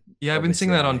being. So Yeah, I've been seeing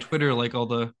obviously, that on Twitter, like all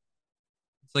the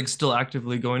It's like still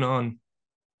actively going on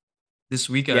this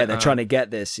week. Yeah, they're trying to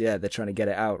get this. Yeah, they're trying to get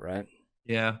it out, right?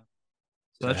 Yeah,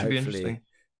 so that should be interesting.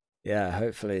 Yeah,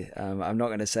 hopefully. I'm not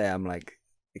going to say I'm like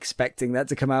expecting that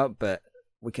to come out, but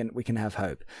we can have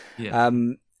hope. Yeah.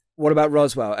 What about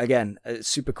Roswell? Again,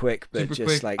 super quick, but Super just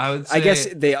quick, like I would I guess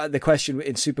say- the question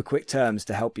in super quick terms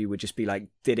to help you would just be like,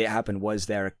 did it happen?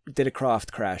 Did a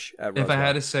craft crash at Roswell? If I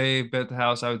had to say bet the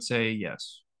house, I would say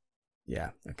yes.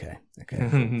 Yeah. Okay.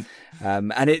 Cool.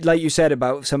 And it, like you said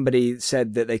about somebody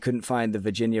said that they couldn't find the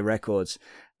Virginia records.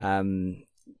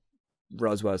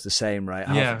 Roswell's the same, right?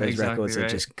 Half of those records are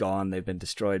just gone; they've been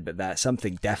destroyed. But that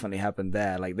something definitely happened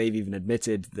there. Like they've even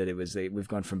admitted that it was we've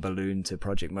gone from balloon to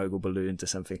Project Mogul balloon to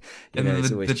something. And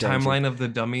the timeline of the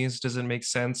dummies doesn't make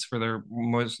sense for their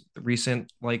most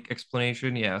recent like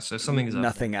explanation. Yeah, so something's up.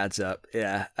 Nothing adds up.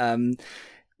 Yeah.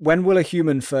 When will a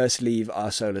human first leave our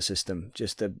solar system?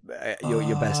 Just your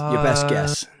best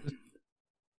guess.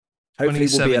 Hopefully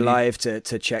we'll be alive to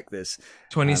check this.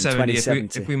 2070.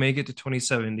 If we make it to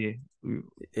 2070,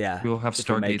 yeah, we'll have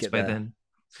stargates by then.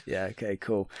 Yeah, okay,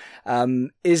 cool.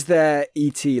 Is there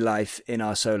ET life in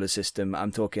our solar system?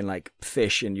 I'm talking like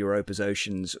fish in Europa's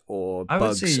oceans or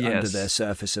bugs under the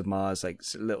surface of Mars, like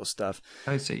little stuff.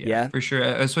 I would say yeah, for sure.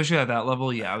 Especially at that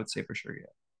level, yeah, I would say for sure, yeah.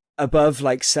 Above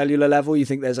like cellular level, you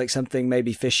think there's like something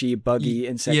maybe fishy, buggy,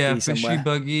 insecty somewhere? Fishy,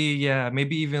 buggy, yeah.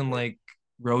 Maybe even like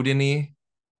rodent-y.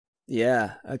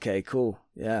 Yeah, okay, cool.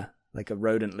 Yeah, like a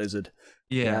rodent lizard.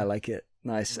 Yeah, I like it.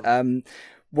 Nice.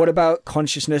 What about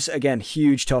consciousness? Again,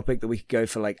 huge topic that we could go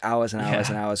for like hours and hours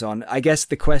and hours on. I guess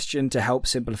the question to help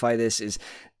simplify this is,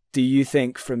 do you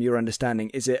think from your understanding,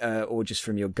 is it, or just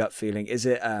from your gut feeling, is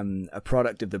it a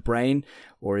product of the brain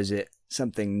or is it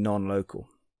something non-local?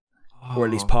 Or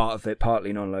at least part of it,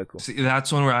 partly non-local? See,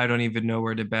 that's one where I don't even know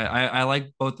where to bet. I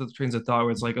like both the trains of thought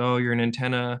where it's like, oh, you're an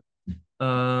antenna.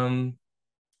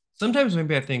 Sometimes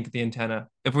maybe I think the antenna.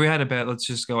 If we had a bet, let's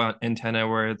just go out antenna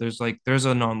where there's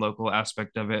a non-local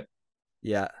aspect of it.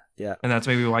 Yeah. And that's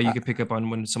maybe why you could pick up on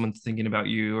when someone's thinking about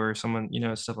you or someone,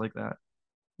 stuff like that.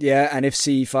 Yeah, and if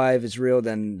C5 is real,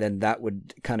 then that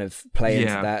would kind of play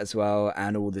into that as well,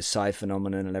 and all the psi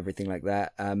phenomenon and everything like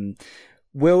that.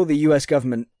 Will the US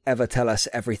government ever tell us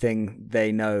everything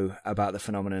they know about the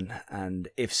phenomenon? And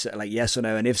if so, like yes or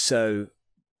no, and if so,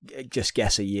 just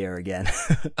guess a year again.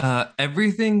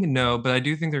 Everything, no, but I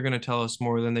do think they're going to tell us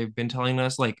more than they've been telling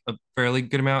us, like a fairly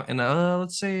good amount. And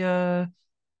let's say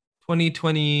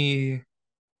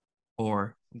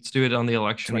 2024. Let's do it on the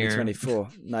election 2024. Year.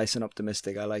 Nice and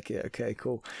optimistic. I like it. Okay,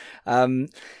 cool.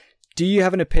 Do you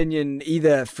have an opinion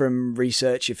either from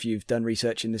research, if you've done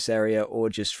research in this area, or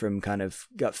just from kind of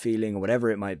gut feeling or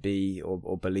whatever it might be,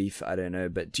 or belief? I don't know.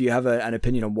 But do you have an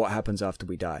opinion on what happens after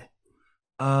we die?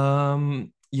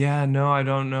 Yeah, no, I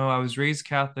don't know. I was raised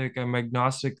Catholic. I'm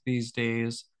agnostic these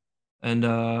days. And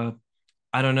I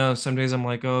don't know. Some days I'm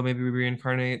like, oh, maybe we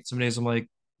reincarnate. Some days I'm like,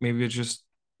 maybe it's just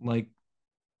like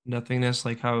nothingness,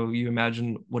 like how you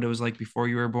imagine what it was like before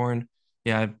you were born.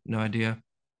 Yeah, I have no idea.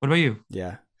 What about you?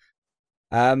 Yeah.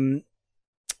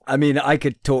 I mean, I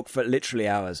could talk for literally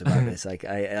hours about this. Like,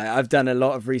 I've done a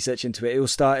lot of research into it. It all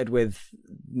started with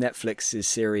Netflix's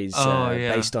series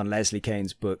based on Leslie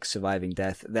Kean's book, Surviving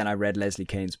Death. Then I read Leslie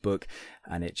Kean's book,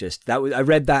 and I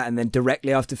read that, and then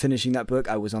directly after finishing that book,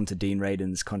 I was onto Dean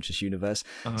Radin's Conscious Universe.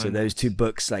 Those two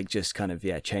books, like, just kind of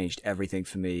changed everything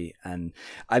for me. And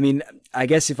I mean, I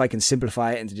guess if I can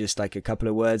simplify it into just like a couple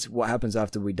of words, what happens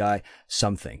after we die?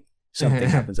 Something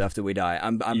happens after we die.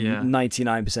 I'm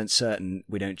 99% certain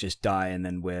we don't just die and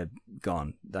then we're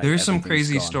gone. Like, there's some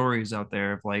crazy stories out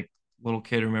there of like little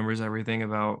kid remembers everything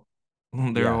about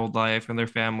their old life and their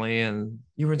family, and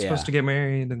you weren't supposed to get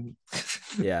married. And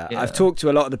I've talked to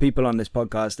a lot of the people on this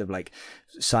podcast of like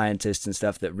scientists and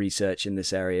stuff that research in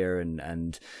this area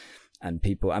and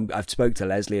people. I've spoke to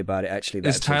Leslie about it actually.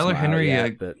 Is Tyler Henry a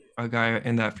guy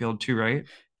in that field too, right?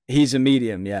 He's a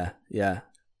medium. Yeah.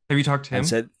 Have you talked to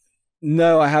him?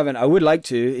 No, I haven't. I would like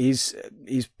to. He's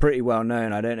pretty well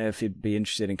known. I don't know if he'd be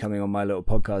interested in coming on my little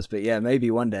podcast, but yeah,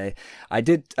 maybe one day. I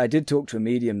did talk to a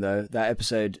medium though. That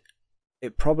episode,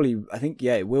 it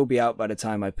will be out by the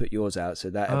time I put yours out. So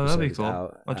that episode that'd be is cool.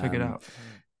 out. I'll check it out.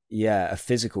 Yeah, a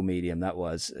physical medium that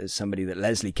was somebody that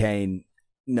Leslie Kean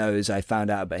knows. I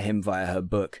found out about him via her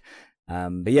book.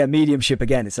 But yeah, mediumship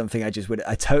again is something I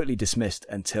totally dismissed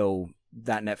until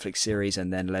that Netflix series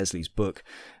and then Leslie's book,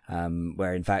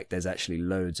 where in fact there's actually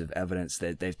loads of evidence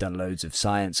that they've done loads of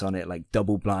science on it, like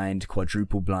double blind,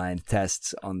 quadruple blind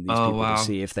tests on these people to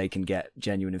see if they can get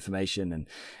genuine information, and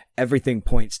everything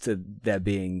points to there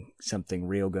being something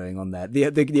real going on there.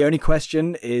 The only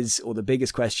question is, or the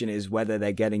biggest question is, whether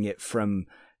they're getting it from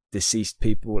deceased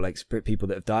people, like people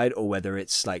that have died, or whether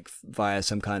it's like via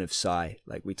some kind of psi,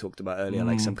 like we talked about earlier,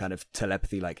 like some kind of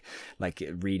telepathy, like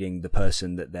reading the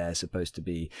person that they're supposed to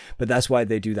be. But that's why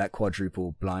they do that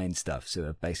quadruple blind stuff,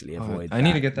 so basically avoid I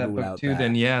need to get that book too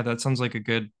then. Yeah, that sounds like a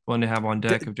good one to have on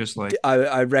deck. Of just like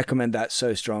I recommend that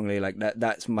so strongly. Like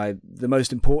that's the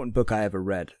most important book I ever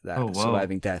read, that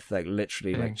Surviving Death. Like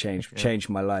literally like changed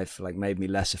my life, like made me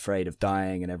less afraid of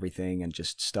dying and everything, and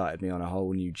just started me on a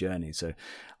whole new journey. So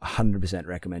 100%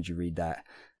 recommend you read that.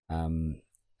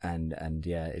 And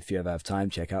yeah, if you ever have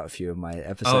time, check out a few of my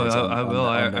episodes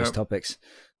on those topics.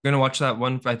 I'm gonna watch that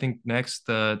one, I think, next,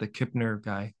 the Kipner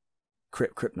guy.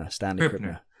 Krippner, Stanley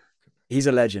Krippner. He's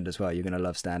a legend as well. You're gonna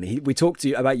love Stanley. We talked to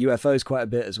you about UFOs quite a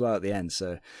bit as well at the end,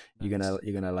 so you're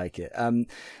gonna like it.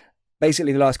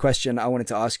 Basically, the last question I wanted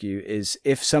to ask you is,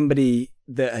 if somebody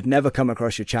that had never come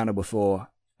across your channel before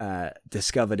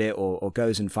discovered it or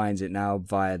goes and finds it now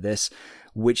via this,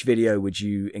 which video would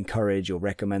you encourage or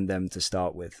recommend them to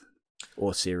start with,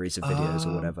 or series of videos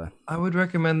or whatever? I would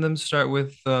recommend them start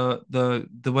with the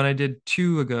one I did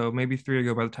 2 ago, maybe 3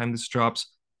 ago by the time this drops,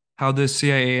 how the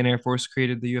CIA and Air Force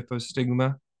created the UFO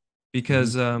stigma,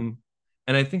 because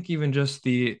and I think even just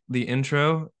the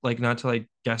intro, like, not to like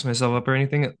gas myself up or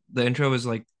anything, the intro is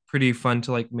like pretty fun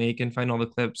to like make and find all the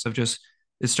clips of just,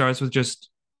 it starts with just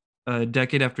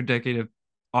decade after decade of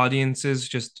audiences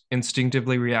just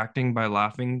instinctively reacting by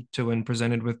laughing to when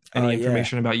presented with any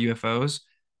information about UFOs.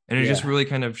 And it just really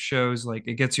kind of shows, like,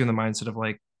 it gets you in the mindset of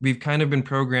like, we've kind of been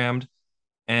programmed,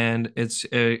 and it's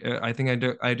I think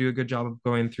I do a good job of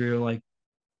going through like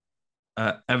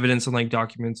evidence and like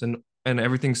documents and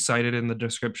everything's cited in the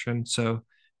description. So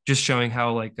just showing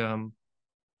how like the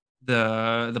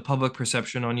public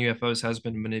perception on UFOs has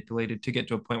been manipulated to get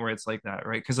to a point where it's like that,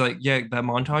 right? Because like, yeah, that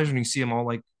montage when you see them all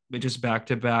like just back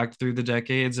to back through the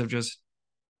decades of just,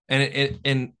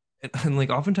 and like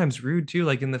oftentimes rude too,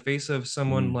 like in the face of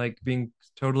someone like being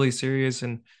totally serious.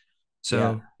 And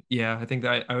so yeah, I think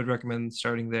that I would recommend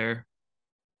starting there.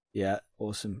 Yeah,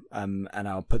 awesome. And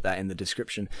I'll put that in the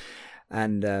description.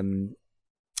 And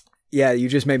yeah, you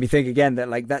just made me think again that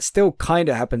like that still kind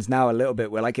of happens now a little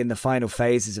bit. We're like in the final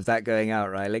phases of that going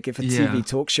out, right? Like if a TV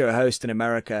talk show host in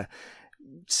America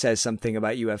says something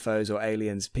about UFOs or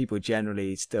aliens, people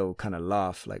generally still kind of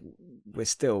laugh. Like we're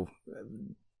still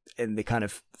in the kind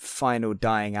of final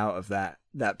dying out of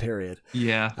that period.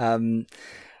 Yeah.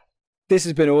 This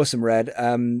has been awesome, Red.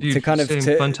 Dude, to kind of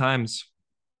fun times.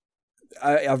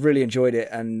 I've really enjoyed it,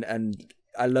 and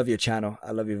I love your channel.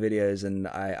 I love your videos, and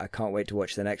I can't wait to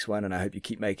watch the next one. And I hope you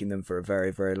keep making them for a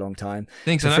very, very long time.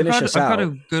 Thanks. And I've got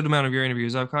a good amount of your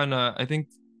interviews. I've kind of, I think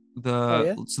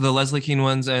the Leslie Kean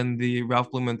ones and the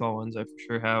Ralph Blumenthal ones I for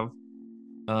sure have.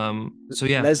 So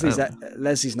yeah,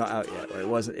 Leslie's not out yet. Or it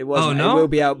wasn't. Oh, no? It will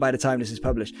be out by the time this is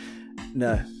published.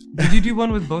 No. Did you do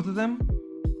one with both of them?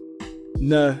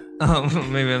 No. Oh,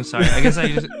 maybe I'm sorry. I guess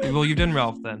you've done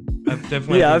Ralph then. I've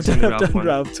definitely I've done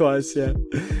Ralph twice. Yeah,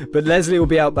 but Leslie will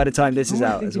be out by the time this is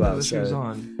out as well.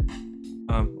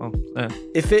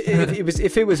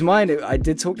 If it was mine, I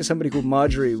did talk to somebody called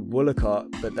Marjorie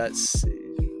Woolacott, but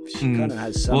she kind of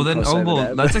has some. Well then,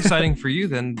 there, that's exciting for you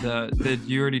then. Did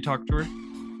you already talk to her?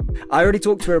 I already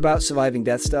talked to her about surviving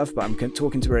death stuff, but I'm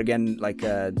talking to her again like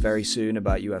very soon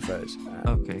about UFOs.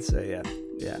 Okay. So yeah.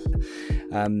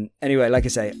 Anyway, like I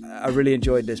say, I really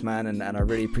enjoyed this, man, and I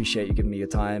really appreciate you giving me your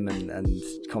time and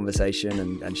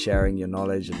conversation and sharing your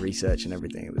knowledge and research and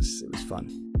everything. It was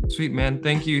fun. Sweet, man.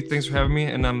 Thank you. Thanks for having me,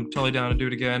 and I'm totally down to do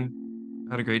it again.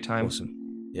 Had a great time. Awesome.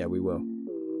 Yeah, we will.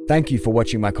 Thank you for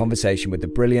watching my conversation with the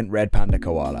brilliant Red Panda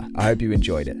Koala. I hope you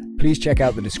enjoyed it. Please check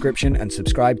out the description and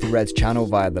subscribe to Red's channel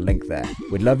via the link there.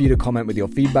 We'd love you to comment with your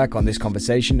feedback on this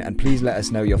conversation, and please let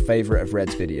us know your favorite of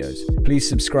Red's videos. Please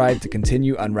subscribe to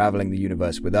continue unraveling the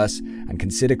universe with us, and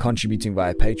consider contributing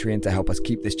via Patreon to help us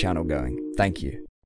keep this channel going. Thank you.